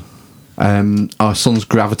sun's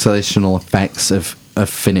gravitational effects have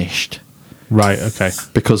finished. Right, okay.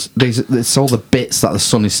 Because it's all the bits that the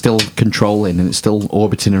sun is still controlling and it's still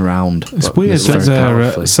orbiting around. It's But weird it's that very they're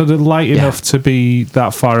powerfully. so they're light enough to be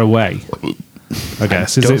that far away. I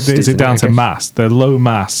guess is dust, it isn't down it, to I guess? mass? They're low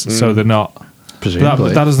mass, so they're not.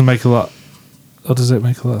 Presumably. That doesn't make a lot. Or does it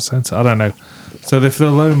make a lot of sense? I don't know. So if they're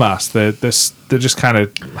low mass, they're just kind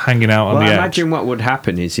of hanging out on Well, the edge. imagine what would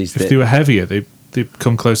happen is If that they were heavier, they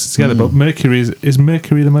come closer together. But Mercury is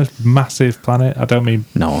Mercury the most massive planet? I don't mean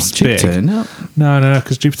No, it's Jupiter, big. no. No,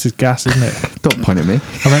 because Jupiter's gas, isn't it? Don't point at me.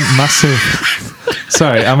 I meant massive.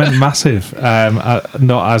 Sorry, I meant massive.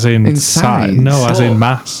 Not as in In size. size? No, as in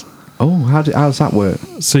mass. Oh, how does that work?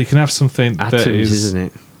 So you can have something that atoms, isn't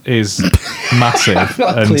it? is massive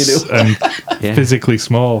and Yeah. physically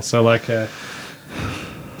small. So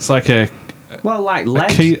it's like a Well, like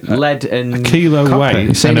lead, lead and kilo copper. weight.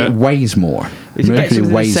 You're saying and it weighs more. Is it Mercury the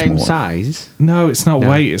weighs same more. size? No, it's not No.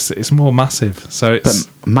 weight. It's more massive. So it's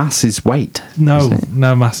But mass is weight. no, isn't it?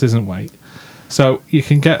 no, mass isn't weight. So you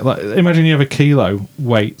can get imagine you have a kilo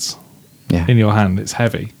weight Yeah. in your hand. It's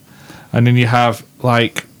heavy, and then you have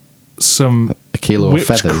some A kilo of whipped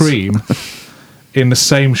feathers. cream in the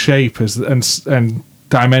same shape as and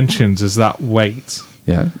dimensions as that weight.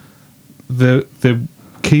 Yeah. The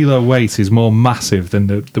kilo weight is more massive than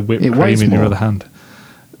the whipped It cream weighs in your more. other hand.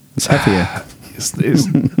 It's heavier.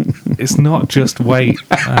 It's not just weight.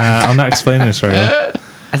 I'm not explaining this very well.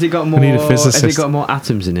 Has it got more? need a Has it physicist. got more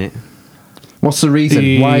atoms in it? What's the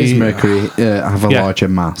reason? Why does Mercury have a Yeah. larger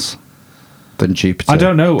mass than Jupiter? I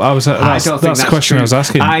don't know. That's the question true. I was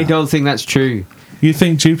asking. I don't think that's true. You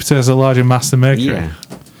think Jupiter has a larger mass than Mercury? Yeah.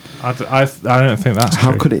 I don't think that's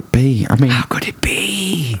How true. could it be? I mean, How could it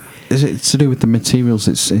be? is it to do with the materials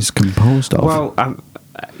it's composed of? Well,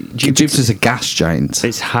 Jupiter's a gas giant.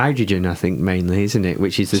 It's hydrogen, I think, mainly, isn't it?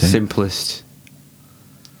 Which is the simplest.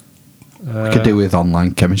 We could do with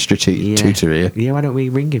online chemistry tutor here. Yeah, why don't we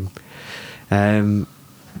ring him?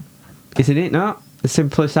 Isn't it not? The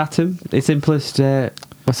simplest atom? The simplest...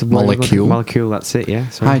 what's the molecule? Molecule, that's it, yeah.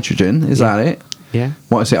 Sorry. Hydrogen, is that it? Yeah.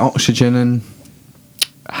 What is it? Oxygen and...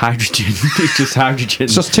 Hydrogen. It's just hydrogen.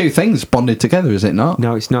 It's just two things bonded together, is it not?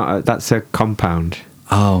 No, it's not. That's a compound.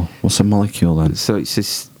 Oh, what's a molecule then? So it's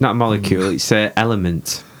just not a molecule, it's an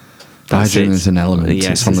element. Hydrogen is an element.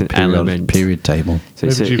 Yes, it's on the element. period table. So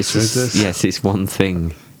yes, it's one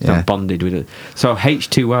thing. It's not bonded with it. So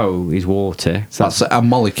H2O is water. So that's a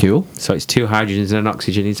molecule. So it's two hydrogens and an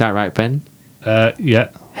oxygen. Is that right, Ben? Yeah.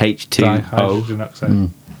 H2O. Hydrogen oxide.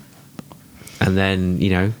 And then,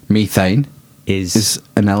 methane is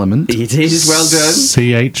an element. It is, well done.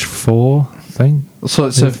 CH4 thing. So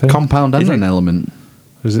it's a compound and an element.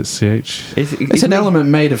 Is it CH? It's an element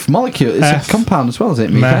made of molecule. It's a compound as well, is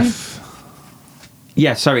it? Methane?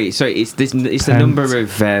 Yeah, sorry. So it's the number of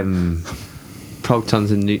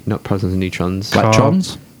protons and not protons and neutrons.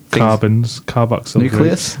 Electrons, carbons, carboxyl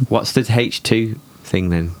nucleus. What's the H2 thing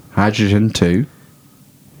then? Hydrogen 2.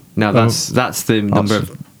 No, that's the number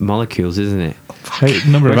of molecules, isn't it?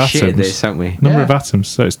 Number of atoms. Shit this, aren't we? Number of atoms.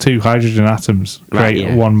 So it's two hydrogen atoms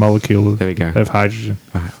create one molecule there we go. of hydrogen.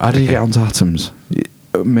 Right. How do you get onto atoms?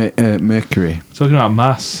 Mercury. Talking about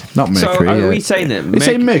mass. Not Mercury. So are we saying that? We're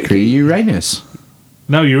saying Mercury, Uranus.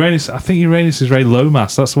 No, Uranus. I think Uranus is very low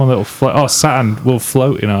mass. That's the one that will float. Oh, Saturn will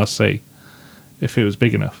float in our sea if it was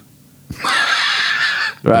big enough.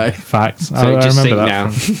 Right. Facts. So I just remember think that now.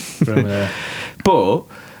 from But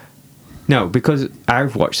no, because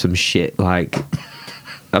I've watched some shit like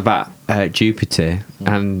about Jupiter,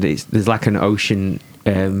 and there's like an ocean.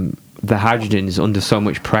 The hydrogen is under so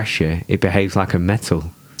much pressure, it behaves like a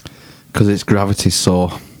metal. Because its gravity's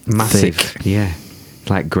so massive. Thick. Yeah.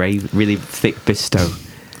 Like really thick Bisto.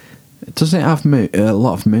 Doesn't it have a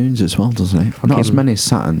lot of moons as well, doesn't it? Not as many as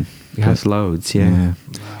Saturn. It has loads, yeah.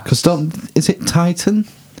 Because is it Titan?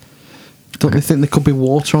 Don't they think there could be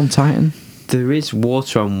water on Titan? There is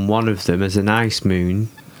water on one of them as an ice moon,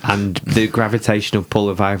 and the gravitational pull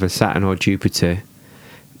of either Saturn or Jupiter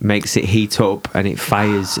makes it heat up, and it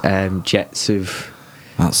fires jets of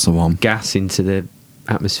that's the one gas into the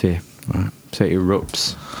atmosphere. Right. So it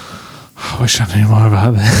erupts. I wish I knew more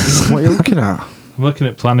about this. What are you looking at? I'm looking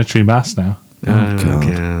at planetary mass now. Oh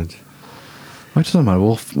God. Well, it doesn't matter.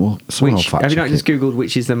 Have you not just Googled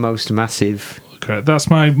which is the most massive? Okay, that's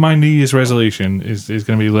my New Year's resolution is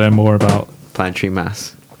going to be learn more about planetary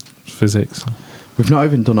mass, physics. We've not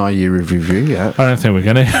even done our year review yet. I don't think we're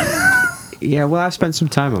going to. Yeah, well, I've spent some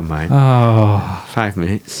time on mine. Oh, 5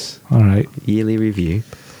 minutes. All right. Yearly review.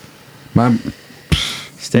 Mine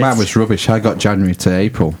was rubbish. I got January to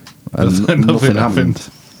April, and nothing happened.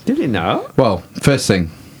 Did it not? Well, first thing.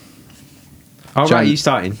 Oh, right, you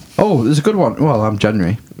starting? Oh, there's a good one. Well, I'm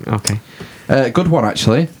January. Okay. Good one,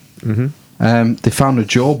 actually. Mm-hmm. They found a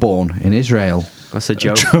jawbone in Israel. What's a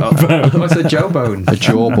jawbone? What's a jawbone? A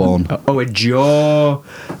jawbone. Oh, a jawbone.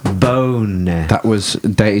 That was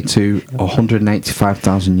dated to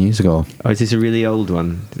 185,000 years ago. Oh, is this a really old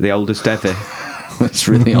one? The oldest ever? It's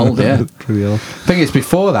really old, yeah. Really old. Thing is,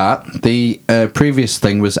 before that, the previous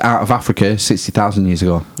thing was out of Africa 60,000 years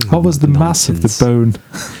ago. What was the mass of the bone?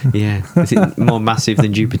 Yeah. Is it more massive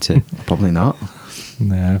than Jupiter? Probably not.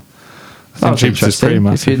 No. That's interesting.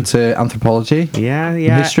 If you're into anthropology, yeah,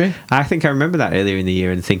 history. I think I remember that earlier in the year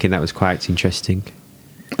and thinking that was quite interesting.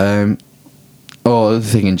 The other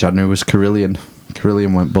thing in January was Carillion.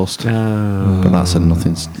 Carillion went bust. Oh. But that's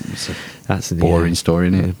that's a boring story,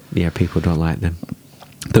 isn't it? Yeah, people don't like them.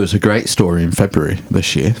 There was a great story in February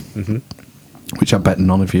this year, which I bet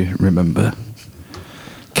none of you remember.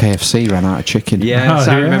 KFC ran out of chicken. Yes,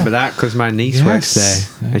 I remember that because my niece works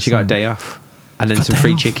there and she got a day off and then some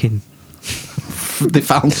free chicken. They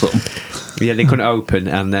found some. Yeah, they couldn't open,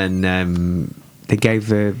 and then they gave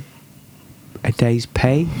her a day's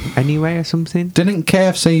pay anyway or something. Didn't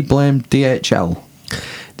KFC blame DHL?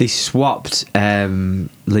 They swapped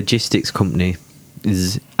logistics company,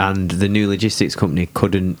 and the new logistics company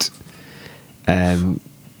couldn't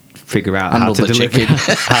figure out how to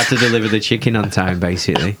deliver the chicken on time,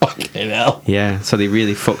 basically. Fucking hell. Yeah, so they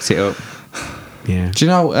really fucked it up. Yeah. Do you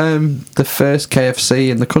know the first KFC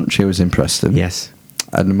in the country was in Preston? Yes.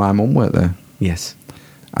 And my mum worked there. Yes.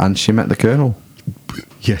 And she met the Colonel.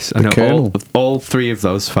 Yes, I know Colonel. all three of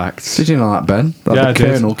those facts. Did you know that, Ben? That the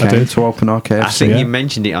Colonel came to open our KFC. I think you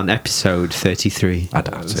mentioned it on episode 33. I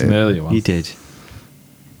doubt It's an earlier one. You did.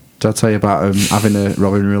 Did I tell you about having a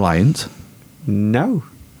Robin Reliant? No.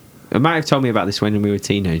 I might have told me about this when we were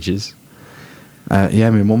teenagers. Yeah,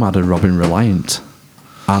 my mum had a Robin Reliant.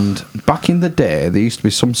 And back in the day, there used to be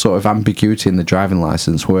some sort of ambiguity in the driving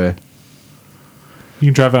licence where... You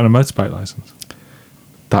can drive out a motorbike licence.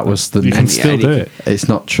 That was the... You can still do it. It's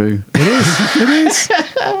not true. It is. It is.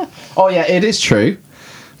 Oh, yeah, it is true.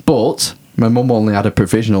 But my mum only had a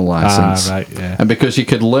provisional licence. Right, yeah. And because you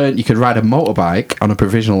could ride a motorbike on a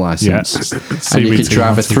provisional licence. Yeah. And you could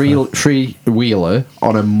drive a 125. three-wheeler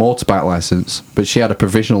on a motorbike licence. But she had a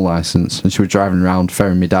provisional licence and she was driving around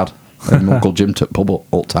ferrying my dad and my Uncle Jim to the pub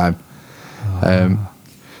all the time.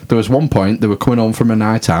 There was one point, they were coming home from a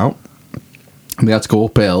night out and they had to go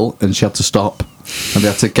uphill and she had to stop and they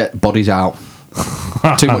had to get bodies out.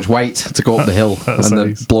 Too much weight to go up the hill and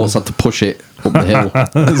the blokes had to push it up the hill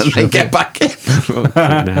and then get back in.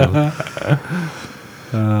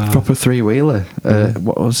 Proper three-wheeler.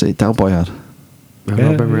 What was it Del Boy had?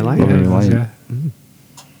 Robin Reliant. Robin Reliant. Yeah.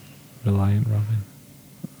 Reliant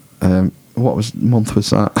Robin. What month was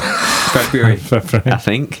that? February, February. I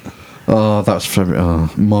think. Oh, that was February. Oh,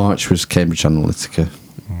 March was Cambridge Analytica.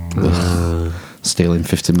 Stealing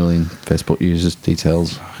 50 million Facebook users'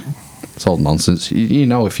 details. It's all nonsense. You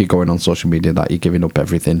know, if you're going on social media, that you're giving up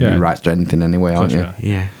everything. Yeah. Your rights to anything anyway, aren't you?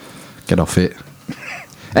 Yeah. Get off it.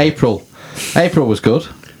 April was good.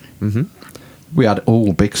 Mm-hmm. We had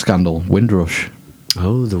big scandal, Windrush.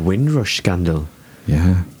 Oh, the Windrush scandal.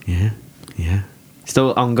 Yeah. Yeah.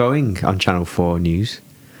 Still ongoing on Channel 4 News.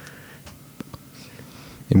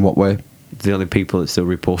 In what way? The only people that still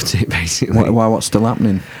report it, basically. What's still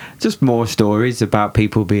happening? Just more stories about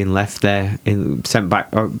people being left there, sent back.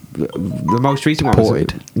 The most recent one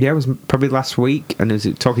Deported. was probably last week, and was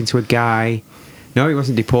talking to a guy. No, he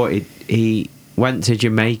wasn't deported. He went to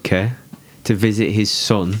Jamaica to visit his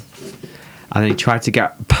son, and then he tried to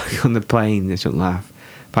get back on the plane. They shouldn't laugh.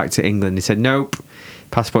 Back to England. He said, "Nope,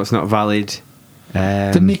 passport's not valid."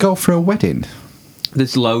 Didn't he go for a wedding?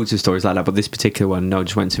 There's loads of stories like that, but this particular one,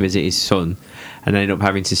 just went to visit his son and ended up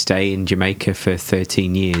having to stay in Jamaica for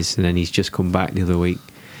 13 years, and then he's just come back the other week,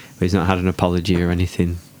 but he's not had an apology or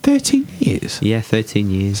anything. 13 years? Yeah, 13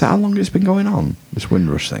 years. Is that how long it's been going on, this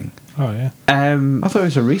Windrush thing? Oh, yeah. I thought it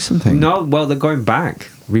was a recent thing. No, well, they're going back.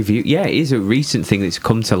 Review. Yeah, it is a recent thing that's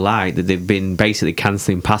come to light, that they've been basically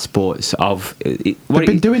cancelling passports of... They've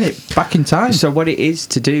been doing it back in time. So what it is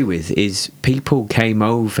to do with is people came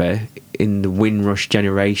over in the Windrush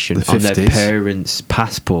generation The on their 50s. parents'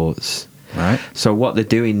 passports. Right. So what they're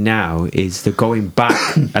doing now is they're going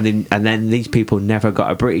back, and then these people never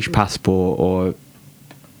got a British passport or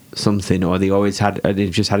something, or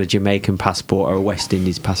they've just had a Jamaican passport or a West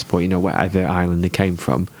Indies passport, whatever island they came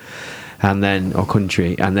from, and then or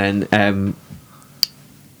country, and then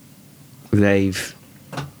they've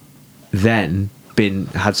then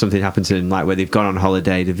had something happen to them, like where they've gone on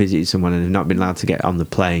holiday to visit someone and they've not been allowed to get on the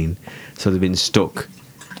plane, so they've been stuck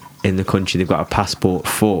in the country they've got a passport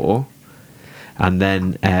for, and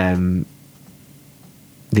then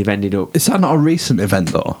they've ended up... Is that not a recent event,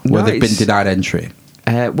 though, where they've been denied entry?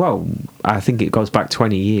 Well, I think it goes back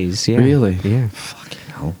 20 years, yeah. Really? Yeah. Fucking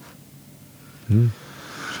hell.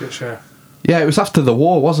 Shit, sure. Yeah, it was after the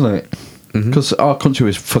war, wasn't it? Mm-hmm. Because our country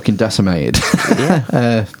was fucking decimated.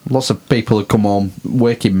 Yeah. Lots of people had come home,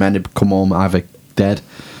 working men had come home either dead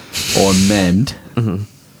or maimed. Mm-hmm.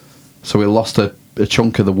 So we lost a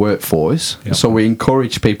chunk of the workforce. Yep. So we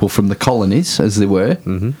encouraged people from the colonies, as they were,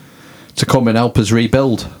 Mm-hmm. to come and help us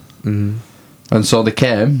rebuild. Mm-hmm. And so they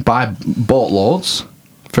came by boatloads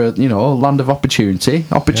for, land of opportunity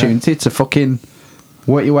to fucking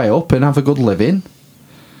work your way up and have a good living.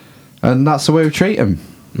 And that's the way we treat them.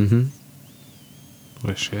 Mm-hmm.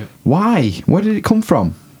 Well, shit. Why? Where did it come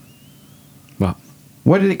from? What?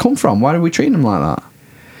 Where did it come from? Why do we treat them like that?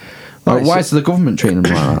 Well, Why is the government treating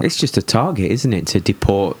them like that? It's just a target, isn't it, to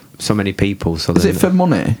deport so many people? So Is it for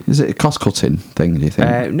money? Is it a cost-cutting thing, do you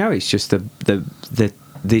think? no, it's just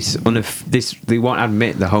this they won't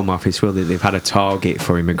admit, the Home Office will, that they've had a target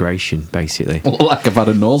for immigration, basically. Like I've had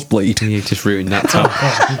a nosebleed. You just ruined that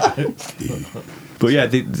target. But yeah,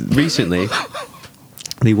 recently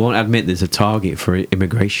they won't admit there's a target for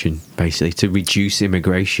immigration, basically, to reduce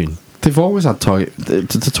immigration. They've always had target.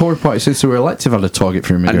 The Tory party, since they were elected, had a target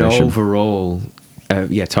for immigration. An overall,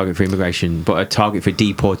 target for immigration, but a target for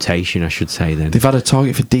deportation, I should say. Then They've had a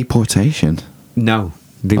target for deportation. no,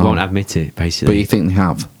 they won't admit it. Basically, But you think they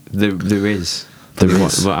have? there is. There They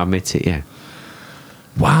is. won't admit it. Yeah.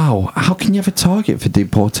 Wow. How can you have a target for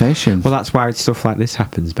deportation? Well, that's why stuff like this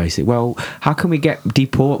happens, basically. Well, how can we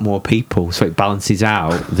deport more people so it balances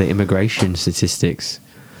out the immigration statistics,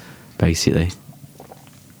 basically?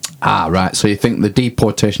 Right. So you think the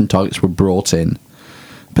deportation targets were brought in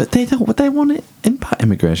But they don't. Would they want to impact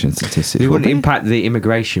immigration statistics? It wouldn't impact the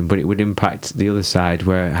immigration, but it would impact the other side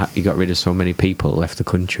where you got rid of so many people left the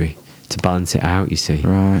country to balance it out. You see,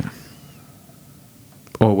 Right.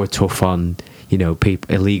 or we're tough on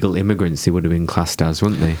people, illegal immigrants. They would have been classed as,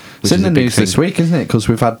 wouldn't they? It's in the news this week, isn't it? Because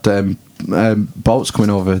we've had boats coming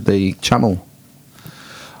over the channel.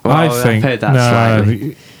 Well, I think I've heard that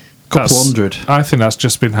slightly. Couple hundred. I think that's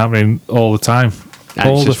just been happening all the time. And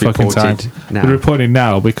All it's the just fucking time. reported now. They're reporting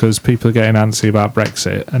now because people are getting antsy about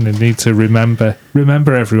Brexit, and they need to remember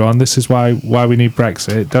everyone. This is why we need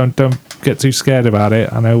Brexit. Don't get too scared about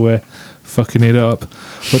it. I know we're fucking it up,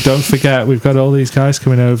 but don't forget we've got all these guys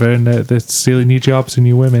coming over, and they're stealing your jobs and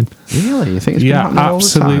your women. Really? You think it's been Yeah, happening all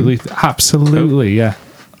the time? absolutely, yeah.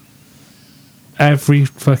 Every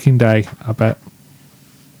fucking day, I bet.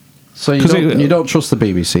 So you don't trust the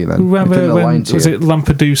BBC then? Remember You think they're lying when to was you? it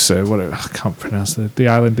Lampedusa? Whatever, I can't pronounce the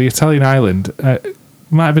island, the Italian island.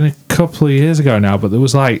 Might have been a couple of years ago now, but there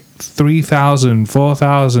was like 3,000,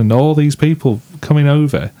 4,000, all these people coming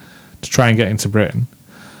over to try and get into Britain,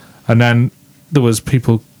 and then there was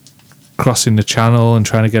people crossing the channel and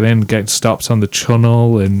trying to get in, getting stopped on the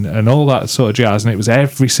channel and all that sort of jazz. And it was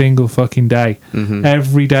every single fucking day,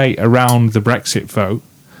 every day around the Brexit vote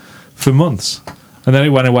for months, and then it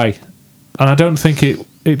went away. And I don't think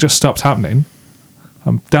it just stopped happening.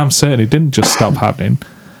 I'm damn certain it didn't just stop happening.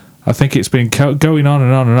 I think it's been going on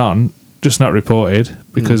and on and on, just not reported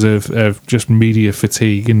because of just media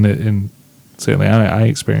fatigue. And certainly I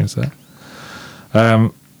experienced that.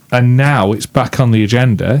 And now it's back on the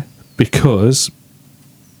agenda because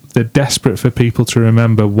they're desperate for people to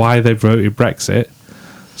remember why they voted Brexit,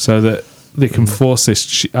 so that they can force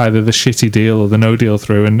this either the shitty deal or the no deal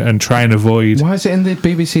through and try and avoid. Why is it in the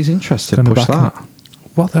BBC's interest to Kind of push back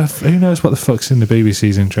that? Who knows what the fuck's in the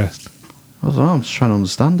BBC's interest? I don't know, I'm just trying to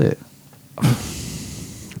understand it.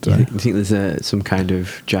 Do you think there's some kind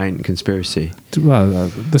of giant conspiracy? Well,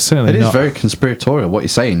 there's certainly It is not. very conspiratorial. What you're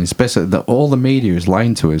saying is basically that all the media is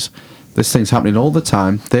lying to us. This thing's happening all the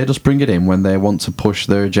time. They just bring it in when they want to push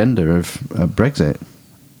their agenda of Brexit.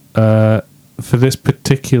 For this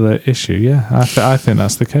particular issue, yeah, I think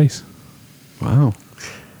that's the case. Wow.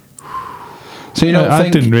 So you don't I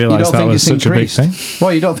think, didn't realise you don't that think was it's such a big increased? thing.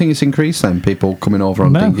 Well, you don't think it's increased then, people coming over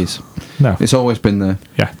on No. dinghies? No. It's always been there.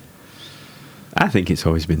 Yeah. I think it's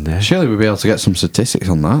always been there. Surely we'll be able to get some statistics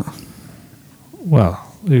on that. Well,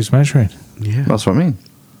 who's measuring? Yeah. That's what I mean.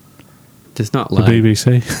 There's not The like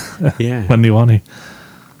BBC. Yeah. When they want it.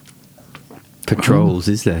 patrols,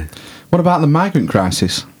 is there? What about the migrant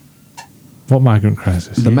crisis? What migrant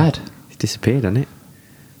crisis? The Med. It disappeared, hasn't it?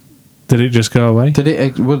 Did it just go away? Did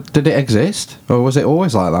it exist, or was it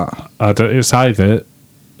always like that? It's either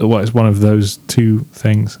it's one of those two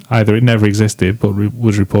things. Either it never existed but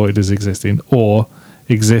was reported as existing, or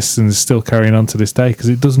exists and is still carrying on to this day, because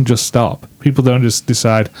it doesn't just stop. People don't just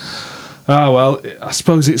decide, oh well, I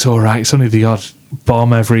suppose it's all right. It's only the odd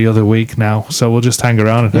bomb every other week now, so we'll just hang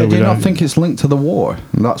around. And Yeah, hope do we you not don't. think it's linked to the war?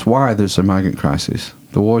 And that's why there's a migrant crisis.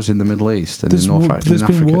 The war's in the Middle East and There's, in North Africa. there's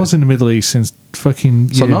been wars in the Middle East since fucking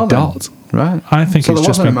So year now then, dot. right? I think So it's there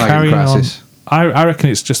just wasn't been a migrant carrying crisis. on. I reckon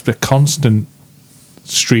it's just a constant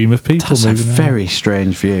stream of people That's a moving around. very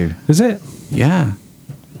strange view. Is it? Yeah.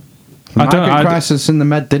 The I don't- migrant I d- crisis in the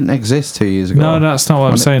Med didn't exist 2 years ago. No, that's not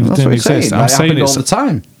what I'm saying. It That's didn't what you're exist. saying. I'm That saying happened it's all the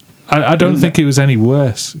time. I don't think it was any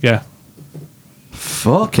worse. Yeah,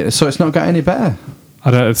 Fuck it. So it's not got any better. I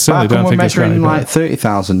certainly Back when don't we're think it's got any measuring like better.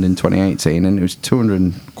 30,000 in 2018, and it was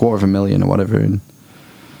 225,000 or whatever in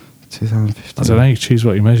 2015. I don't know. You choose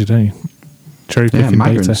what you measure, don't you? Cherry Yeah, picking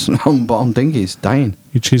migrants data. on dinghies dying.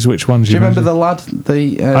 You choose which ones Do you you remember measure. the lad?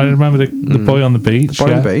 The I remember the boy on the beach. boy on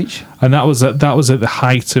yeah. the beach. And that was at the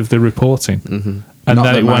height of the reporting, and Not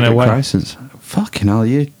then the it went migrant away. crisis. Fucking hell,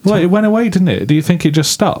 you. Well, it went away, didn't it? Do you think it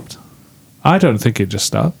just stopped? I don't think it just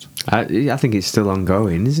stopped. I think it's still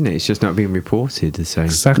ongoing, isn't it? It's just not being reported the same.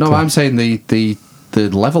 Exactly. No, I'm saying the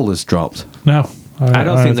level has dropped. No, I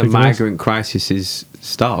don't think the it is. migrant crisis is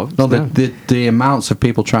stopped. No, the amounts of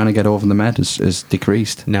people trying to get over the Med has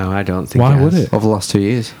decreased No, I don't think Why it would has. it? over the last 2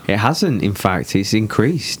 years. It hasn't, in fact. It's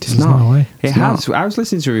increased. It's There's not. no way. It It's has. not. I was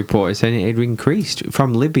listening to a report saying it had increased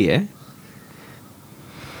from Libya.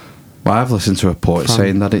 Well, I've listened to a report From-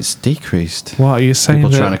 saying that it's decreased. What are you saying?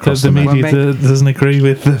 People trying to That cross the the Med. media Well, doesn't agree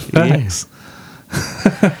with the facts?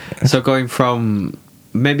 So going from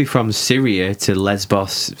maybe from Syria to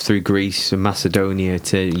Lesbos through Greece and Macedonia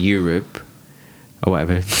to Europe or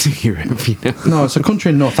whatever, to Europe, you know. No, it's a country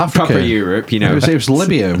in North Africa. Proper Europe, you know. It was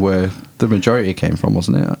Libya where the majority came from,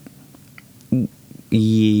 wasn't it?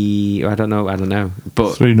 maybe. I don't know.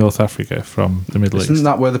 But through North Africa from the Middle East. Isn't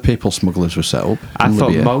that where the people smugglers were set up? I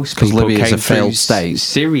thought most people Libya is came a failed through state.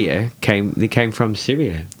 Syria. They came from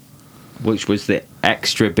Syria, which was the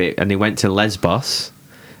extra bit, and they went to Lesbos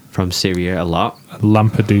from Syria a lot.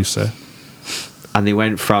 Lampedusa. And they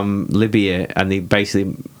went from Libya, and they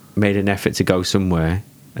basically made an effort to go somewhere,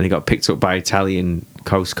 and they got picked up by Italian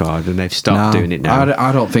Coast Guard, and they've stopped doing it now.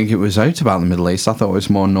 I don't think it was out about the Middle East. I thought it was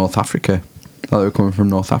more North Africa. I thought they were coming from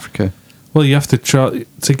North Africa. Well, you have to try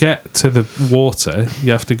to get to the water.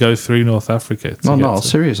 You have to go through North Africa.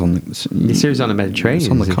 Syria's on the. Syria's on the Mediterranean.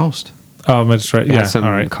 It's on the coast. Oh, Mediterranean. Yeah, some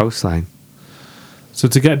all right. Coastline. So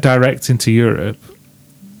to get direct into Europe,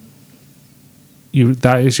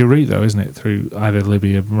 that is your route, though, isn't it? Through either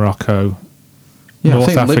Libya, Morocco, Yeah, North I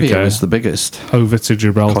think Africa, Libya was the biggest. over to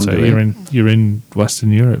Gibraltar. Conduit. You're in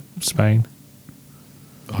Western Europe, Spain.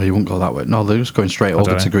 Oh, you wouldn't go that way. No, they're just going straight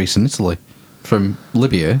over to Greece and Italy. From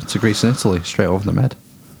Libya to Greece and Italy, straight over the Med.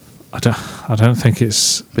 I don't think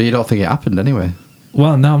it's. But you don't think it happened anyway?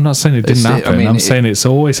 Well, no, I'm not saying it didn't happen. I'm saying it's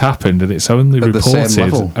always happened, and it's only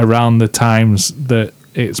reported around the times that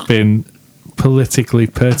it's been politically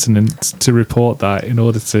pertinent to report that in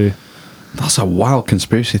order to. That's a wild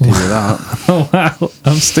conspiracy theory, that. Oh, wow.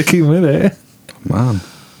 I'm sticking with it. Man.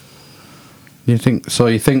 You think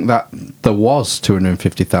that there was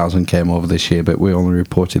 250,000 came over this year, but we only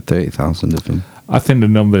reported 30,000 of them? I think the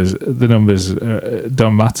numbers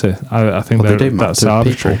don't matter. I think that's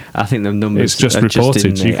arbitrary. People. I think the numbers. It's just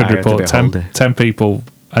reported. You could report 10 people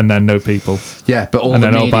and then no people. Yeah, but all and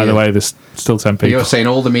the then media, by the way, there's still 10 people. You're saying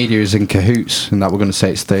all the media is in cahoots, and that we're going to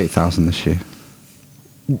say it's 30,000 this year.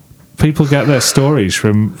 People get their stories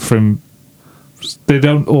from. They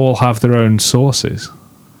don't all have their own sources.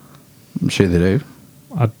 I'm sure they do.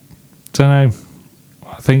 I don't know.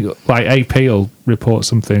 I think like AP will report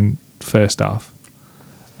something first off,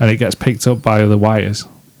 and it gets picked up by other wires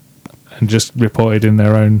and just reported in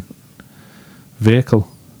their own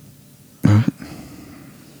vehicle. Right.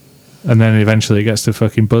 And then eventually it gets to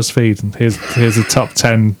fucking BuzzFeed, and here's the top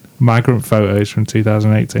 10 migrant photos from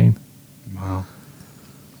 2018. Wow.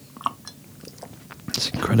 It's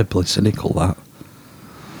incredibly cynical, that.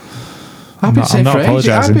 I've been saying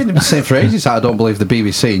for ages that I don't believe the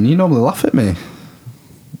BBC, and you normally laugh at me.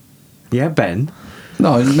 Yeah, Ben.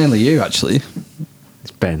 No, mainly you, actually. It's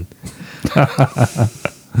Ben.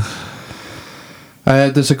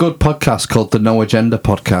 There's a good podcast called the No Agenda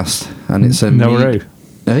Podcast, and it's a Noah who?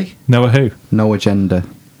 Eh? Noah who? No Agenda.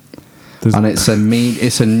 And it's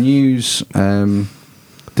a news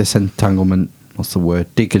disentanglement. What's the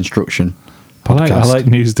word? Deconstruction. Podcast. I like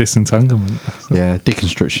news disentanglement. Yeah,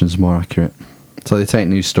 deconstruction's more accurate. So they take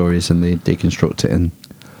news stories and they deconstruct it and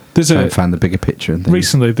try and find the bigger picture. And things.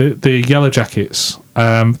 Recently, the Yellow Jackets.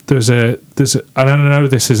 There's a. I don't know.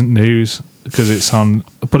 This isn't news because it's on,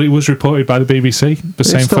 but it was reported by the BBC. The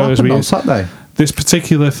same photos we on Saturday. This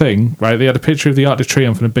particular thing, right? They had a picture of the Arc de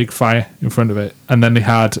Triomphe and a big fire in front of it, and then they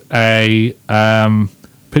had a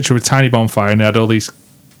picture of a tiny bonfire, and they had all these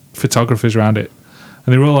photographers around it.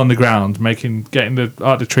 And they were all on the ground, getting the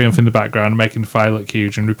Arc de Triomphe in the background, making the fire look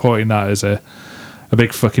huge, and reporting that as a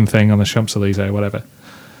big fucking thing on the Champs-Élysées or whatever.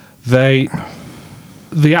 The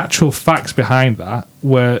actual facts behind that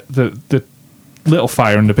were the little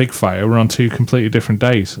fire and the big fire were on two completely different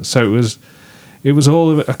days. So it was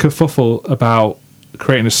all a kerfuffle about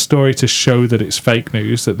creating a story to show that it's fake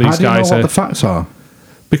news, that these guys know what the facts are?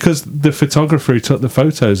 Because the photographer who took the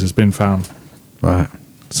photos has been found. Right.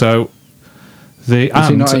 So... Is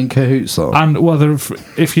he not in cahoots though? And well,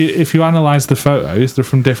 if you analyse the photos, they're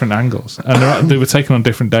from different angles, and they were taken on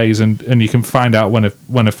different days, and you can find out when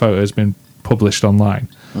a photo has been published online,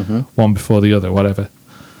 one before the other, whatever.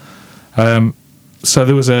 So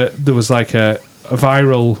there was like a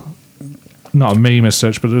viral, not a meme as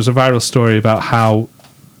such, but there was a viral story about how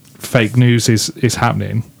fake news is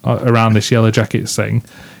happening around this Yellow Jackets thing.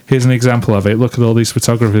 Here's an example of it. Look at all these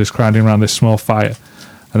photographers crowding around this small fire.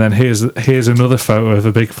 And then here's another photo of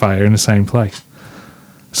a big fire in the same place.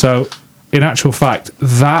 So, in actual fact,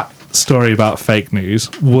 that story about fake news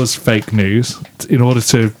was fake news in order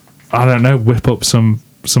to, I don't know, whip up some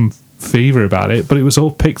fever about it. But it was all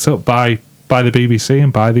picked up by the BBC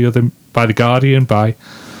and by the Guardian, by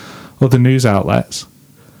other news outlets.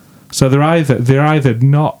 So they either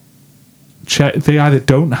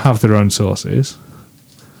don't have their own sources,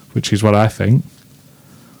 which is what I think.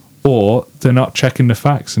 Or they're not checking the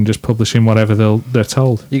facts and just publishing whatever they're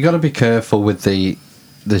told. You got to be careful with the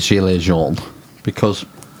Gilets jaunes, because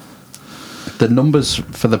the numbers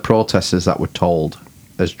for the protesters that were told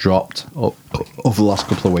has dropped over the last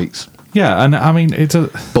couple of weeks. Yeah, and I mean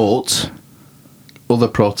But other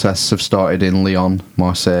protests have started in Lyon,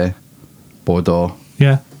 Marseille, Bordeaux,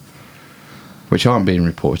 Yeah. which aren't being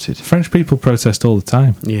reported. French people protest all the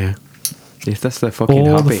time. Yeah. If that's their fucking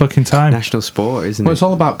All hobby. the fucking time. National sport, isn't Well, it? it's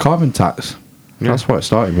all about carbon tax. Yeah. That's what it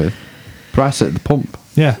started with. Price at the pump.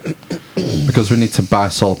 Yeah. Because we need to buy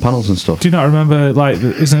solar panels and stuff. Do you not remember, like,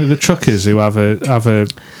 isn't it the truckers who have a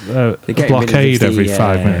They're getting blockade rid of every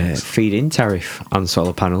 5 minutes? feed-in tariff on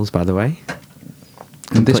solar panels, by the way.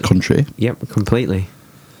 In this country? Yep, completely.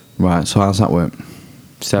 Right, so how's that work?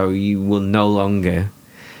 So you will no longer,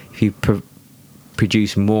 if you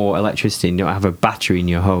produce more electricity and don't have a battery in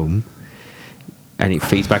your home, and it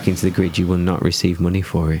feeds back into the grid, you will not receive money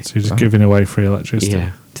for it. So you're just giving away free electricity.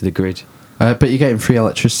 Yeah, to the grid. But you're getting free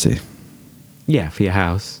electricity. Yeah, for your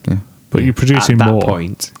house. Yeah. But you're producing At that more.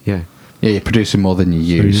 point, yeah. Yeah, you're producing more than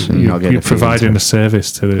you So use. and you're not getting you're a free providing a internet.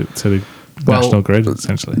 service to the Well, national grid,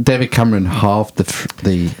 essentially. David Cameron halved the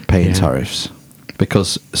pay-in Yeah. tariffs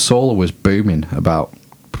because solar was booming about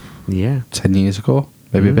Yeah. 10 years ago,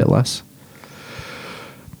 maybe a bit less.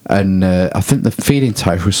 And I think the feed-in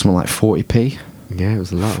tariff was something like 40p. Yeah, it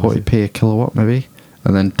was a lot. wasn't 40p a kilowatt, maybe.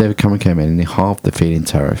 And then David Cameron came in and he halved the feed-in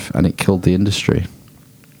tariff and it killed the industry.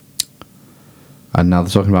 And now they're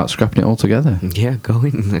talking about scrapping it altogether. it? Yeah,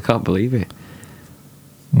 going. I can't believe it.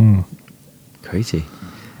 Mm, Crazy.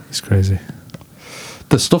 it's crazy.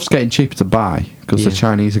 The stuff's getting cheaper to buy because the Yeah.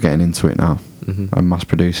 Chinese are getting into it now Mhm. and mass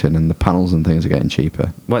producing, and the panels and things are getting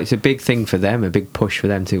cheaper. Well, it's a big thing for them, a big push for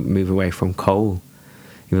them to move away from coal,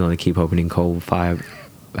 even though they keep opening coal fire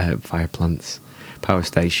plants, power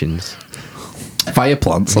stations. Fire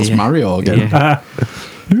plants, that's Yeah. Mario again. Yeah.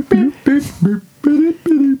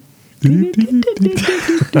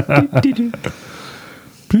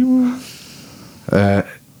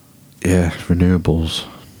 Yeah, renewables.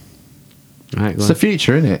 Right, It's the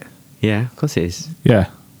future, isn't it? yeah, of course it is. Yeah,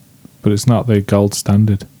 but it's not the gold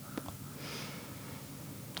standard.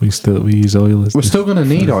 We use oil as We're the- still going to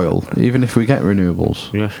need oil, even if we get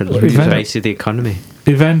renewables. Yeah, for the Event- base of the economy.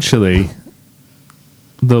 Eventually,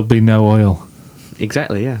 there'll be no oil.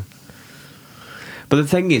 Exactly, yeah. But the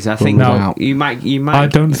thing is, I think now- you might. I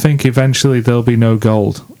don't think eventually there'll be no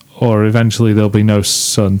gold, or eventually there'll be no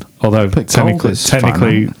sun. Although But gold technically, is fine,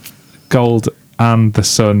 technically, isn't gold and the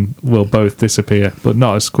sun will both disappear, but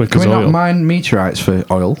not as quick Can as we oil. not mine meteorites for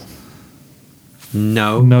oil?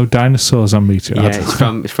 No. No dinosaurs on meteorites.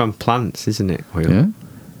 Yeah, it's from plants, isn't it? Oil? Yeah.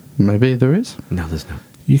 Maybe there is. No, there's not.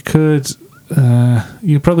 You could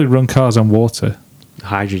probably run cars on water.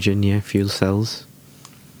 Hydrogen, yeah, fuel cells.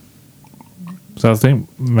 So I think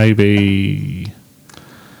maybe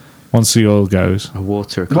once the oil goes, A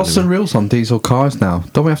water economy. What's the rules on diesel cars now?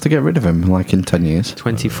 Don't we have to get rid of them like in 10 years?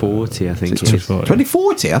 2040, I think It's it is.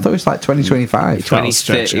 2040? I thought it was like 2025. That'll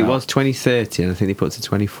stretch It out. was 2030, and I think they put it to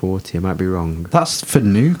 2040. I might be wrong. That's for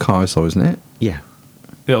new cars though, isn't it? Yeah.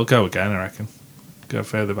 it'll go again. I reckon. Go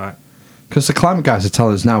further back. Because the climate guys are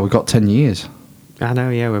telling us now we've got 10 years. I know,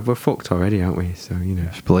 yeah, we're fucked already, aren't we? So, you know.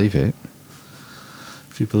 If you believe it.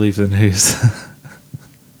 If you believe the news.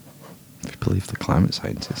 If you believe the climate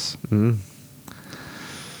scientists. Mm.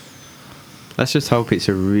 Let's just hope it's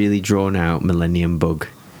a really drawn out millennium bug.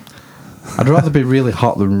 I'd rather be really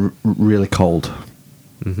hot than really cold.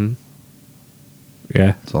 Mm-hmm.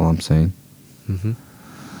 Yeah. That's all I'm saying. Mm-hmm.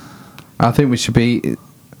 I think we should be...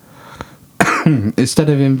 instead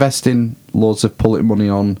of investing loads of public money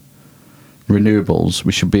on renewables,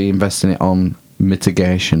 we should be investing it on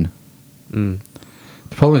mitigation. Mm.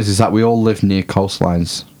 The problem is that we all live near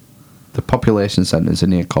coastlines. The population centres are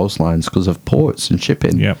near coastlines because of ports and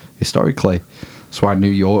shipping. Yep. Historically, that's why New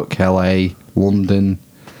York, LA, London.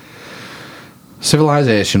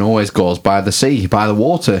 Civilization always goes by the sea, by the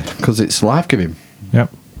water, because it's life-giving.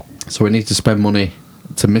 Yep. So we need to spend money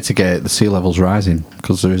to mitigate the sea levels rising,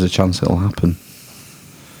 because there is a chance it'll happen.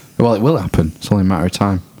 Well, it will happen. It's only a matter of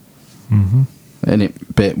time. Mm-hmm. And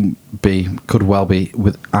it could well be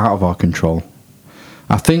out of our control.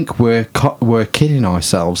 I think we're kidding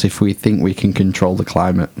ourselves if we think we can control the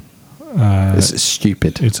climate. It's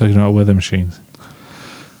stupid. You're talking about weather machines.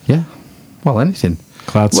 Yeah. Well, anything.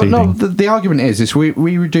 Cloud Well, seeding. no, the argument is we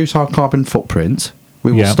reduce our carbon footprint,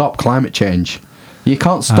 we will Yeah. stop climate change. You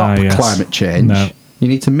can't stop Yes. climate change. No. You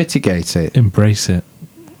need to mitigate it. Embrace it.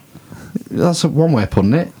 That's one way of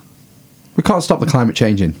putting it. We can't stop the climate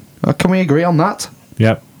changing. Can we agree on that?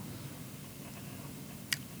 Yep.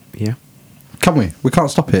 Yeah. Can we? We can't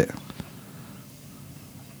stop it.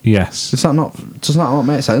 Yes. Does that not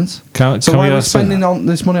make sense? Can So we why are we also- spending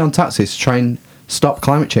this money on taxes to try and stop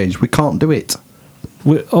climate change? We can't do it.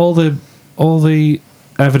 With all the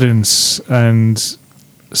evidence and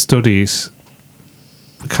studies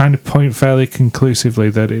kind of point fairly conclusively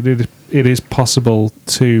that it is possible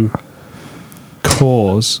to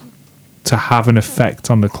have an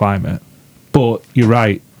effect on the climate. But you're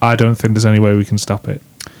right, I don't think there's any way we can stop it.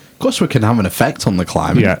 Of course we can have an effect on the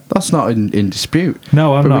climate. Yeah. That's not in dispute.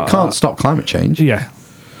 No, I'm but not. We can't stop climate change. Yeah.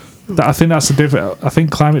 I think that's the difference. I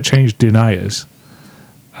think climate change deniers.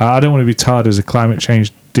 I don't want to be tarred as a climate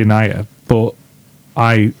change denier, but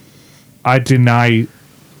I deny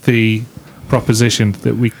the proposition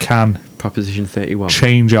that we can Proposition 31.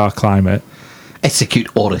 change our climate. Execute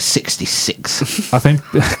Order 66. I think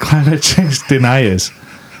climate change deniers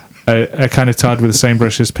are kind of tarred with the same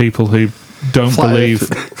brush as people who don't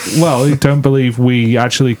believe we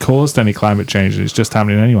actually caused any climate change. It's just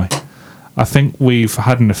happening anyway. I think we've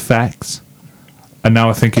had an effect, and now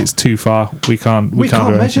I think it's too far. We can't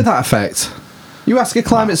measure that effect. You ask a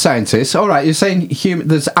climate scientist, all right, you're saying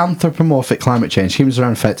there's anthropomorphic climate change, humans are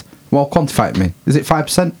an effect. Well, quantify it to me. Is it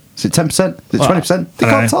 5%? Is it 10%? Is it 20%? They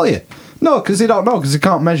can't tell you. No, because they don't know, because they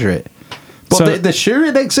can't measure it. But So- they're sure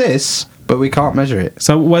it exists, but we can't measure it.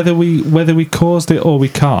 So whether we caused it or we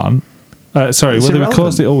can't, whether we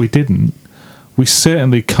caused it or we didn't, we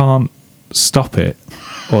certainly can't stop it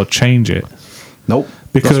or change it. Nope.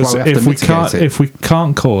 Because if we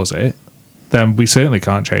can't cause it, then we certainly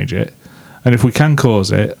can't change it. And if we can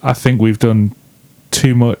cause it, I think we've done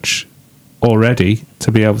too much already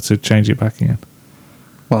to be able to change it back again.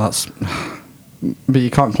 Well, but you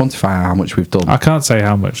can't quantify how much we've done. I can't say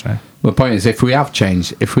how much now. The point is, if we have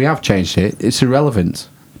changed it, it's irrelevant.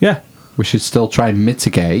 Yeah. We should still try and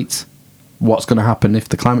mitigate what's going to happen if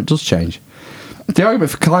the climate does change. The argument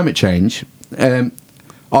for climate change,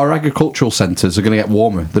 our agricultural centres are going to get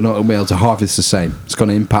warmer. They're not going to be able to harvest the same. It's going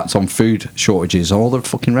to impact on food shortages and all the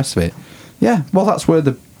fucking rest of it. Yeah, well, that's where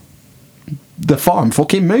the farm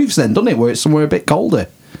fucking moves then, doesn't it? Where it's somewhere a bit colder.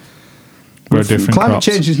 Grow different climate crops.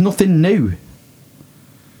 change is nothing new.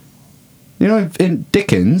 You know, in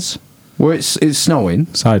Dickens, where it's snowing,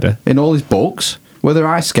 Cider. in all his books, where they're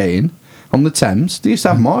ice skating on the Thames, they used to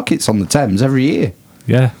have markets on the Thames every year.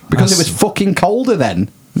 Yeah. Because it was fucking colder then.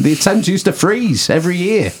 The Thames used to freeze every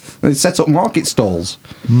year. And they set up market stalls.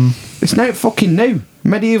 It's now fucking new.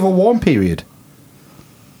 Medieval warm period.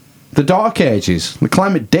 The Dark Ages. The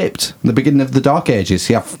climate dipped. The beginning of the Dark Ages.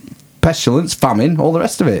 You have pestilence, famine, all the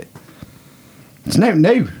rest of it. It's now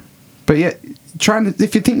new. But yet,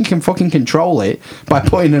 if you think you can fucking control it by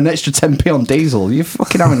putting an extra 10p on diesel, you're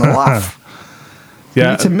fucking having a laugh. Yeah.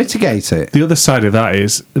 You need to mitigate it. The other side of that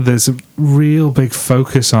is there's a real big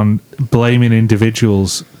focus on blaming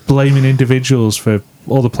individuals for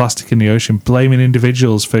all the plastic in the ocean, blaming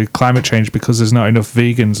individuals for climate change because there's not enough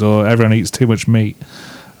vegans or everyone eats too much meat.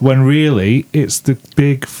 When really it's the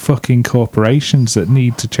big fucking corporations that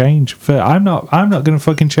need to change. I'm not going to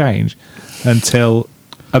fucking change until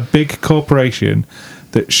a big corporation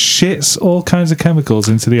that shits all kinds of chemicals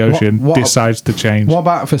into the ocean decides to change. What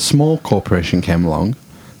about if a small corporation came along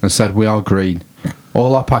and said, we are green,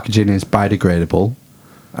 all our packaging is biodegradable,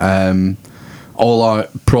 all our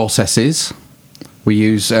processes, we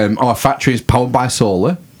use our factories powered by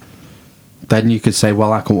solar, then you could say,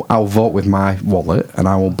 well, I'll vote with my wallet and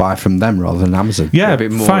I will buy from them rather than Amazon. Yeah, a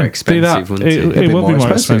bit more fine, expensive, wouldn't it? It would be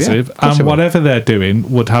more expensive. Yeah. And whatever they're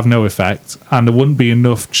doing would have no effect. And there wouldn't be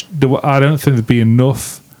enough. I don't think there'd be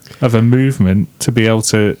enough of a movement to be able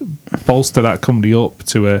to bolster that company up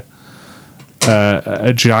to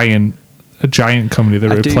a giant company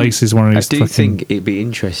that replaces one of these. I do think it'd be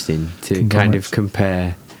interesting to kind of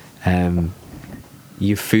compare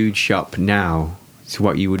your food shop now to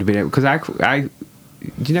what you would have been able, because I do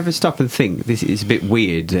you never stop and think this is a bit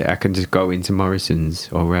weird that I can just go into Morrison's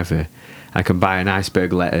or wherever, I can buy an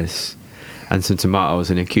iceberg lettuce and some tomatoes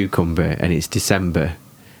and a cucumber and it's December.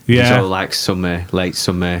 Yeah, it's all like late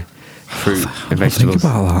summer fruit and vegetables.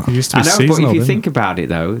 Think about that. It used to be I know, seasonal, but if you didn't think about it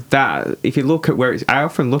though, that if you look at I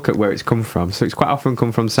often look at where it's come from. So it's quite often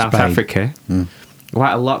come from South Spain. Africa.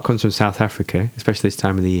 Quite a lot comes from South Africa, especially this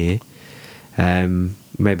time of the year.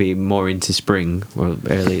 Maybe more into spring or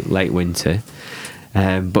late winter.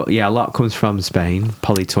 But yeah, a lot comes from Spain,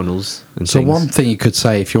 polytunnels and So things. one thing you could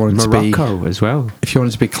say if you wanted Morocco as well. if you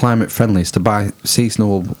wanted to be climate friendly is to buy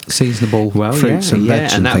seasonable fruits and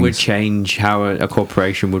veg and that things. would change how a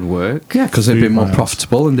corporation would work. Yeah, because they'd be Food more miles.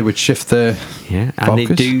 profitable and they would shift their Yeah, and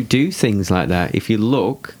focus. they do things like that. If you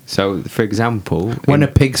look, so for example, When a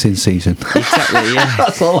pig's in season. exactly, yeah.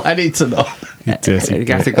 That's all I need to know. You dirty You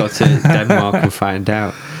have to go to Denmark and find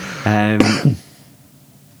out.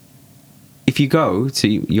 If you go to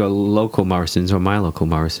your local Morrison's or my local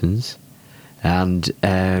Morrison's, and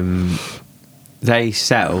they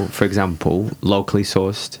sell, for example, locally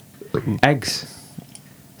sourced eggs.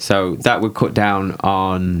 So that would cut down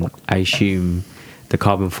on, I assume, the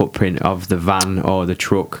carbon footprint of the van or the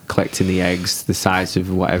truck collecting the eggs, the size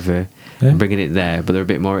of whatever, and bringing it there. But they're a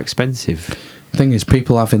bit more expensive. The thing is,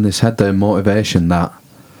 people have in this head their motivation that,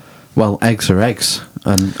 well, eggs are eggs,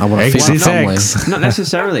 and I want to feed my family. Not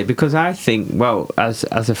necessarily, because I think, well, as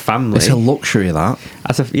a family, it's a luxury that.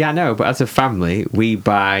 But as a family, we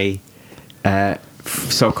buy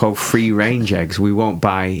so-called free-range eggs. We won't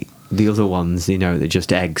buy the other ones, they're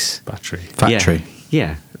just eggs. Factory.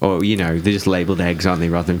 Yeah. Or, they're just labelled eggs, aren't they,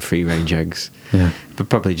 rather than free-range eggs. Yeah. But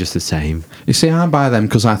probably just the same. You see, I buy them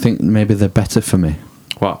because I think maybe they're better for me.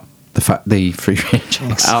 What? The free-range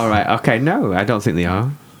eggs. Oh, right. Okay, no, I don't think they are.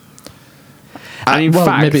 And in well,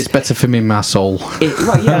 fact, maybe it's better for me in my soul.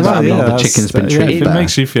 The chicken's been treated it better.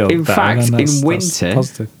 makes you feel in better. fact, That's winter,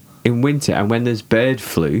 positive. and when there's bird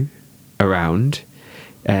flu around,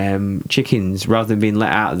 chickens, rather than being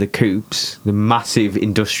let out of the coops, the massive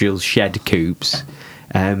industrial shed coops,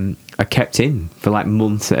 are kept in for like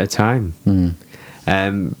months at a time.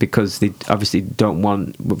 Because they obviously don't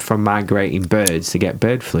want from migrating birds to get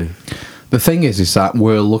bird flu. The thing is that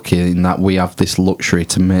we're lucky in that we have this luxury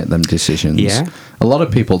to make them decisions. Yeah. A lot of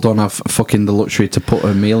people don't have fucking the luxury to put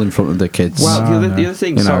a meal in front of their kids. Well, the other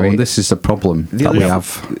thing, and this is the problem that we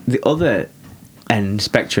have. The other end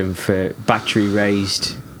spectrum for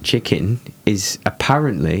battery-raised chicken is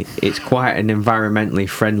apparently it's quite an environmentally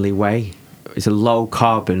friendly way. It's a low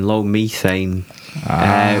carbon, low methane.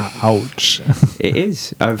 Ouch! It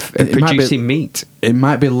is of producing meat. It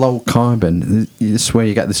might be low carbon. This is where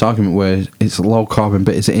you get this argument where it's low carbon,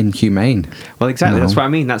 but is it inhumane? Well, exactly. That's what I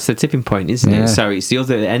mean. That's the tipping point, isn't it? So it's the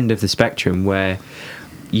other end of the spectrum where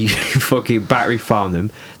you fucking battery farm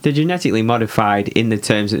them. They're genetically modified in the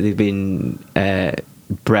terms that they've been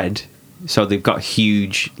bred. So they've got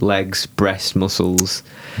huge legs, breast muscles,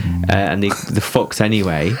 and they're fucked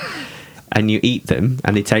anyway. And you eat them,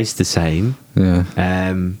 and they taste the same. Yeah.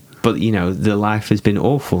 But their life has been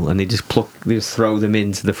awful, and they just throw them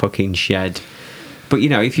into the fucking shed. But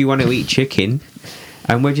if you want to eat chicken,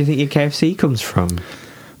 and where do you think your KFC comes from?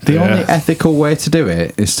 The only ethical way to do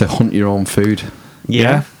it is to hunt your own food.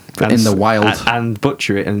 Yeah. In the wild, and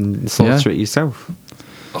butcher it and slaughter it yourself.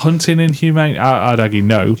 Hunting inhumane? I'd argue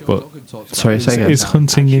no, but sorry, say again. Is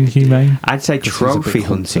hunting inhumane? I'd say trophy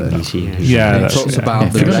hunting. Yeah, it talks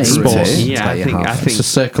about the rarity. Yeah, I think it's a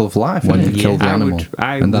circle of life when you kill the animal,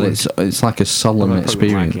 and then it's like a solemn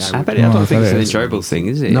experience. I don't think it's an enjoyable thing,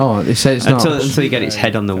 is it? No, it says it's not until you get its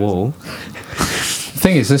head on the wall.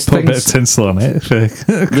 Thing is, this put a bit of tinsel on it.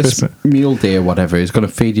 This mule deer, whatever, is going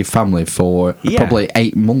to feed your family for probably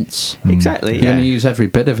 8 months. Exactly. You're going to use every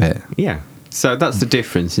bit of it. Yeah. So that's the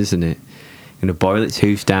difference, isn't it? Going to boil its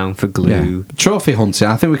hoofs down for glue. Yeah. Trophy hunting.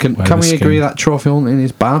 I think we can. Can we agree that trophy hunting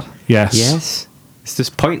is bad? Yes. Yes. It's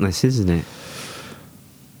just pointless, isn't it?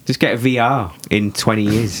 Just get a VR in 20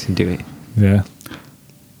 years and do it. Yeah.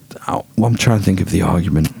 I'm trying to think of the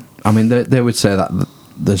argument. I mean, they would say that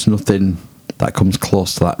there's nothing that comes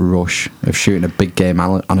close to that rush of shooting a big game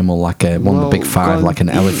animal like one of the big five, like an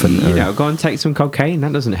elephant. Go and take some cocaine.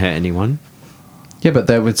 That doesn't hurt anyone. Yeah, but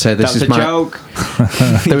they would say this is my joke.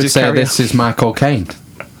 They would say this is my cocaine.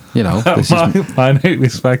 This is my name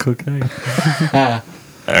is my cocaine.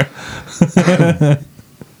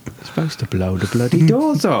 Supposed to blow the bloody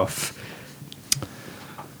doors off.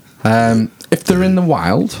 If they're in the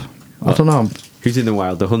wild, I don't know. Who's in the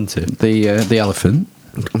wild? The hunter. The elephant.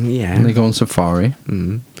 Yeah. And they go on safari.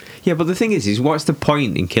 Yeah, but the thing is what's the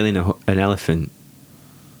point in killing an elephant?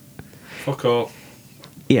 Fuck off.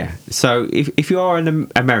 Yeah, so if you are an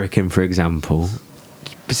American, for example,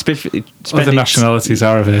 specifically other nationalities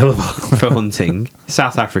are available for hunting.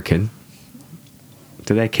 South African,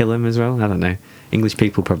 do they kill them as well? I don't know. English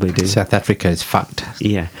people probably do. South Africa is fucked.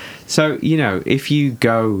 Yeah. So if you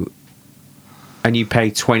go and you pay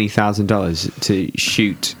 $20,000 to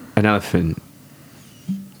shoot an elephant,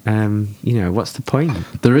 what's the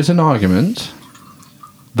point? There is an argument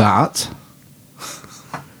that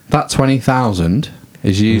 20,000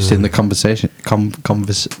 is used in the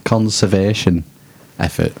conservation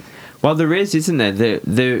effort. Well, there is, isn't there?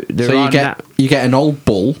 So you get an old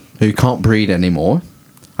bull who can't breed anymore,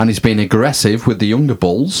 and he's being aggressive with the younger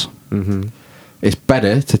bulls. Mm-hmm. It's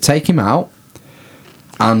better to take him out,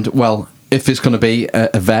 and if it's going to be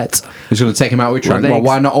a vet who's going to take him out with trunk,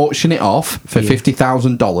 why not auction it off for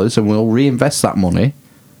 $50,000, and we'll reinvest that money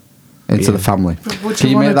into the family. Can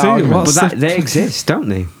you make that argument? But they exist, don't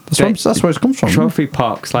they? That's where it comes from. Trophy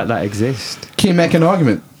parks like that exist. Can you make an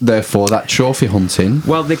argument, therefore, that trophy hunting...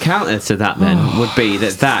 Well, the counter to that, then, would be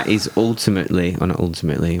that is ultimately, or not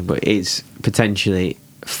ultimately, but is potentially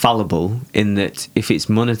fallible in that if it's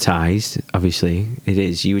monetized, obviously it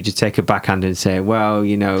is, you would just take a backhand and say, well,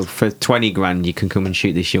 for 20 grand you can come and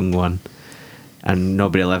shoot this young one and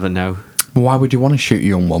nobody will ever know. Why would you want to shoot a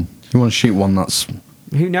young one? You want to shoot one that's...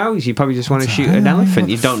 Who knows? You probably just want to shoot an elephant.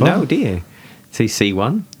 You don't know, do you? So you see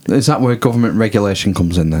one. Is that where government regulation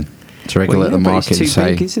comes in then? To regulate the market? But it's too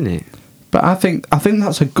big, isn't it? But I think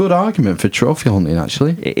that's a good argument for trophy hunting,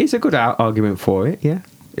 actually. It is a good argument for it, yeah.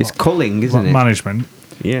 It's culling, isn't it? Management.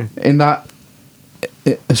 Yeah. In that,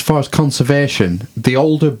 as far as conservation, the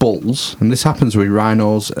older bulls, and this happens with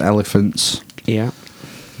rhinos, elephants. Yeah.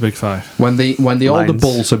 Big five. When the older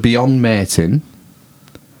bulls are beyond mating,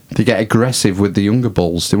 they get aggressive with the younger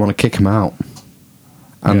bulls. They want to kick them out.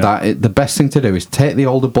 And the best thing to do is take the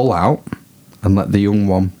older bull out and let the young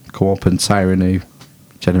one go up and sire a new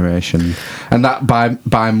generation. And that by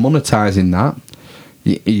monetizing that,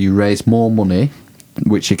 you raise more money,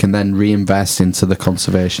 which you can then reinvest into the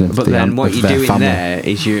conservation of but the then what of you're their doing family. there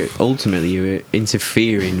is you're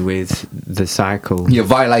interfering with the cycle. You're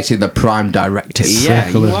violating the prime directive. Yeah,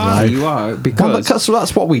 Circle of life. you are because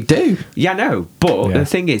that's what we do. yeah, no. But the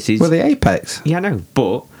thing is We're the apex. yeah, no.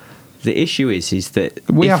 But the issue is that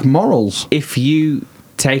We have morals. if you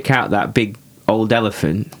take out that big old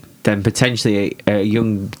elephant, then potentially a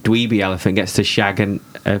young dweeby elephant gets to shag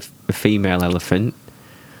a female elephant,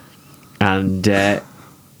 and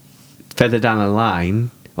further down the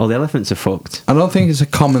line, all the elephants are fucked. I don't think it's a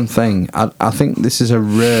common thing. I think this is a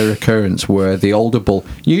rare occurrence where the older bull,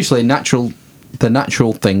 usually the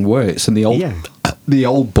natural thing works, and the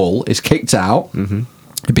old bull is kicked out. Mm-hmm.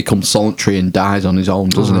 He becomes solitary and dies on his own,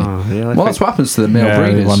 doesn't he? Well, that's what happens to the male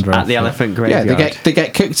breeders At the elephant graveyard. Yeah, they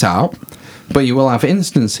get kicked out, but you will have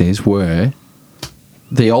instances where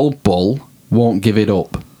the old bull won't give it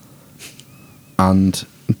up, and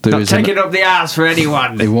Not take it up the arse for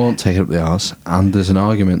anyone. they won't take it up the arse, and there's an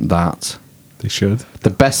argument that They should.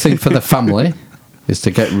 the best thing for the family is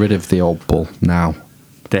to get rid of the old bull now.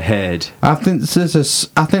 The herd. I think there's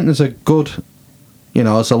a good,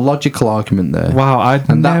 there's a logical argument there. Wow,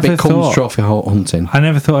 and that becomes trophy hunting. I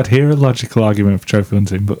never thought I'd hear a logical argument for trophy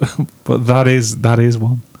hunting, but that is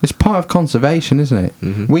one. It's part of conservation, isn't it?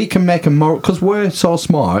 Mm-hmm. We can make a moral, because we're so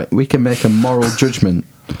smart, we can make a moral judgment.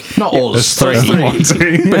 Not us, but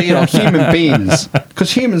human beings.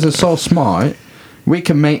 Because humans are so smart, we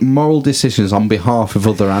can make moral decisions on behalf of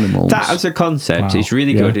other animals. That as a concept is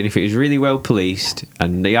really good, and if it was really well policed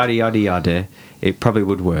and yada yada yada, it probably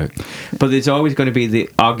would work. But there's always going to be the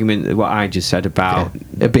argument, what I just said about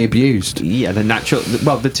it'd be abused. Yeah,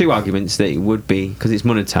 the two arguments that it would be because it's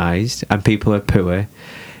monetized and people are poor.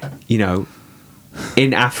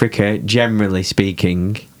 In Africa, generally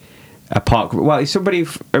speaking,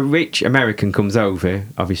 if a rich American comes over,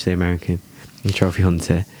 obviously American, a trophy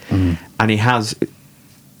hunter, and he has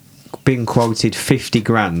been quoted 50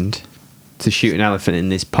 grand to shoot an elephant in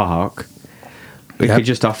this park, we could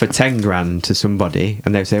just offer 10 grand to somebody,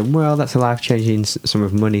 and they'd say, well, that's a life-changing sum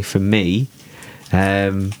of money for me.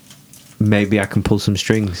 Maybe I can pull some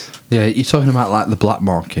strings. Yeah, you're talking about like the black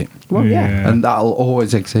market. Well, yeah. And that'll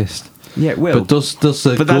always exist. Yeah, it will. But does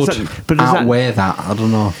the good outweigh that? I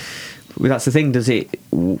don't know. Well, that's the thing.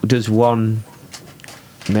 Does one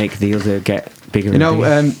make the other get bigger?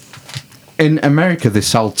 In America they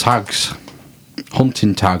sell tags,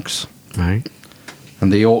 hunting tags, right?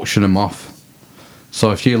 And they auction them off.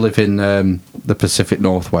 So if you live in the Pacific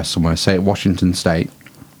Northwest somewhere, say Washington State,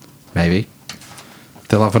 maybe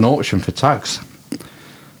they'll have an auction for tags.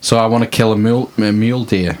 So I want to kill a mule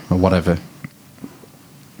deer or whatever,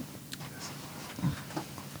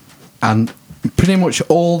 and pretty much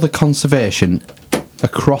all the conservation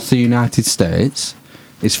across the United States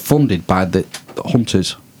is funded by the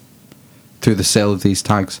hunters through the sale of these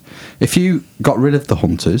tags. If you got rid of the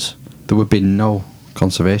hunters, there would be no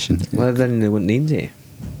conservation. Well, then they wouldn't need it.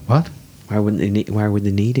 What? Why would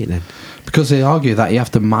they need it then? Because they argue that you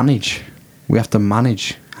have to manage. We have to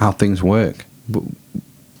manage how things work. But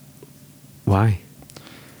why?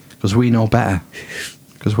 Because we know better.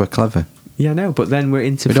 Because we're clever. Yeah, no, but then we're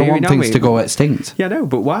interfering. We don't want things to go extinct. Yeah, no,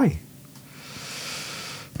 but why?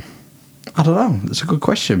 I don't know. That's a good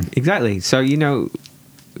question. Exactly. So,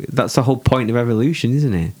 that's the whole point of evolution,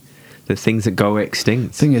 isn't it? The things that go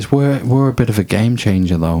extinct. The thing is, we're a bit of a game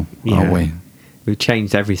changer, though, aren't we? We've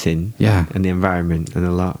changed everything. Yeah. And the environment and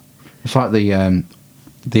a lot. It's like the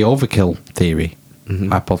overkill theory,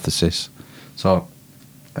 hypothesis. So,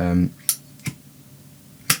 the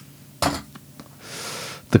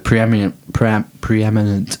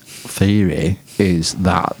preeminent theory is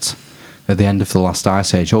that at the end of the last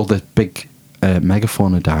ice age, all the big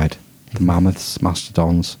megafauna died. The mammoths,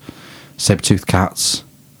 mastodons, saber-toothed cats,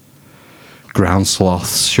 ground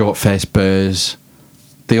sloths, short-faced bears,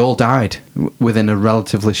 they all died within a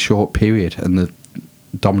relatively short period, and the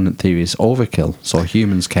dominant theory is overkill. So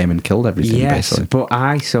humans came and killed everything, basically. But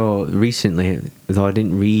I saw recently, though I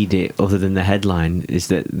didn't read it other than the headline, is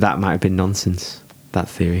that might have been nonsense, that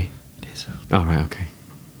theory. It is. Oh, right, okay.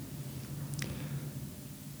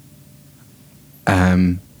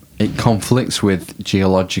 It conflicts with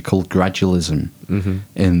geological gradualism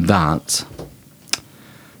in that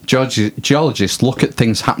geologists look at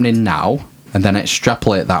things happening now and then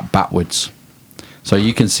extrapolate that backwards. So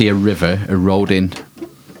you can see a river eroding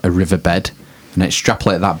a riverbed and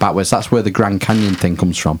extrapolate that backwards. That's where the Grand Canyon thing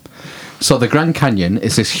comes from. So the Grand Canyon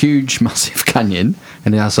is this huge, massive canyon,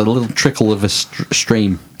 and it has a little trickle of a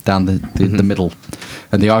stream down the middle.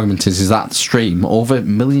 And the argument is that stream, over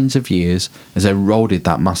millions of years, has eroded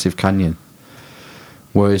that massive canyon.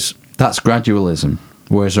 Whereas that's gradualism.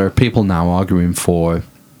 Whereas there are people now arguing for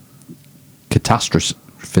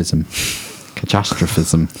catastrophism,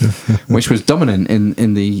 which was dominant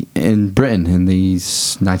in Britain in the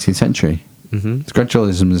 19th century.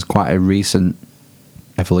 Gradualism is quite a recent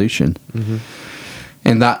evolution.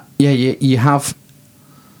 In that, you have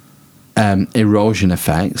erosion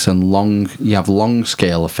effects and long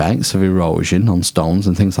scale effects of erosion on stones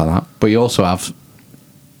and things like that, but you also have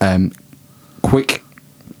quick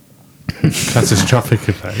catastrophic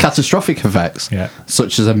effects,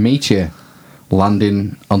 such as a meteor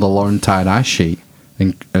landing on the Laurentide ice sheet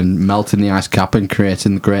and melting the ice cap and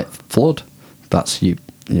creating the Great Flood. That's we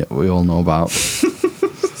all know about.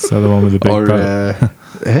 So the one with the big boat.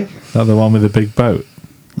 Is that the one with the big boat?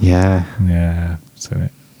 Yeah, seen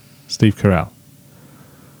it. Steve Carell.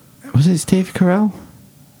 Was it Steve Carell?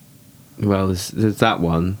 Well, there's that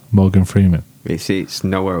one. Morgan Freeman. It's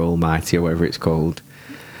Noah Almighty or whatever it's called.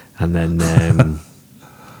 And then the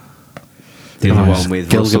other one with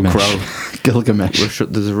Gilgamesh. Russell Crowe. Gilgamesh.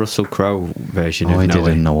 There's a Russell Crowe version of I Noah.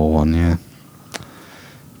 did a Noah one,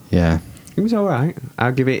 yeah. It was alright.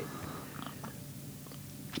 I'll give it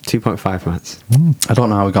 2.5 mats. I don't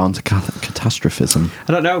know how we got into catastrophism.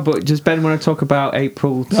 I don't know, but does Ben want to talk about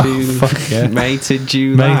April to May to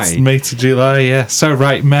July? May to July, yeah. So,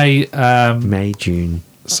 right, May... May, June.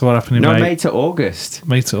 So what happened in May? No, May to August.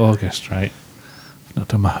 May to August, right. I've not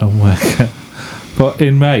done my homework. But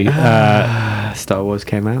in May... Star Wars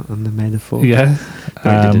came out on the May the 4th. Yeah.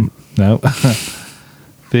 It didn't. No.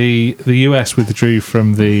 The US withdrew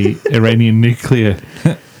from the Iranian nuclear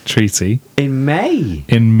treaty. In May?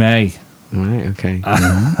 In May. Right, okay.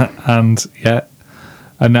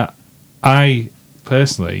 And I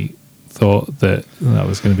personally thought that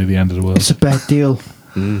was going to be the end of the world. It's a bad deal.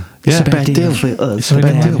 It's a bad deal for us. It's a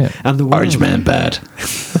bad deal. And the Orange Man bad.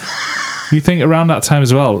 You think around that time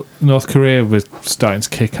as well, North Korea was starting to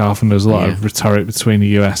kick off, and there was a lot of rhetoric between the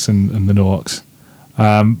US and the Norks.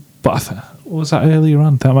 But was that earlier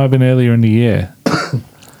on? That might have been earlier in the year.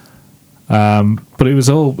 But it was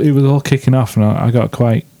all kicking off, and I got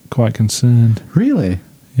quite concerned. Really?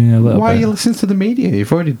 Yeah, a little Why bit. are you listening to the media?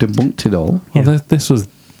 You've already debunked it all. Well, this was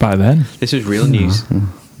by then. This was real news.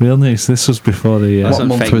 Real news. This was before the... What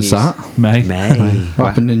month was that? May. What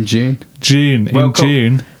happened in June? June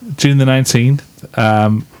the 19th,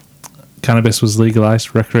 cannabis was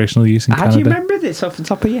legalised, recreational use in Canada. How do you remember this off the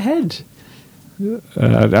top of your head?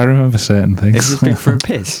 I remember certain things. Is this big for a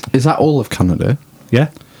piss? Is that all of Canada? Yeah.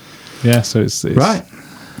 So it's right.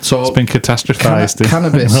 So it's been catastrophized.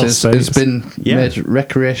 Cannabis has been made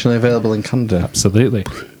recreationally available in Canada. Absolutely.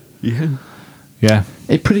 Yeah.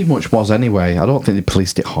 It pretty much was anyway. I don't think they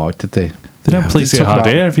policed it hard, did they? They don't police it hard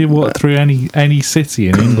here. If you walk through any city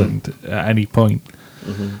in England at any point,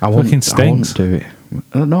 I wouldn't do it.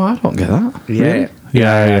 No, I don't get that. Yeah. Really?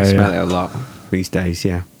 I smell it a lot these days,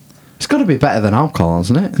 yeah. It's got to be better than alcohol,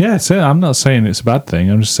 hasn't it? Yeah, I'm not saying it's a bad thing.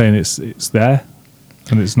 I'm just saying it's there,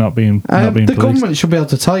 and it's not being the policed. government should be able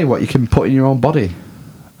to tell you what you can put in your own body.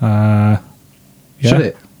 Should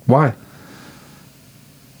it? Why?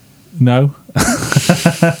 No.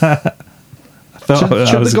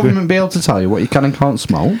 Should the government be able to tell you what you can and can't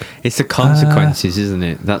smoke? It's the consequences, isn't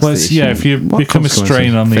it? That's the issue. If you become a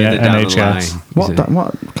strain on the NHS. What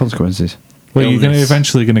consequences? Well, you're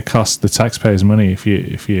eventually going to cost the taxpayers money if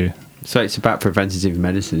you. So it's about preventative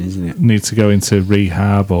medicine, isn't it? Need to go into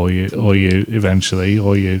rehab, or you do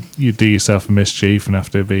yourself a mischief and have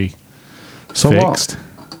to be fixed. What?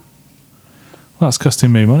 Well, that's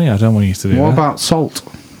costing me money. I don't want you to do that. What about salt?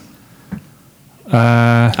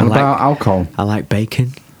 And about alcohol? I like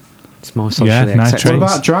bacon. It's more socially acceptable. What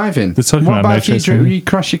about driving? What about if you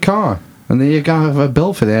crash your car and then you're going to have a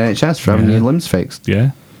bill for the NHS for having your limbs fixed?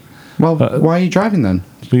 Yeah. Well, why are you driving then?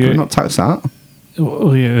 Could not tax that?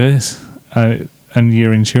 Well, yeah, it is. and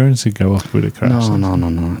your insurance would go off with a crash.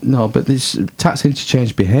 No, but this tax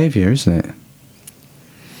interchange behaviour, isn't it?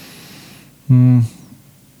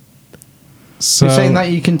 So You're saying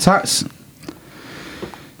that you can tax...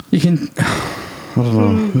 You can... I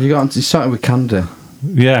don't know. You started with Canada.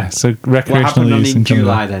 Yeah, so What recreational happened use in in Canada.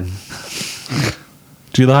 July then?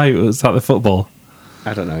 July, was that the football?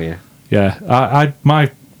 I don't know, yeah. Yeah, I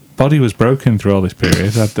my body was broken through all this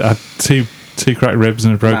period. I had two cracked ribs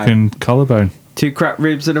and a broken collarbone. 2 cracked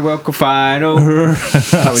ribs and a World Cup final.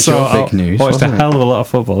 That was your big news, Watched a wasn't it? hell of a lot of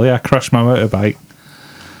football. Yeah, I crashed my motorbike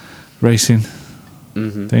racing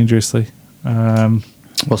dangerously.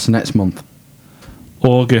 What's the next month?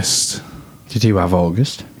 August. Did you have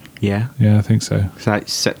August? Yeah. Yeah, I think so. It's like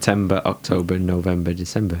September, October, November,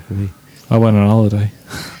 December for me. I went on holiday.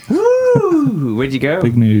 Woo! Where'd you go?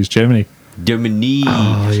 Big news, Germany. Germany.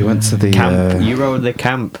 Oh, you went to the... Camp. You rode the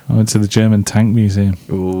camp. I went to the German Tank Museum.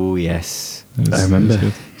 Oh, yes. I remember. It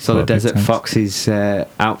was good. Saw A the lot of big Desert tanks. Fox's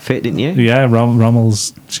outfit, didn't you? Yeah,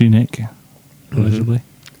 Rommel's tunic, allegedly.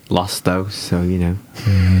 Lost though, so you know.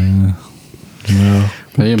 No.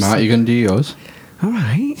 Are you, Matt? You going to do yours? All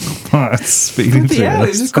right. Speaking to Yeah,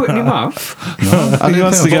 us. just cutting him off. I He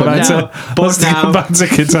wants to get back to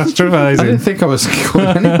catastrophizing. I didn't think I was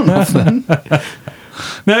cutting anyone off then.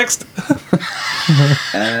 Next.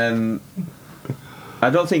 I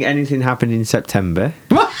don't think anything happened in September.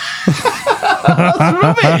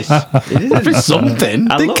 Rubbish. It For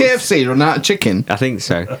something. I Did looked. KFC run out of chicken? I think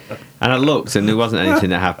so. And I looked, and there wasn't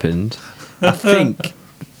anything that happened. I think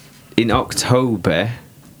in October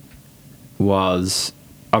was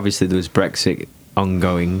obviously there was Brexit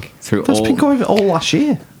ongoing through That's all. been going all last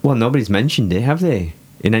year. Well, nobody's mentioned it, have they?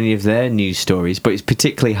 In any of their news stories, but it's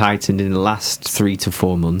particularly heightened in the last 3 to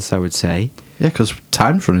 4 months, I would say. Yeah, because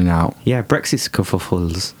time's running out. Yeah, Brexit's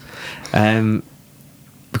kerfuffles.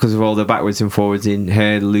 Because of all the backwards and forwards in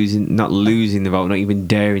her not losing the vote, not even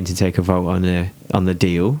daring to take a vote on the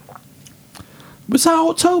deal. Was that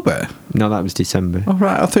October? No, that was December. Oh,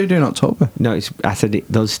 right. I thought you were doing October. No, I said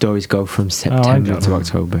those stories go from September to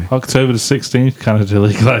October. October the 16th, Canada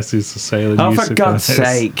legalises the sale and Oh, use for of God's cannabis.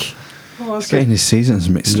 sake. It's getting his seasons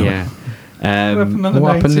mixed up. Yeah.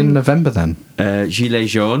 What happened in November then? Gilets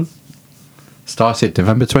jaunes. Started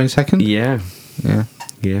November 22nd? Yeah. Yeah.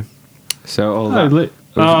 Yeah. So all Oh, that.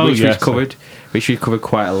 Which yes. we've covered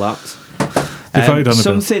quite a lot. You voted on the bill.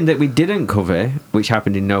 Something that we didn't cover, which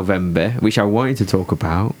happened in November, which I wanted to talk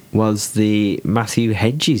about, was the Matthew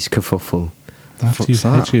Hedges kerfuffle. Matthew What's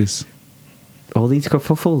that? Hedges. All these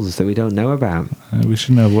kerfuffles that we don't know about. We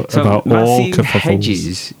should know about all Matthew kerfuffles.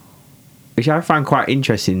 Hedges, which I find quite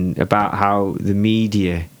interesting about how the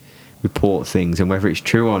media report things and whether it's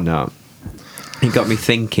true or not. It got me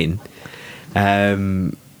thinking.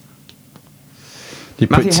 You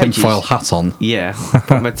put Matthew tinfoil Hedges- hat on. Yeah,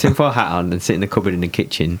 put my tinfoil hat on and sit in the cupboard in the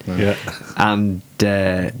kitchen. Yeah. And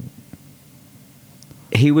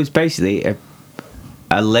he was basically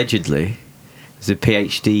allegedly was a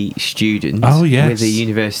PhD student Oh, yes. with the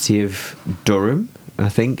University of Durham, I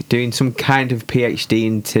think, doing some kind of PhD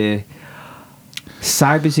into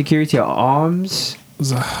cybersecurity or arms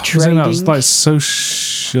Trading. It was like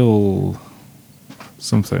social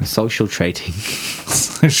something. social trading,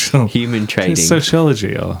 Social. human trading. It's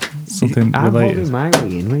sociology or something I'm related. holding my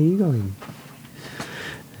way in. Where are you going?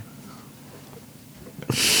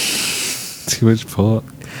 Too much port.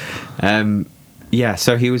 Yeah,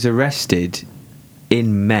 so he was arrested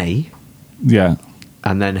in May Yeah.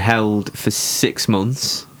 and then held for 6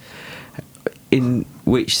 months, in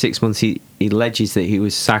which 6 months he alleges that he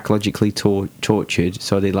was psychologically tortured.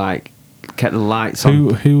 So they kept the lights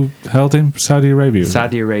on. Who held him? Saudi Arabia.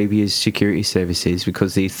 Saudi Arabia's security services,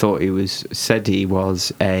 because they thought he was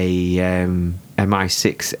a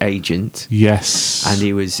MI6 agent, Yes. and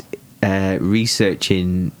he was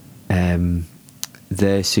researching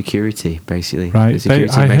their security, basically. Right. The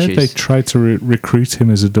security I measures. heard they tried to recruit him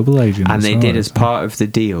as a double agent. And they well, did as isn't it? part of the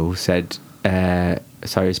deal,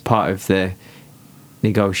 as part of the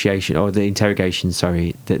negotiation or the interrogation,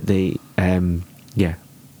 that the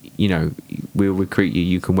we'll recruit you,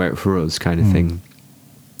 you can work for us, kind of thing.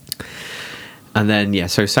 And then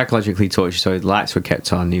so psychologically tortured, so the lights were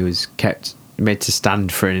kept on, he was made to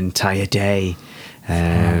stand for an entire day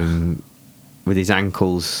with his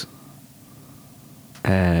ankles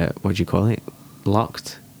what do you call it,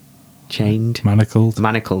 locked, chained,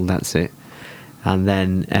 manacled. that's it. And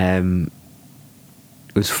then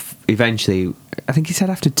it was eventually, I think he said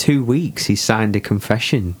after 2 weeks he signed a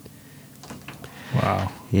confession.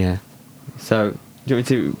 Wow. Yeah. So, do you want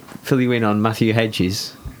me to fill you in on Matthew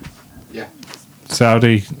Hedges? Yeah.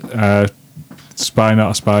 Saudi Spy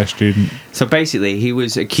Not a Spy student. So basically, he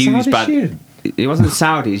was accused Saudi by. student? It wasn't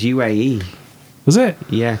Saudi, it was UAE. Was it?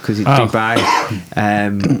 Yeah, because it's Oh.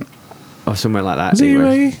 Dubai. Or somewhere like that. Was it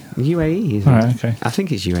UAE? UAE, isn't Right, it? okay. I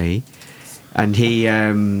think it's UAE. And he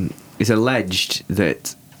is alleged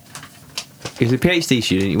that he was a PhD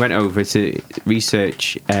student. He went over to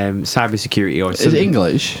research cybersecurity or Is something. it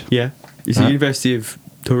English? Yeah. He's a University of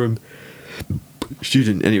Durham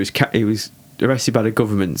student, and he was arrested by the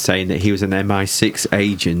government saying that he was an MI6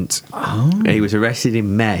 agent. Oh. He was arrested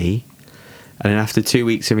in May, and then after 2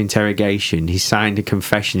 weeks of interrogation, he signed a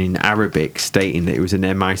confession in Arabic stating that he was an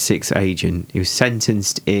MI6 agent. He was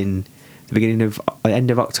sentenced in the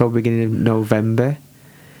end of October, beginning of November,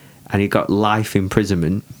 and he got life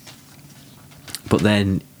imprisonment. But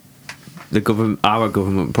then our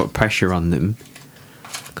government put pressure on them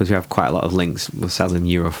because we have quite a lot of links. We'll sell them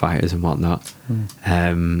Eurofighters and whatnot.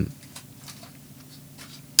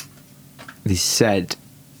 They said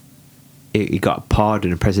he got a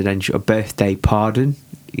pardon, a birthday pardon.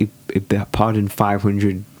 He pardoned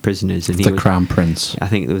 500 prisoners, and The Crown Prince. I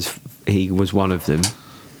think he was one of them.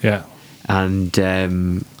 Yeah. And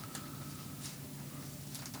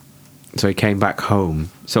so he came back home.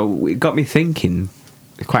 So it got me thinking,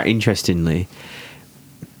 quite interestingly,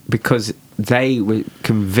 because they were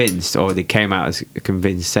convinced, or they came out as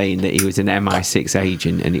convinced, saying that he was an MI6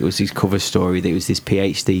 agent, and it was his cover story that he was this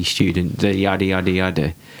PhD student, the yada yada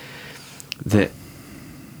yada. That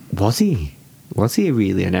was he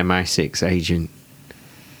really an MI6 agent?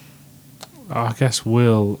 I guess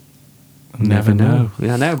we'll never know.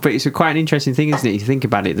 Yeah, I know, but it's quite an interesting thing, isn't it? You think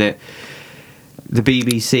about it, that the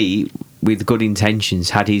BBC, with good intentions,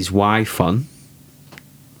 had his wife on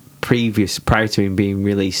prior to him being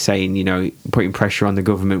released, saying, you know, putting pressure on the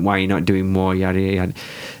government, why you're not doing more, yada yada.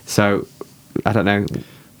 So I don't know.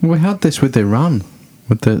 We had this with Iran,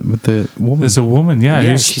 with the woman. There's a woman,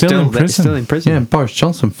 who's she's still in prison. Still in prison. Yeah, Boris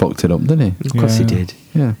Johnson fucked it up, didn't he? Of course he Yeah. did.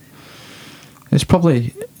 Yeah. It's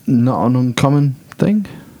probably not an uncommon thing.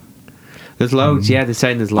 There's loads. Yeah, they're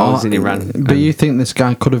saying there's loads in Iran. But you think this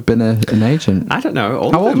guy could have been an agent? I don't know.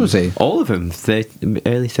 How old was he? All of them.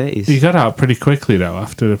 Early 30s. He got out pretty quickly though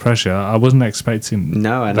after the pressure. I wasn't expecting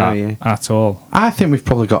No, I know, that yeah. at all. I think we've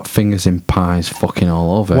probably got fingers in pies fucking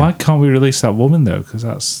all over. Why can't we release that woman though? Because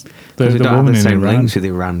that's the we don't have woman the in same Iran. links with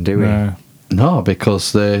Iran, do we? No. No,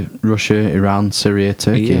 because the Russia, Iran, Syria,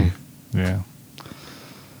 Turkey. Yeah. Yeah.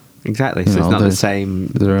 Exactly. You So know, it's not they're- the same.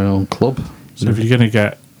 They're their own club. So if you're going to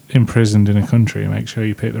get imprisoned in a country, make sure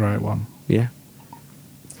you pick the right one. Yeah.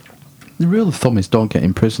 The rule of thumb is don't get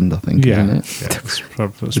imprisoned, I think, Yeah. isn't it? Yeah, that's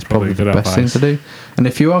It's probably the good best thing advice. to do. And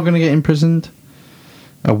if you are going to get imprisoned,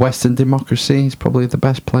 a Western democracy is probably the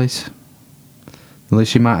best place. At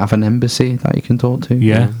least you might have an embassy that you can talk to.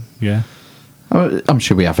 Yeah. Yeah. I'm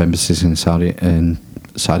sure we have embassies in Saudi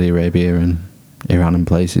Arabia and Iran and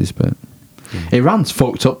places, but Iran's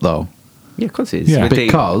fucked up though. Yeah, of course it is. Yeah. With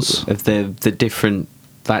Because- of the different,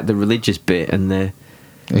 like the religious bit and the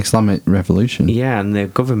Islamic Revolution. and the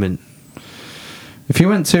government. If you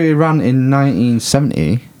went to Iran in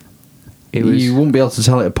 1970, It was you wouldn't be able to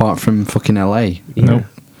tell it apart from fucking LA. Yeah. Nope.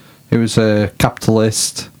 It was a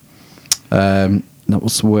capitalist. That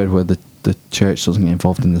was the word where the church doesn't get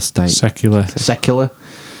involved in the state. Secular. Secular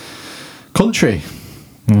country.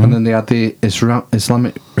 Mhm. And then they had the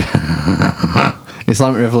Islamic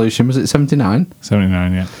Islamic Revolution. Was it 79?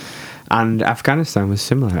 79, yeah. And Afghanistan was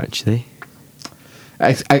similar actually.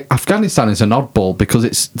 Afghanistan is an oddball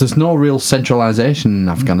because there's no real centralisation in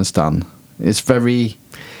Afghanistan. It's very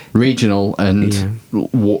regional and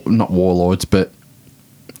not warlords, but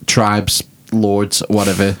tribes, lords,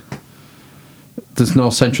 whatever. There's no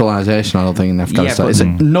centralisation, I don't think, in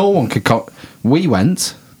Afghanistan. but- No one could... We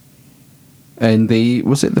went in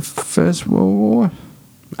was it the First World War?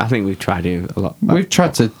 I think we've tried it a lot. We've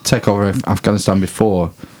tried to take over Afghanistan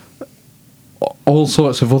before. All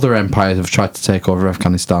sorts of other empires have tried to take over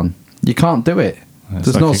Afghanistan. You can't do it. It's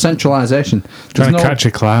There's like no a- centralisation. Trying to catch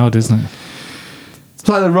a cloud, isn't it? It's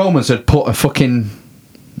like the Romans had put a fucking...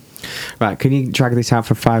 Right, can you drag this out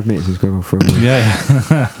for 5 minutes and go for a minute?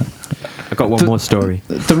 Yeah. I've got one more story.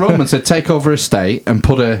 The Romans had take over a state and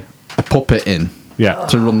put a puppet in Yeah.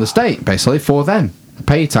 to run the state, basically, for them.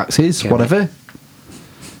 Pay taxes, Yeah. whatever.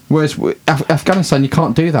 Whereas Afghanistan, you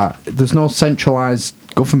can't do that. There's no centralised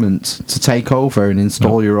government to take over and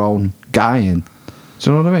install your own guy in. Do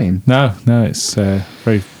you know what I mean? No, it's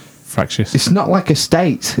very fractious. It's not like a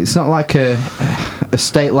state. It's not like a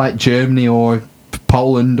state like Germany or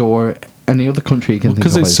Poland or any other country you can think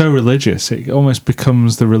of? Because it's so religious, it almost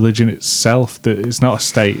becomes the religion itself. That it's not a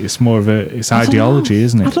state; it's more of it's ideology,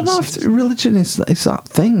 isn't it? I don't know if religion is that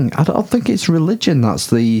thing. I don't think it's religion that's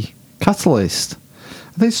the catalyst.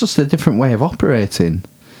 I think it's just a different way of operating.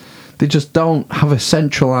 They just don't have a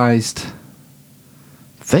centralised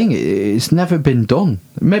thing. It's never been done.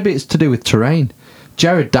 Maybe it's to do with terrain.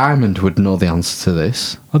 Jared Diamond would know the answer to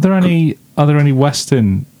this. Are there any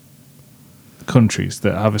Western countries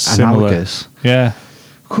that have a similar? Analogous? Yeah.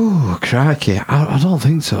 Ooh, crikey! I don't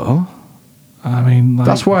think so. I mean, like,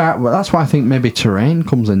 that's why I think maybe terrain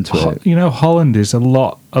comes into it. You know, Holland is a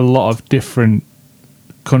lot of different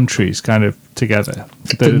countries kind of together.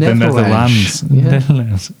 The Netherlands. Yeah.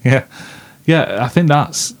 Netherlands. Yeah, I think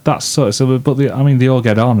that's sort of similar, but they all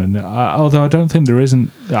get on, and although I don't think there is a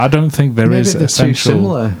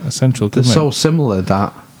central government. They're so similar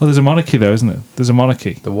that. Well, there's a monarchy though, isn't there? There's a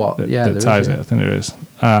monarchy. The what? That ties it. I think there is.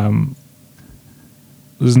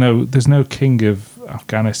 There's no king of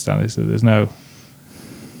Afghanistan, is there? There's no.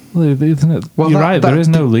 Well, isn't it? Well, you're right. There is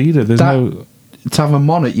no leader. There's no. To have a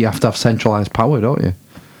monarch, you have to have centralised power, don't you?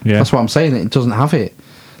 Yeah. That's what I'm saying. It doesn't have it.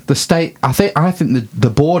 The state, I think the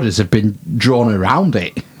borders have been drawn around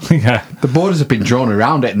it. Yeah, the borders have been drawn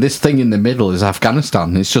around it, and this thing in the middle is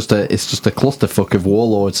Afghanistan. It's just a clusterfuck of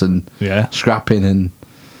warlords and scrapping, and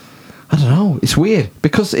I don't know. It's weird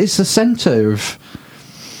because it's the centre of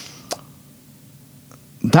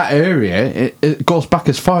that area. It goes back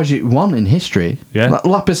as far as you want in history. Yeah,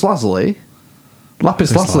 Lapis Lazuli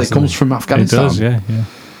comes from Afghanistan. It does. Yeah.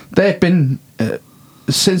 They've been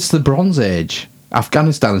since the Bronze Age.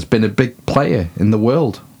 Afghanistan has been a big player in the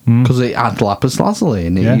world because it had lapis lazuli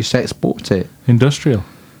and it used to export it. Industrial.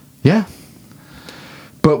 Yeah.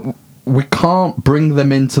 But we can't bring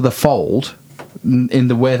them into the fold in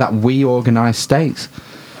the way that we organise states.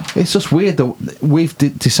 It's just weird that we've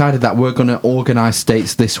decided that we're going to organise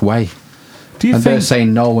states this way. They're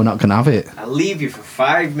saying, no, we're not going to have it. I'll leave you for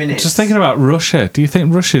 5 minutes. Just thinking about Russia, do you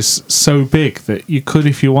think Russia's so big that you could,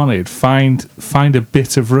 if you wanted, find a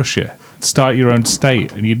bit of Russia, start your own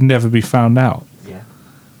state, and you'd never be found out? Yeah.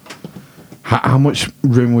 How much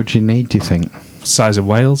room would you need, do you think? Size of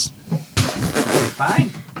Wales.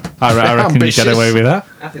 Fine. I reckon you get away with that.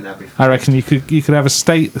 I think that'd be fine. I reckon you could have a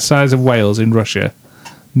state the size of Wales in Russia,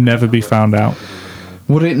 never be found out.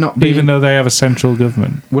 Would it not be, even though they have a central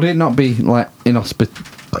government? Would it not be like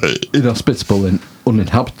inhospitable and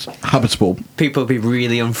uninhabitable? People would be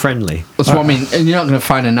really unfriendly. That's what I mean. And you're not going to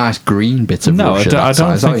find a nice green bit of Russia. No, I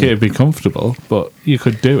don't think it'd be comfortable, but you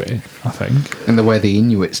could do it, I think. In the way the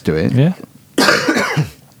Inuits do it. Yeah.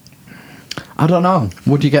 I don't know.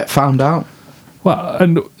 Would you get found out? Well,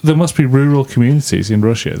 and there must be rural communities in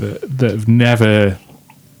Russia that have never...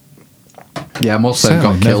 Yeah, most of them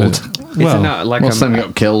got killed. Well, not like most of them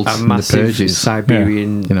got killed a in the massive purges.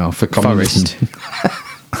 Siberian for communism.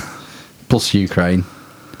 Plus Ukraine.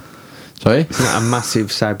 Sorry? It's not a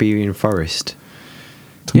massive Siberian forest.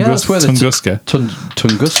 Yeah, that's where the Tunguska.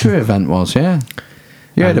 Tunguska event was, yeah.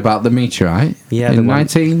 You heard about the meteorite? Yeah, in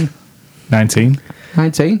 1919, I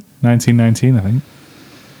think.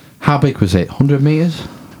 How big was it? 100 metres?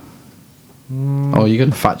 Oh, you're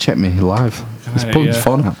going to fact check me live. It's pulling his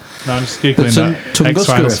phone out. No, I'm just Googling that.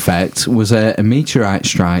 Tunguska effect was a meteorite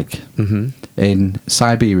strike in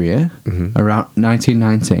Siberia around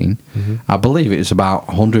 1919. I believe it was about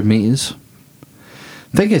 100 metres.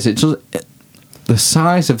 Thing is, the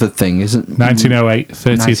size of the thing isn't... 1908,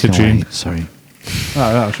 30th of June. Sorry.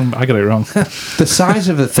 Oh, I got it wrong. The size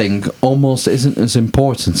of the thing almost isn't as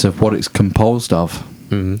important as what it's composed of.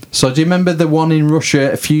 So do you remember the one in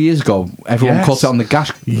Russia a few years ago? Everyone caught it on the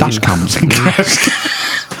dash cams.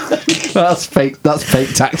 That's fake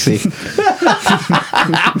taxi.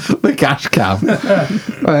 The dash cam.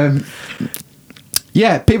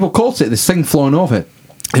 Yeah, people caught it. This thing flying over,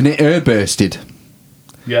 and it airbursted.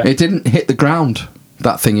 Yeah, it didn't hit the ground.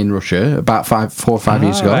 That thing in Russia about 4 or 5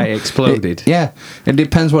 years ago, it exploded. It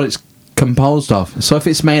depends what it's composed of. So if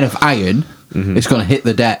it's made of iron, it's going to hit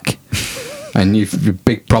the deck. And you've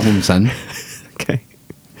big problems then. Okay.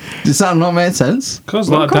 Does that not make sense? Cause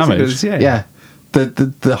a lot of damage. Yeah.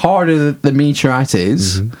 The harder the meteorite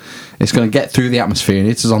is, it's going to get through the atmosphere and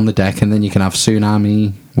it is on the deck, and then you can have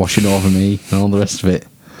tsunami washing over me and all the rest of it.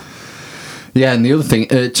 Yeah, and the other thing,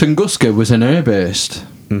 Tunguska was an airburst.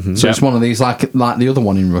 So it's one of these like the other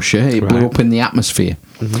one in Russia. It blew up in the atmosphere,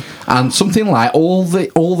 and something like all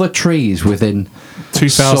the trees within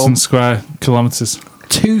 2,000 square kilometres.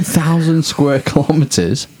 2,000 square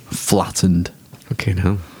kilometres flattened. Okay,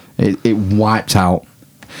 no. It wiped out.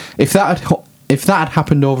 If that had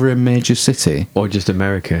happened over a major city, or just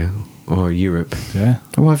America, or Europe. Yeah.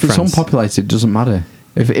 Well, if it's France. unpopulated, it doesn't matter.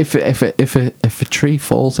 If a tree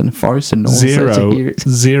falls in a forest and no one's there to hear it,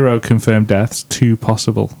 Zero confirmed deaths, 2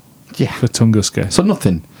 possible yeah. for Tunguska. So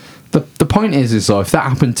nothing. The point is though, if that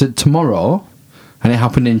happened tomorrow, and it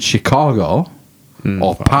happened in Chicago,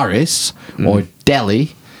 or Paris, or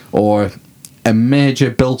Delhi, or a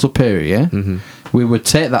major built-up area, we would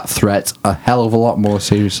take that threat a hell of a lot more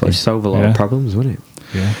seriously. It'd solve a lot of problems, wouldn't it?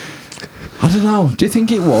 Yeah. I don't know. Do you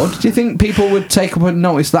think it would? Do you think people would take up and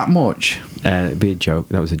notice that much? It'd be a joke.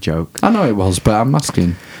 That was a joke. I know it was, but I'm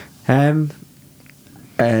asking.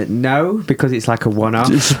 No, because it's like a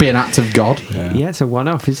one-off. It should be an act of God. Yeah, it's a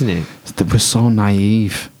one-off, isn't it? We're so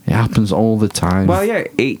naive. It happens all the time. Well, yeah,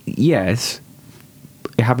 yes.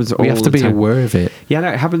 It happens all the time. We have to be aware of it. Yeah,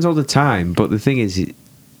 no, it happens all the time. But the thing is,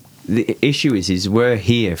 the issue is we're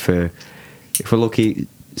here for, if we're lucky,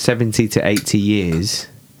 70 to 80 years,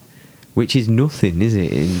 which is nothing, is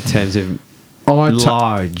it, in terms of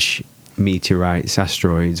large meteorites,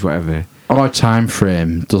 asteroids, whatever. Our time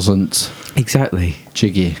frame doesn't exactly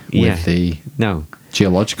jiggy with the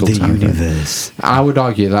geological time universe. Frame. I would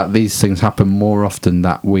argue that these things happen more often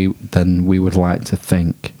than we would like to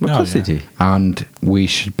think. Of course they do. And we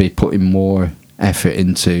should be putting more effort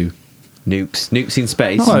into nukes in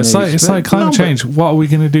space. No, it's like climate change. What are we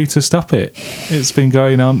going to do to stop it? It's been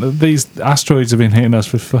going on. These asteroids have been hitting us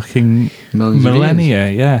for fucking millennia.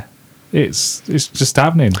 Yeah. It's just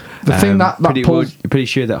happening. The thing that pretty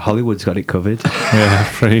sure that Hollywood's got it covered. Yeah,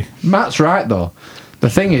 pretty. Matt's right though. The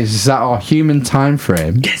thing is that our human time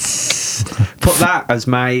frame. Yes. Put that as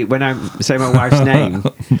when I say my wife's name.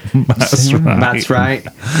 Matt's right.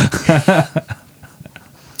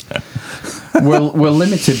 We're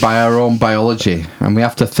limited by our own biology, and we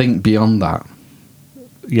have to think beyond that.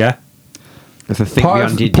 Yeah.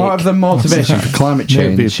 Part of the motivation for climate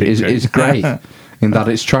change is great. In that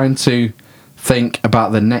it's trying to think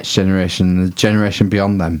about the next generation and the generation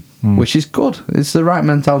beyond them, which is good. It's the right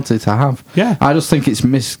mentality to have. Yeah. I just think it's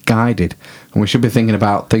misguided, and we should be thinking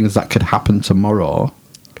about things that could happen tomorrow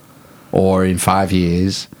or in 5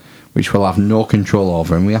 years, which we'll have no control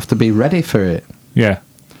over, and we have to be ready for it. Yeah.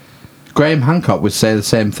 Graham Hancock would say the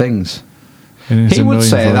same things. He would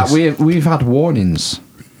say that we've had warnings.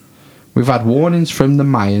 We've had warnings from the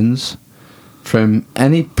Mayans, from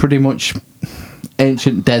any pretty much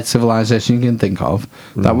ancient dead civilization you can think of,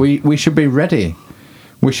 that we should be ready.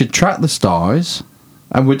 We should track the stars,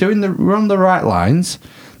 and we're on the right lines.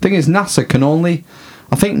 Thing is, NASA only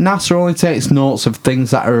takes notes of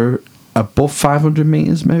things that are above 500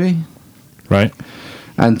 meters, maybe. Right.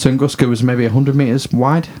 And Tunguska was maybe 100 meters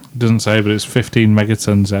wide. Doesn't say, but it's 15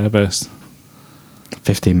 megatons airburst.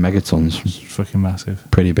 15 megatons. It's fucking massive.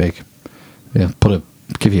 Pretty big. Yeah,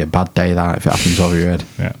 give you a bad day that if it happens over your head.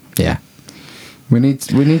 Yeah. Yeah. We need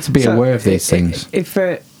to be aware of these things. If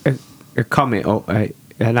a comet or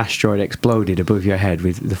an asteroid exploded above your head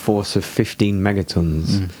with the force of 15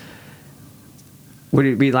 megatons, would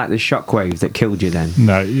it be like the shockwave that killed you then?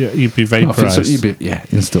 No, you'd be vaporized.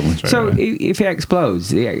 Instantly. So if it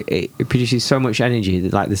explodes, it produces so much energy,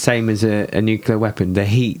 that, like the same as a nuclear weapon, the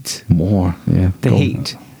heat. More, yeah. The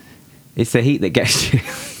heat. It's the heat that gets you.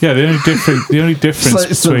 Yeah, the only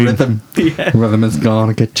difference it's between the rhythm. Yeah. Rhythm is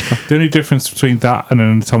gone. The only difference between that and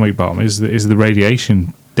an atomic bomb is the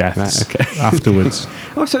radiation deaths afterwards.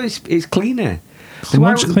 Oh, so it's cleaner. So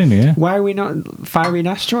much cleaner, yeah. Why are we not firing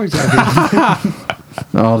asteroids? The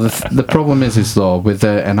problem is though with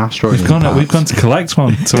an asteroid. We've gone to collect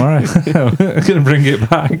one tomorrow. We're going to bring it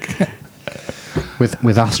back.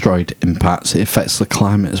 With asteroid impacts, it affects the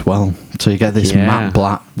climate as well. So you get this matte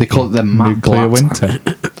black. They call it the matte nuclear black winter.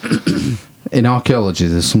 In archaeology,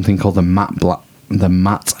 there's something called the matte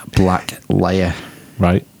black layer.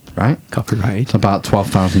 Right. Copyright. It's about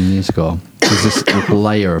 12,000 years ago. There's this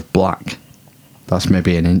layer of black that's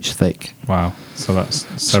maybe an inch thick. Wow. So that's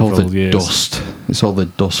several years. Dust. It's all the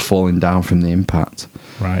dust falling down from the impact.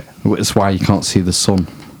 Right. That's why you can't see the sun.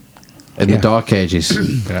 In the Dark Ages,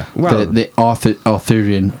 well, the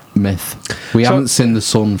Arthurian myth, we haven't seen the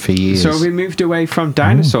sun for years. So we moved away from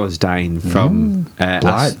dinosaurs dying from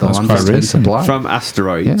blight, from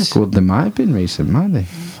asteroids. Yeah, good. They might have been recent, might they?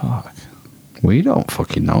 Fuck. We don't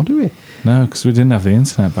fucking know, do we? No, because we didn't have the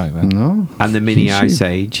internet back then. No. And the mini ice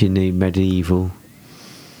age in the medieval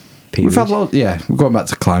period. We've had we're going back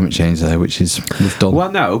to climate change there, which is we've done.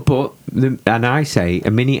 Well, no, but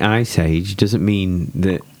a mini ice age doesn't mean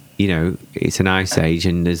that. It's an ice age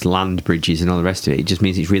and there's land bridges and all the rest of it. It just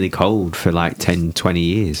means it's really cold for like 10, 20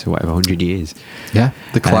 years or whatever, 100 years. Yeah,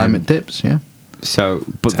 the climate dips, yeah. So,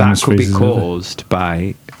 but that could be caused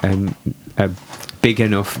by a big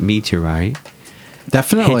enough meteorite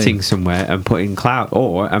Definitely. hitting somewhere and putting cloud,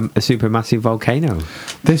 or a supermassive volcano.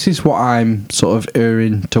 This is what I'm sort of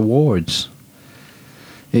erring towards.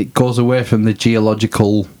 It goes away from the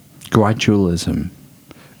geological gradualism,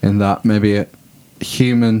 in that maybe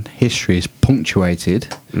human history is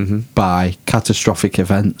punctuated by catastrophic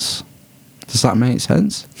events. Does that make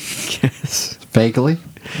sense? Yes. Vaguely.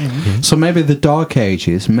 So maybe the Dark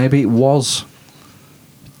Ages, maybe it was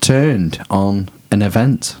turned on an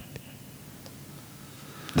event.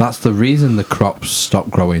 That's the reason the crops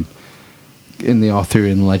stopped growing. In the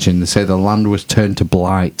Arthurian legend, they say the land was turned to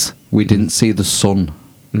blight. We didn't see the sun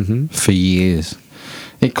for years.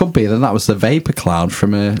 It could be that was the vapor cloud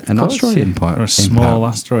from an asteroid impact. Or a small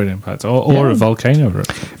asteroid impact. Or a volcano.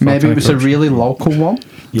 Maybe it was a really local one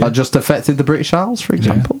that just affected the British Isles, for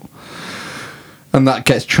example. Yeah. And that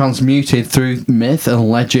gets transmuted through myth and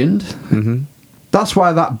legend. That's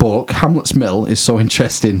why that book, Hamlet's Mill, is so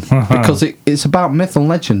interesting. Because it's about myth and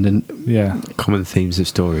legend. And common themes of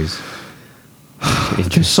stories.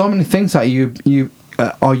 There's so many things that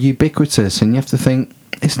are ubiquitous, and you have to think,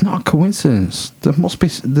 it's not a coincidence. There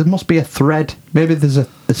must be a thread. Maybe there's a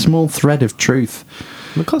small thread of truth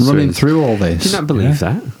running through all this. Do you not believe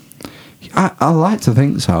that? I like to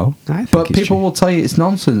think so. But people will tell you it's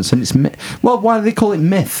nonsense and it's myth. Well, why do they call it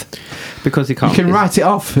myth? Because you can write it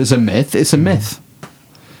off as a myth. It's a myth.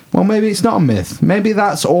 Well, maybe it's not a myth. Maybe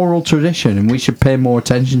that's oral tradition, and we should pay more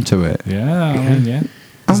attention to it. Yeah.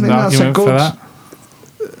 I think that's a good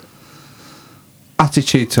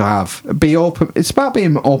attitude to have. Be open. It's about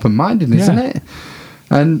being open-minded, isn't it?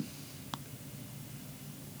 And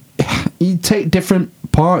you take different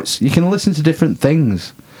parts. You can listen to different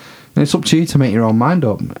things, and it's up to you to make your own mind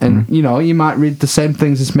up. And you might read the same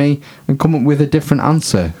things as me and come up with a different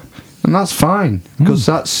answer, and that's fine because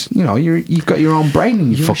that's you've got your own brain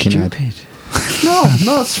in your fucking stupid head.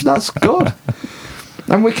 No, that's good.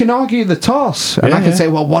 And we can argue the toss. And I can say,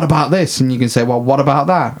 well, what about this? And you can say, well, what about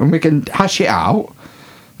that? And we can hash it out.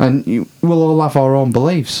 And we'll all have our own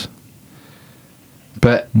beliefs.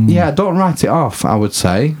 But, don't write it off, I would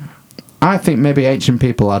say. I think maybe ancient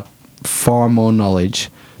people had far more knowledge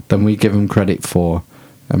than we give them credit for.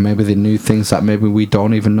 And maybe they knew things that maybe we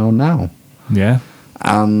don't even know now. Yeah.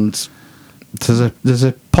 And there's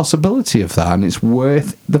a possibility of that, and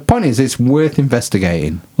the point is it's worth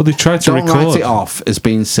investigating. Well, they tried to Don't write it off as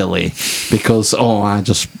being silly because I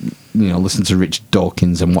just listen to Richard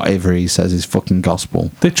Dawkins and whatever he says is fucking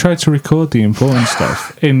gospel. They tried to record the important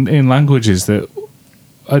stuff in languages that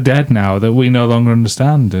are dead now, that we no longer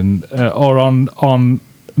understand, and or on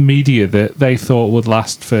media that they thought would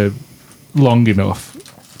last for long enough.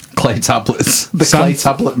 Clay tablets. Clay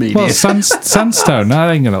tablet media. Well, sandstone,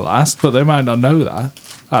 that ain't going to last, but they might not know that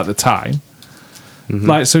at the time.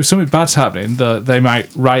 Like, so if something bad's happening, they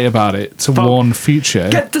might write about it to warn future.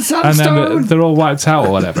 Get the sandstone! And then they're all wiped out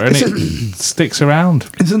or whatever, and it sticks around.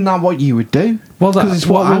 Isn't that what you would do? Well, that's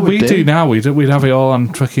what we do now. We'd have it all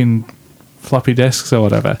on fucking floppy disks or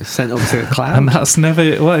whatever. Sent up to the cloud. And that's never...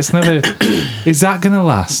 Well, it's never... Is that going to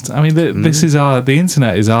last? I mean, this is the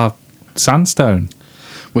internet is our sandstone.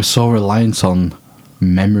 We're so reliant on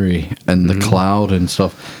memory and the cloud and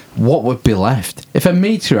stuff. What would be left? If a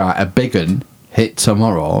meteorite, a big one, hit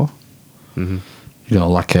tomorrow,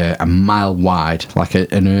 like a mile wide, like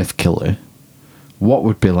an earth killer, what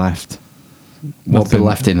would be left? What would be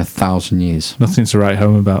left in 1,000 years? Nothing to write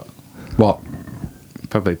home about. What?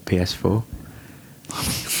 Probably PS4.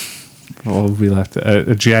 What would be left?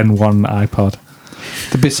 A Gen 1 iPod.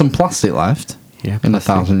 There'd be some plastic left in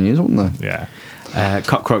 1,000 years, wouldn't there? Yeah.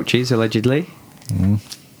 Cockroaches, allegedly.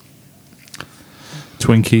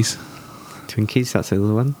 Twinkies, that's the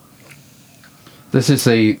other one. This is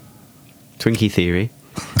the Twinkie theory.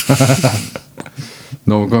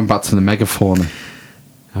 No, we're going back to the megafauna.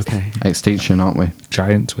 Okay. Extinction, aren't we?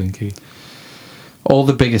 Giant Twinkie. All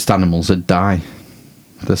the biggest animals would die.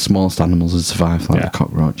 The smallest animals would survive, like the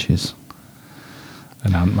cockroaches.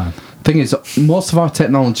 An Ant-Man. Thing is, most of our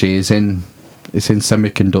technology is in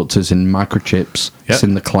semiconductors, in microchips. Yep. It's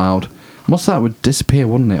in the cloud. Most of that would disappear,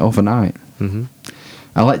 wouldn't it, overnight?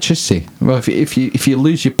 Electricity. Well, if you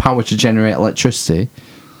lose your power to generate electricity,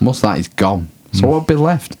 most of that is gone. So what would be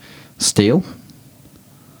left? Steel.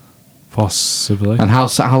 Possibly. And how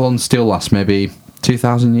long does steel last? Maybe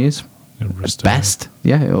 2,000 years. At best.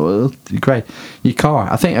 Yeah, it'll be great. Your car.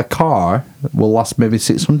 I think a car will last maybe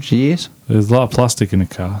 600 years. There's a lot of plastic in a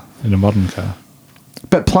car, in a modern car.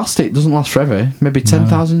 But plastic doesn't last forever. Maybe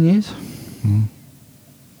 10,000 years.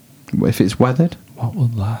 If it's weathered. What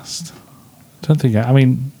would last? I don't think... I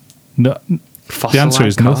mean, no, the answer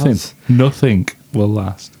is nothing. Nothing will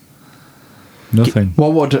last. Nothing.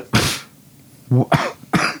 What would...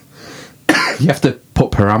 You have to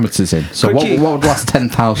put parameters in. So what would last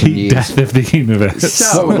 10,000 years? Death of the universe.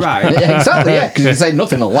 So, right. Yeah, exactly, yeah, because you say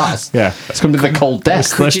nothing will last. Yeah. It's going to be the cold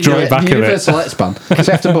death. Let's draw it back a bit. Universal expand. Because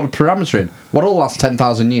you have to put a parameter in. What will last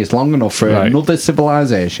 10,000 years? Long enough for another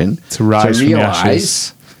civilization to rise from the realise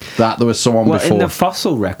ashes. that there was someone before. In the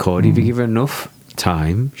fossil record, if you give it enough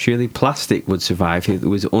time, surely plastic would survive if it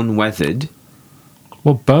was unweathered.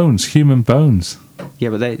 Well, bones, human bones. Yeah,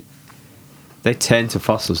 but they turn to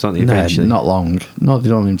fossils, don't they, eventually? Not long. No, they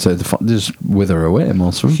don't even say they just wither away,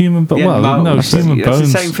 most of them. Human bones. Yeah, human that's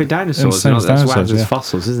bones. the same for dinosaurs. Same as That's what dinosaurs, happens with yeah.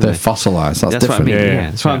 fossils, isn't They're it? fossilised. That's That's what I different. mean. Yeah, Yeah,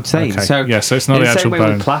 that's what I'm saying. okay. So, So it's not in the the actual same way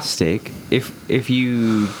bone. with plastic, if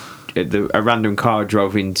you a random car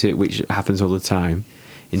drove into, which happens all the time,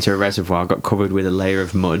 into a reservoir, got covered with a layer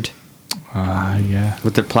of mud, Yeah.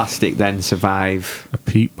 would the plastic then survive A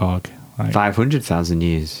peat bog. 500,000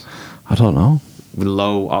 years I don't know. with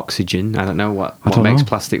low oxygen? I don't know what don't makes know.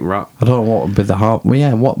 plastic rot. I don't know what would be the heart. Well,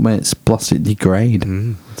 yeah, what makes plastic degrade? I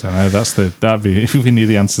don't know. That'd be if we knew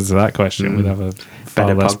the answer to that question, we'd have a far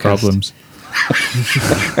Better less podcast. problems.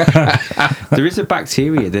 There is a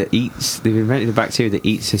bacteria that eats. They've invented a bacteria that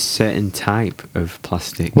eats a certain type of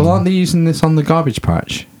plastic. Well, aren't they using this on the garbage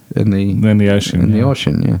patch in the In the ocean. in the yeah.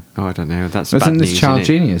 ocean? Yeah. Oh, I don't know. That's Wasn't bad this news, child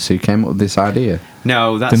isn't it? genius who came up with this idea?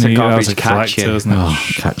 No, that's Didn't a he- that was garbage a collector, catcher. wasn't it? Oh,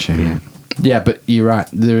 catching. Yeah, but you're right.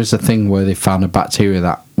 There is a thing where they found a bacteria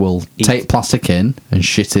that will take plastic in and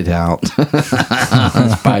shit it out. It's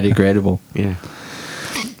biodegradable. Yeah.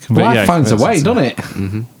 Life finds a way, doesn't it?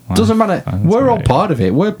 Mm-hmm. Doesn't matter. finds We're a all way. part of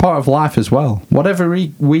it. We're part of life as well. Whatever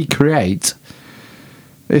we create,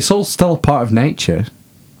 it's all still a part of nature.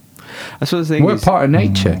 That's what the thing We're is. part of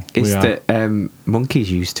nature. It's We are. that monkeys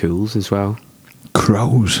use tools as well.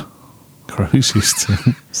 Crows. Crows used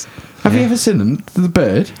to. Have you ever seen them? The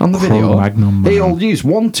bird on the video. Cro-Magnon man. He'll use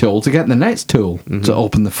one tool to get the next tool to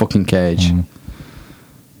open the fucking cage.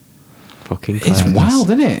 Fucking It's clowns. wild,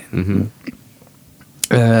 isn't it? Mm-hmm.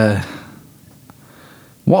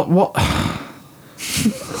 What?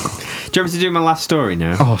 Do you want me to do my last story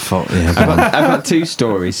now? Oh, fuck yeah. I've got two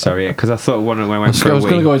stories, sorry, because I thought one of them I went was for a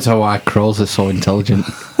going to wee. go into why crows are so intelligent.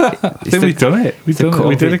 I think we've done it. We did a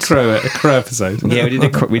COVID. crow episode. Yeah,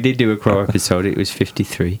 we did do a crow episode. It was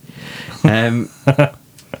 53.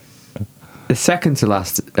 The second to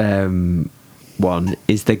last one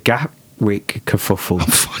is the Gatwick kerfuffle.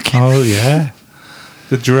 Oh yeah,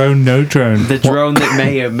 the drone, no drone. The drone that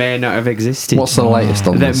may or may not have existed. What's the latest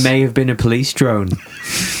on That this? may have been a police drone,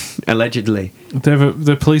 allegedly.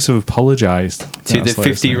 The police have apologised To the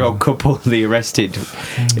 50-year-old couple they arrested,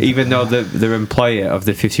 even though their employer of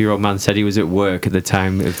the 50-year-old man said he was at work at the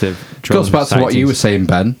time of the drone Goes back to what you were sightings.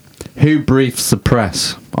 saying, Ben. Who briefs the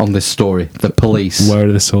press on this story? The police. Where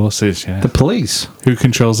are the sources? Yeah. The police. Who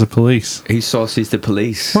controls the police? Who sources the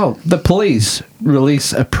police? Well, the police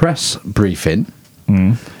release a press briefing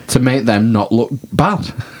to make them not look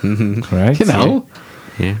bad. Correct. You know?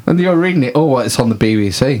 Yeah. And you're reading it, well, it's on the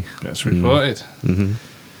BBC. That's reported.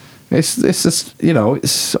 It's just, you know,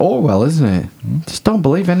 it's Orwell, isn't it? Just don't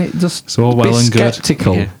believe in it. Just It's all well be and good.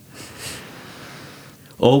 skeptical. Yeah.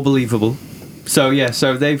 All believable. So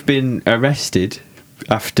they've been arrested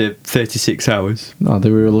after 36 hours. No, they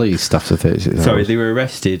were released after 36 hours. Sorry, they were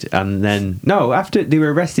arrested and then they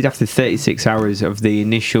were arrested after 36 hours of the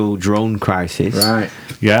initial drone crisis. Right.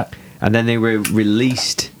 Yeah. And then they were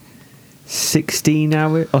released 16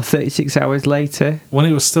 hours or 36 hours later. When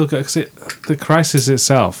it was still good, because the crisis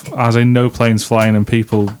itself, as in no planes flying and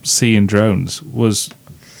people seeing drones, was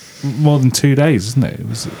more than 2 days, isn't it?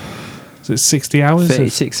 Was it 60 hours?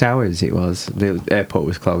 36 hours it was. The airport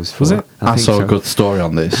was closed for. Was it? I think saw so. a good story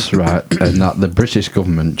on this, right? And that the British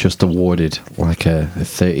government just awarded like a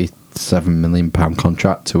 £37 million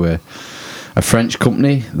contract to a French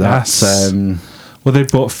company. That's Yes. Well, they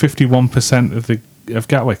bought 51% of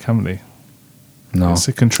Gatwick, haven't they? no, It's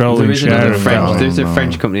a controlling There is share another of French. Gatwick. There's a No.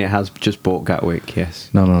 French company that has just bought Gatwick. Yes.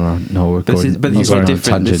 no. We're But going. this we're is a going on a different. This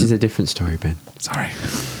tangent. is a different story, Ben. Sorry.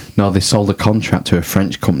 No, they sold a contract to a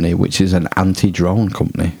French company, which is an anti-drone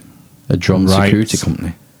company, a drone Right. security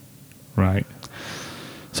company. Right.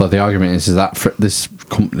 So the argument is that this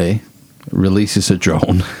company releases a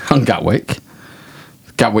drone on Gatwick.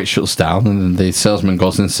 Gatwick shuts down, and then the salesman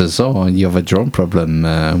goes and says, "Oh, you have a drone problem.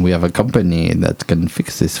 We have a company that can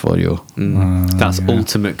fix this for you." That's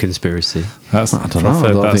ultimate conspiracy. That's I don't know,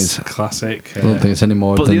 I don't that's think classic. I don't think it's any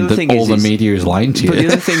more But the than other thing all is- the is- media is lying to But the you.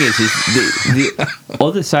 other thing is the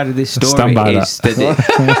other side of this story Stand by is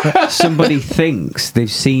that somebody thinks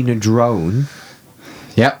they've seen a drone.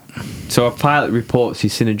 Yep. So a pilot reports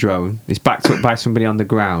he's seen a drone. It's backed up by somebody on the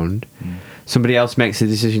ground. somebody else makes a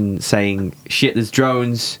decision saying, shit, there's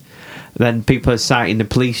drones. Then people are sighting the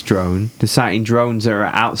police drone. They're sighting drones that are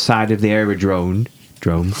outside of the aerodrome.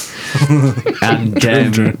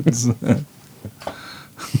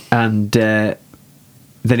 And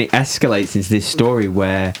then it escalates into this story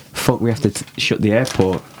where, fuck, we have to shut the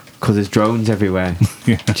airport because there's drones everywhere.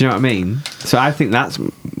 Yeah. Do you know what I mean? So I think that's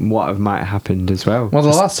what might have happened as well. Well, the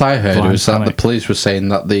last I heard was that panic. the police were saying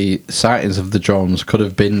that the sightings of the drones could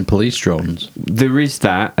have been police drones. There is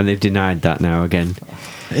that, and they've denied that now again.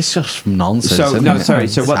 It's just nonsense. So isn't no, it? sorry.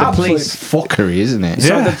 So It's what the absolute police? fuckery, isn't it?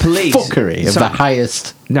 So the police Fuckery of so- the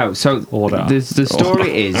highest. No, so Order. the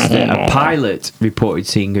story is that a pilot reported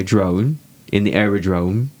seeing a drone in the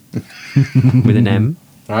aerodrome with an M.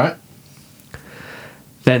 Right.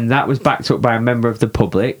 Then that was backed up by a member of the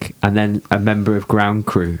public and then a member of ground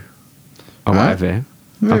crew or Right. whatever.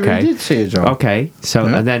 Maybe Okay. we did see a drone. Okay, so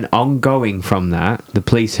Yeah. and then ongoing from that, the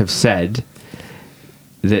police have said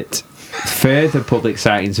that further public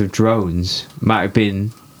sightings of drones might have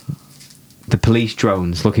been the police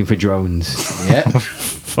drones looking for drones. Yeah.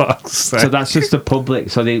 Fuck's sake. So that's just the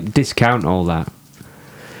public, so they discount all that.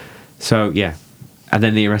 So yeah, and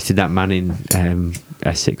then they arrested that man in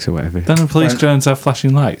Essex or whatever. Don't the police When- drones have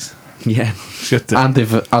flashing lights? Yeah, Should they? And they've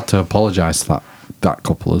had to apologise to that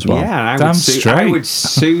couple as well. yeah. damn I straight. would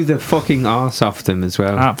sue the fucking arse off them as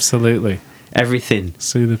well. Absolutely. Everything.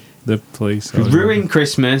 Sue the police. Ruined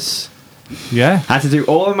Christmas. Yeah. I had to do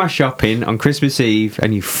all of my shopping on Christmas Eve,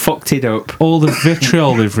 and you fucked it up. All the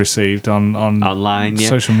vitriol they've received on Online, yeah.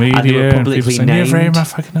 social And they media, were and people publicly saying, "You're very named my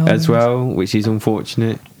fucking hell." as well, which is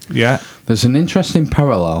unfortunate. Yeah. There's an interesting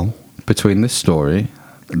parallel between this story,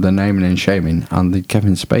 the naming and shaming, and the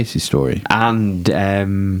Kevin Spacey story. And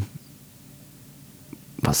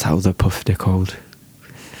what's that other puff they're called?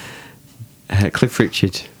 Cliff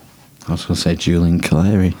Richard. I was going to say Julian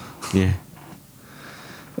Clary. Yeah.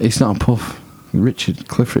 It's not a puff.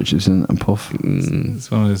 Cliff Richard isn't a puff. It's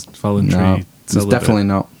one of those voluntary. No, it's celibate. definitely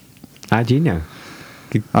not. How do you know?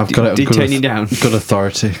 I've got it. Did turn you down? Good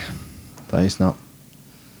authority. That is not.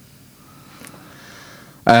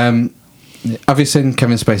 Have you seen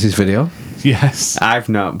Kevin Spacey's video? Yes. I've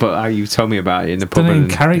not, but you told me about it in the pub. Done it in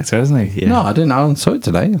and- character, hasn't he? Yeah. No, I didn't. I saw it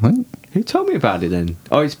today, I think. Who told me about it then?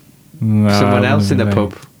 Oh, it's No, someone I else in the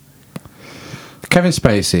wouldn't pub. Kevin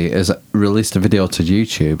Spacey has released a video to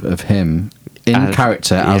YouTube of him in As-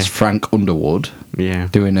 character yeah. as Frank Underwood Yeah.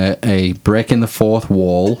 doing a breaking the fourth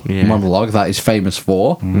wall Yeah. monologue that he's famous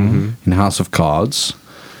for in House of Cards,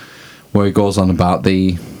 where he goes on about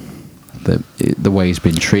the way he's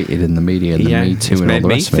been treated in the media and the Me Too it's and all made the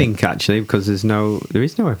me rest of it. think actually because there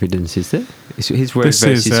is no evidence, is there? It's his word This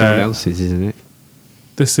versus is, someone else's, isn't it?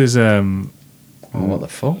 This is Oh, what the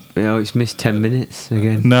fuck? Oh, it's missed 10 minutes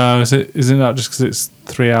again. no. Is it not just because it's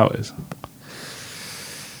 3 hours?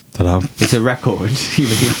 Dunno. It's a record. You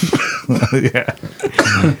mean?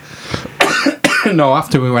 Yeah. No,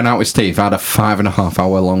 after we went out with Steve, I had a 5.5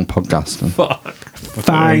 hour long podcast. And, Fuck.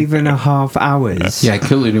 5.5 hours. yeah,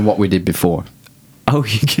 including what we did before. Oh,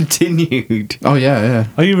 you continued. Oh, yeah.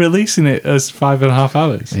 Are you releasing it as 5.5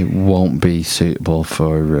 hours? It won't be suitable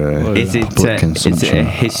for Is it public a consumption.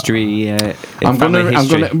 history? I'm family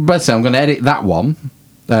history? gonna edit that one.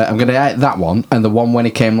 I'm gonna edit that one and the one when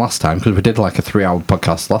he came last time, because we did like a 3-hour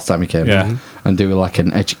podcast last time he came. Yeah. And do like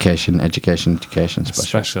an education special.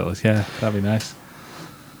 Special. Yeah, that'd be nice.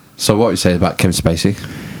 So what you say about Kevin Spacey?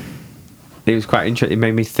 It was quite interesting. It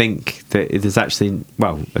made me think that there's actually,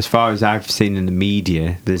 well, as far as I've seen in the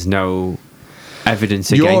media, there's no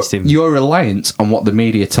evidence against him. You're reliant on what the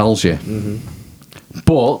media tells you.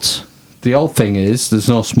 But the old thing is, there's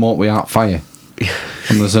no smoke without fire.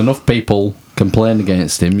 And there's enough people complain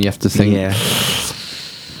against him, you have to think. Yeah.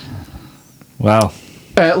 Well,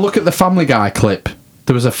 Look at the Family Guy clip.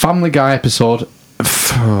 There was a Family Guy episode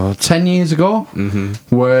 10 years ago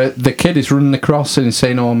where the kid is running across and he's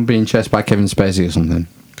saying, "Oh, I'm being chased by Kevin Spacey or something."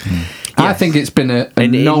 I Yes. think it's been a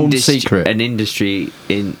known secret. An industry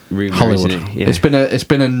in rumour, Hollywood. isn't it? Yeah. It's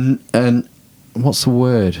been an what's the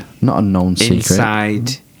word? Not a known secret.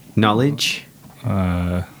 Inside knowledge?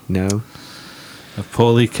 a No.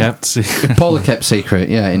 poorly kept secret. Poorly kept secret,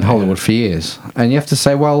 yeah, in Hollywood for years. And you have to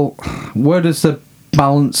say, well, where does the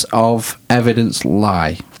balance of evidence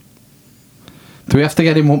lie? Do we have to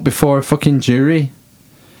get him up before a fucking jury?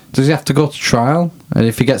 Does he have to go to trial? And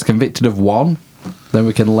if he gets convicted of one, then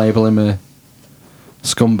we can label him a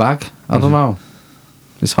scumbag? I don't know.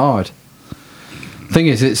 It's hard. Thing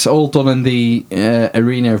is, it's all done in the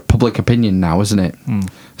arena of public opinion now, isn't it?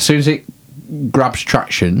 As soon as it grabs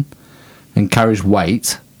traction and carries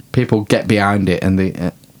weight, people get behind it, and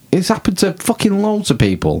It's happened to fucking loads of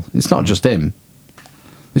people. It's not just him.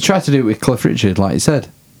 They tried to do it with Cliff Richard, like you said,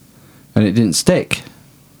 and it didn't stick.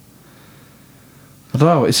 I don't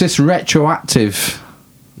know. It's this retroactive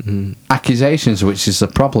accusations, which is the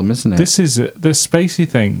problem, isn't it? This is the Spacey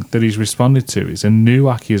thing that he's responded to is a new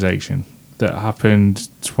accusation that happened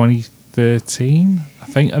 2013, I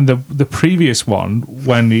think, and the previous one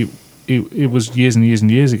when it was years and years and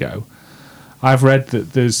years ago. I've read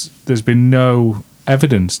that there's been no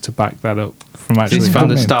evidence to back that up from actually It's from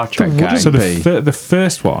the Star Trek guy. So the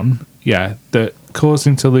first one, that caused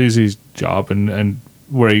him to lose his job and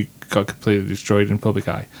where he got completely destroyed in public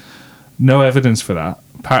eye. No evidence for that,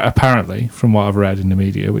 apparently, from what I've read in the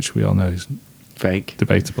media, which we all know is fake,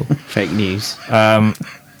 debatable, fake news.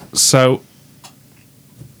 So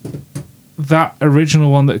that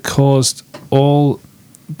original one that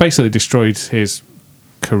basically destroyed his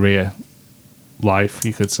career life,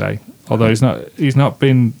 you could say. Although he's not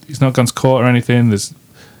gone to court or anything.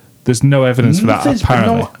 There's no evidence for that.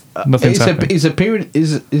 Apparently, nothing's happened. He's appeared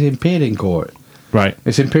in court. Right.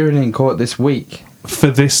 It's appearing in court this week for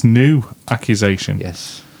this new accusation.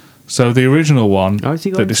 Yes. So the original one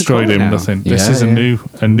that destroyed him, now? nothing. This is a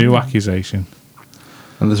new accusation.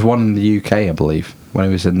 And there's one in the UK, I believe, when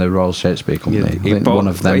he was in the Royal Shakespeare Company. I think one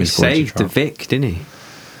of them he is going to saved the trial. Vic, didn't he?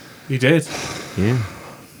 He did. Yeah.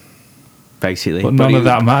 Basically. But none of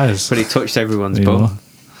that matters. But he touched everyone's You know. bum.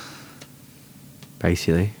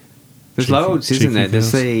 Basically. There's Cheeky- loads, isn't cheeky there?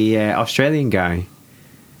 There's girls. the Australian guy.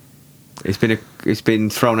 It's been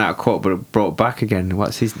thrown out of court but brought back again.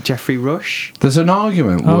 What's his Jeffrey Rush? There's an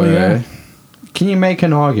argument where... Can you make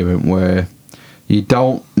an argument where you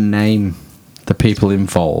don't name the people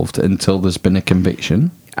involved until there's been a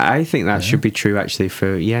conviction? I think that should be true actually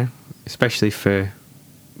especially for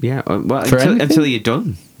For until you're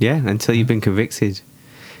done. Yeah, until you've been convicted.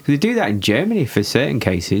 Because they do that in Germany for certain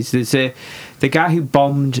cases. There's the guy who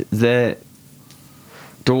bombed the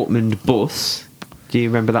Dortmund bus. Do you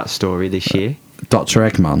remember that story this year? Dr.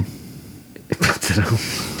 Eggman. I don't know.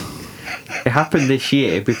 It happened this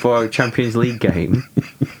year before a Champions League game.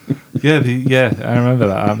 I remember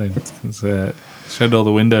that happening. It showed all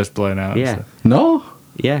the windows blown out. Yeah. So. No?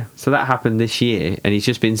 Yeah, so that happened this year, and he's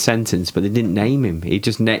just been sentenced, but they didn't name him. It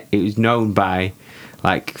was known by,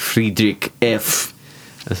 like, Friedrich F.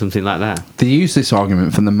 or something like that. They use this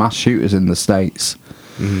argument from the mass shooters in the States.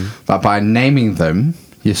 Mm-hmm. That by naming them,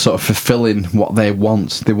 you're sort of fulfilling what they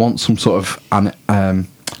want. They want some sort of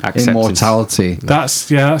Acceptance. immortality.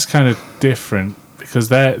 That's kind of different because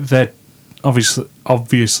they're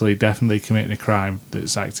obviously definitely committing a crime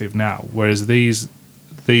that's active now, whereas these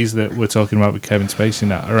that we're talking about with Kevin Spacey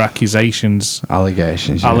now are accusations,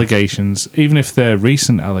 allegations, even if they're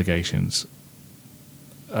recent allegations.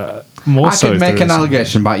 More I so can make if an they're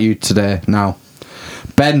allegation about you today. Now,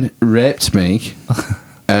 Ben raped me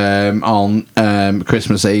on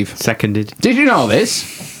Christmas Eve. Seconded. Did you know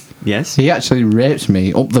this? Yes. He actually raped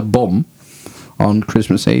me up the bum on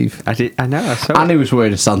Christmas Eve. I did. I know. I saw. And he was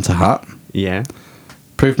wearing a Santa hat. Yeah.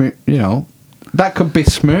 Prove me, that could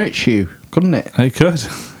besmirch you, couldn't it? It could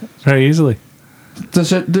very easily. I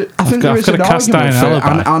think there is an argument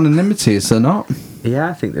for anonymity, is there not? Yeah,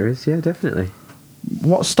 I think there is. Yeah, definitely.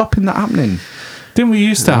 What's stopping that happening? Didn't we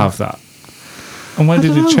used to have that? And when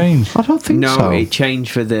did it change? I don't think so. No, it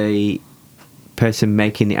changed for the person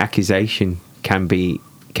making the accusation can be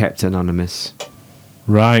kept anonymous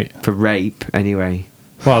Right. for rape. Anyway.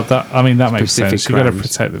 Well, that makes Specific sense. You've got to crimes.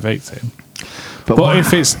 protect the victim. But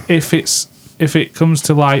if it comes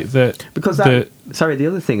to light that Because the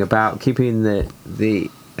other thing about keeping the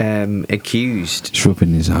accused He's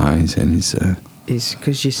rubbing his eyes and he's is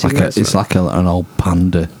because you see it's like an old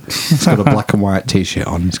panda. He's got a black and white t-shirt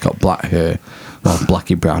on. He's got black hair,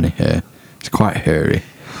 blacky browny hair. It's quite hairy.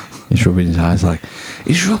 He's rubbing his eyes like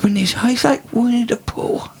Winnie the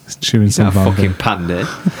Pooh. He's chewing a some fucking panda.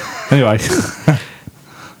 Anyway,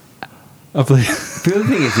 I believe. The other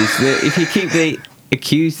thing is that if you keep the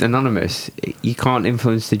accused anonymous, you can't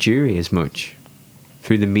influence the jury as much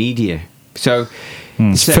through the media. So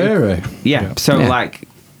It's fairer. Yeah. So like,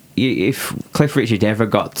 if Cliff Richard ever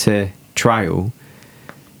got to trial,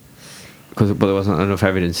 because there wasn't enough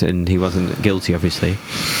evidence and he wasn't guilty, obviously.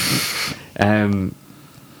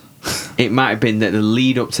 It might have been that the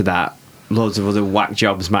lead up to that, loads of other whack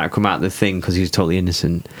jobs might have come out of the thing because he was totally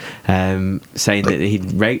innocent, saying that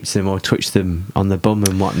he'd raped them or touched them on the bum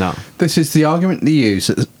and whatnot. This is the argument they used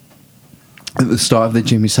at the start of the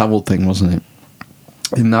Jimmy Savile thing, wasn't it?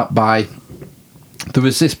 In that there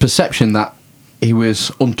was this perception that he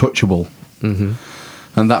was untouchable, and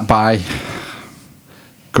that by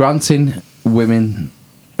granting women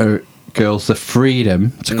girls the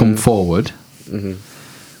freedom to come forward,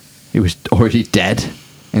 he was already dead,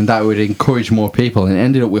 and that would encourage more people, and it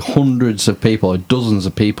ended up with hundreds of people, or dozens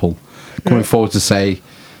of people, coming forward to say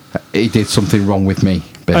he did something wrong with me,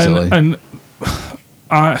 basically. And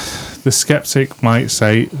the skeptic might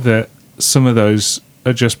say that some of those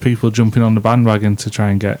are just people jumping on the bandwagon to try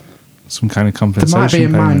and get some kind of compensation. There might be a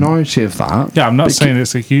payment. minority of that. Yeah, I'm not saying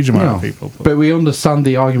it's a huge amount of people. But we understand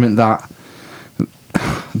the argument that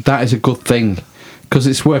that is a good thing, because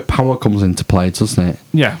it's where power comes into play, doesn't it?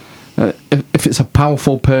 Yeah. If it's a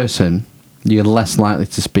powerful person, you're less likely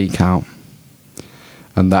to speak out,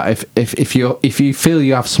 and that if you feel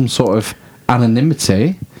you have some sort of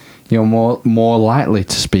anonymity, you're more likely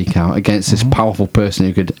to speak out against this powerful person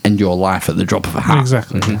who could end your life at the drop of a hat.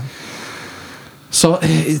 Exactly. So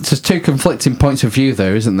it's just two conflicting points of view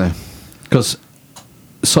there, isn't there? Because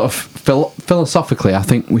sort of philosophically, I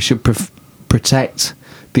think we should protect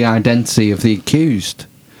the identity of the accused.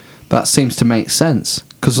 That seems to make sense.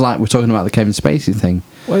 Because, like, we're talking about the Kevin Spacey thing.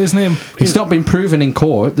 Well, isn't it? It's not been proven in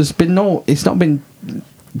court. It's not been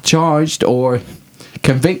charged or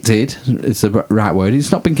convicted. Is the right word.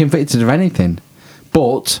 It's not been convicted of anything.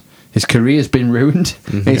 But his career's been ruined.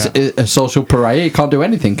 He's a social pariah. He can't do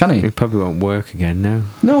anything, can he? It probably won't work again now.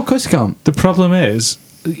 No, of course he can't. The problem is,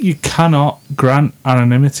 you cannot grant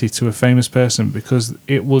anonymity to a famous person because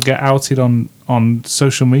it will get outed on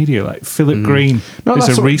social media. Like Philip Green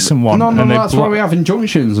is a recent one. No, that's why we have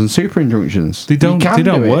injunctions and super injunctions. They don't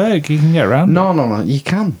work. You can get around. No, you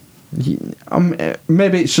can.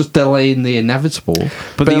 Maybe it's just delaying the inevitable,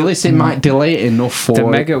 but at least it might delay it enough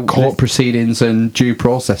for court proceedings and due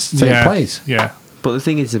process to take place. Yeah. But the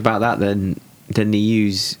thing is about that, then they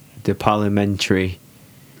use the parliamentary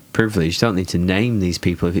privilege, don't they, to name these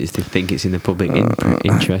people if they think it's in the public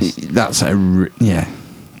interest. That's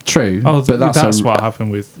true. Oh, but that's what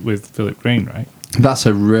happened with Philip Green, right? That's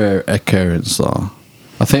a rare occurrence, though.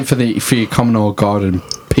 I think for your common old garden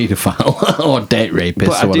paedophile or date rapist,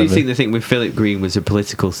 but or whatever. I do think the thing with Philip Green was a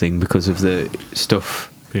political thing because of the stuff.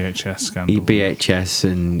 BHS scandal. BHS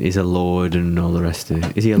and is a lord and all the rest of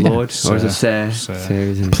it. Is he a lord or is it Sir?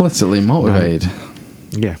 Politically motivated.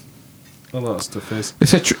 Yeah. A lot of stuff is.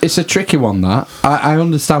 It's a tricky one, that. I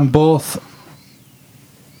understand both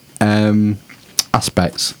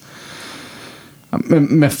aspects.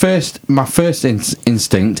 My first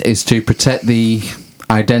instinct is to protect the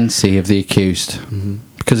identity of the accused,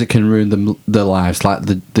 because it can ruin their lives, like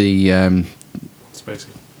the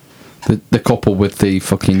couple with the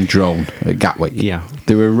fucking drone at Gatwick. Yeah.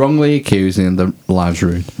 They were wrongly accused and their lives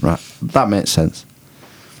ruined. Right. That makes sense.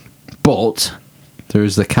 But there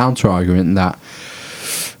is the counter argument that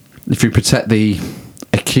if you protect the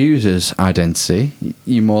accuser's identity,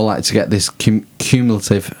 you're more likely to get this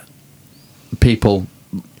cumulative people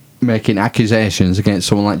making accusations against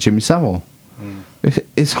someone like Jimmy Savile.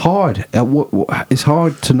 It's hard. It's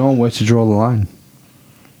hard to know where to draw the line.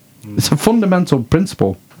 It's a fundamental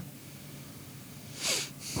principle.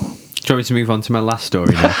 Do you want me to move on to my last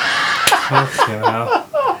story now?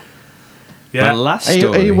 Yeah. My last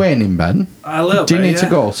story. Are you waiting, Ben? A little Do you bit, need to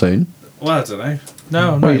go soon? Well, I don't know.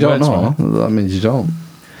 No, Well, you don't know. That means you don't.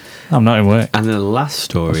 I'm not in work. And the last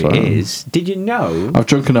story is, did you know? I've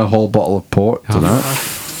drunken a whole bottle of port tonight.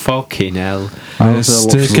 Fucking hell.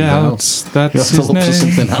 Mr. Gout. That's his name.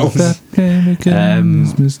 Something else. That name again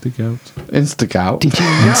is Mr. Gout. Instagout. Did you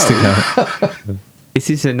know? Instagout. This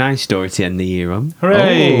is a nice story to end the year on.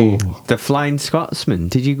 Hooray! Oh. The Flying Scotsman.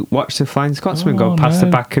 Did you watch the Flying Scotsman go past the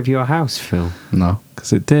back of your house, Phil? No.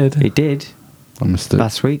 Because it did. It did. I missed it.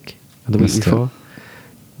 Last week. Or the week before.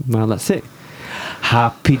 Well, that's it.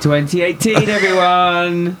 Happy 2018,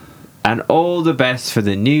 everyone! And all the best for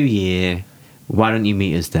the new year. Why don't you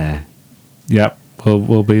meet us there? Yep,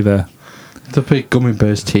 we'll be there. The big Gummy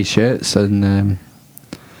Bears t-shirts and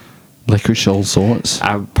licorice all sorts.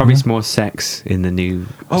 I promise more sex in the new...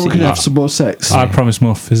 Oh, we're going to have some more sex. I promise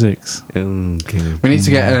more physics. Okay. We need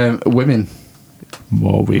to get women.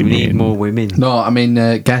 More women. We need more women. No, I mean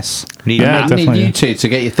guests. We need, I need you two to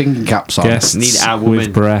get your thinking caps on. Guests Need our women.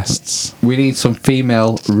 with breasts. We need some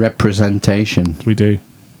female representation. We do.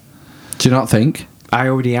 Do you not think? I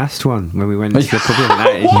already asked one when we went to the pub the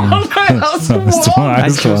other night.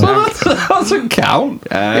 That doesn't count.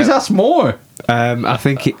 He's asked more. I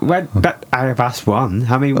think but I have asked one.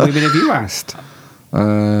 How many women have you asked?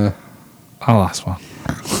 I'll ask one.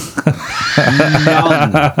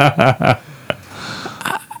 None.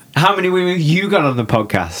 How many women have you got on the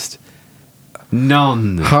podcast?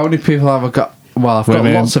 None. How many people have I got? Well, I've got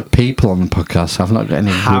lots of people on the podcast. I've not got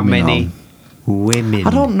any How women many on. women?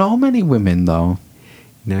 I don't know many women, though.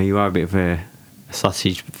 No, you are a bit of a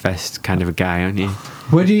sausage fest kind of a guy, aren't you?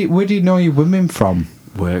 Where do you know your women from?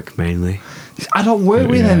 Work mainly. I don't work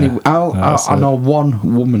with any. I know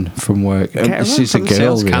one woman from work. She's a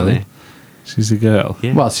girl, really. She's a girl.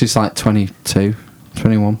 Yeah. Well, she's like 22,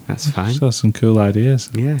 21. That's fine. She's got some cool ideas.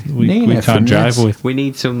 Yeah. We can't drive with. We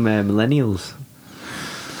need some millennials.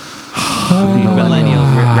 We need millennial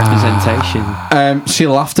representation. She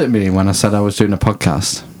laughed at me when I said I was doing a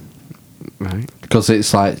podcast. Right. Because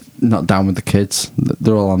it's like not down with the kids.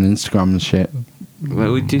 They're all on Instagram and shit.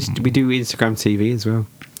 Well, we do Instagram TV as well.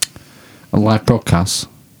 And live broadcasts.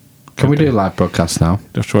 Can we do live broadcasts now?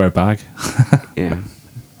 Just to wear a bag. Yeah.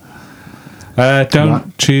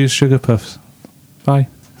 Don't choose Sugar Puffs. Bye.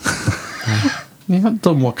 You haven't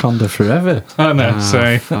done Wakanda forever. Oh no,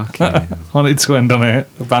 sorry. Okay. Wanted to end on a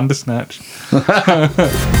Bandersnatch.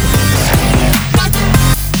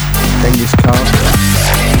 Genghis Khan.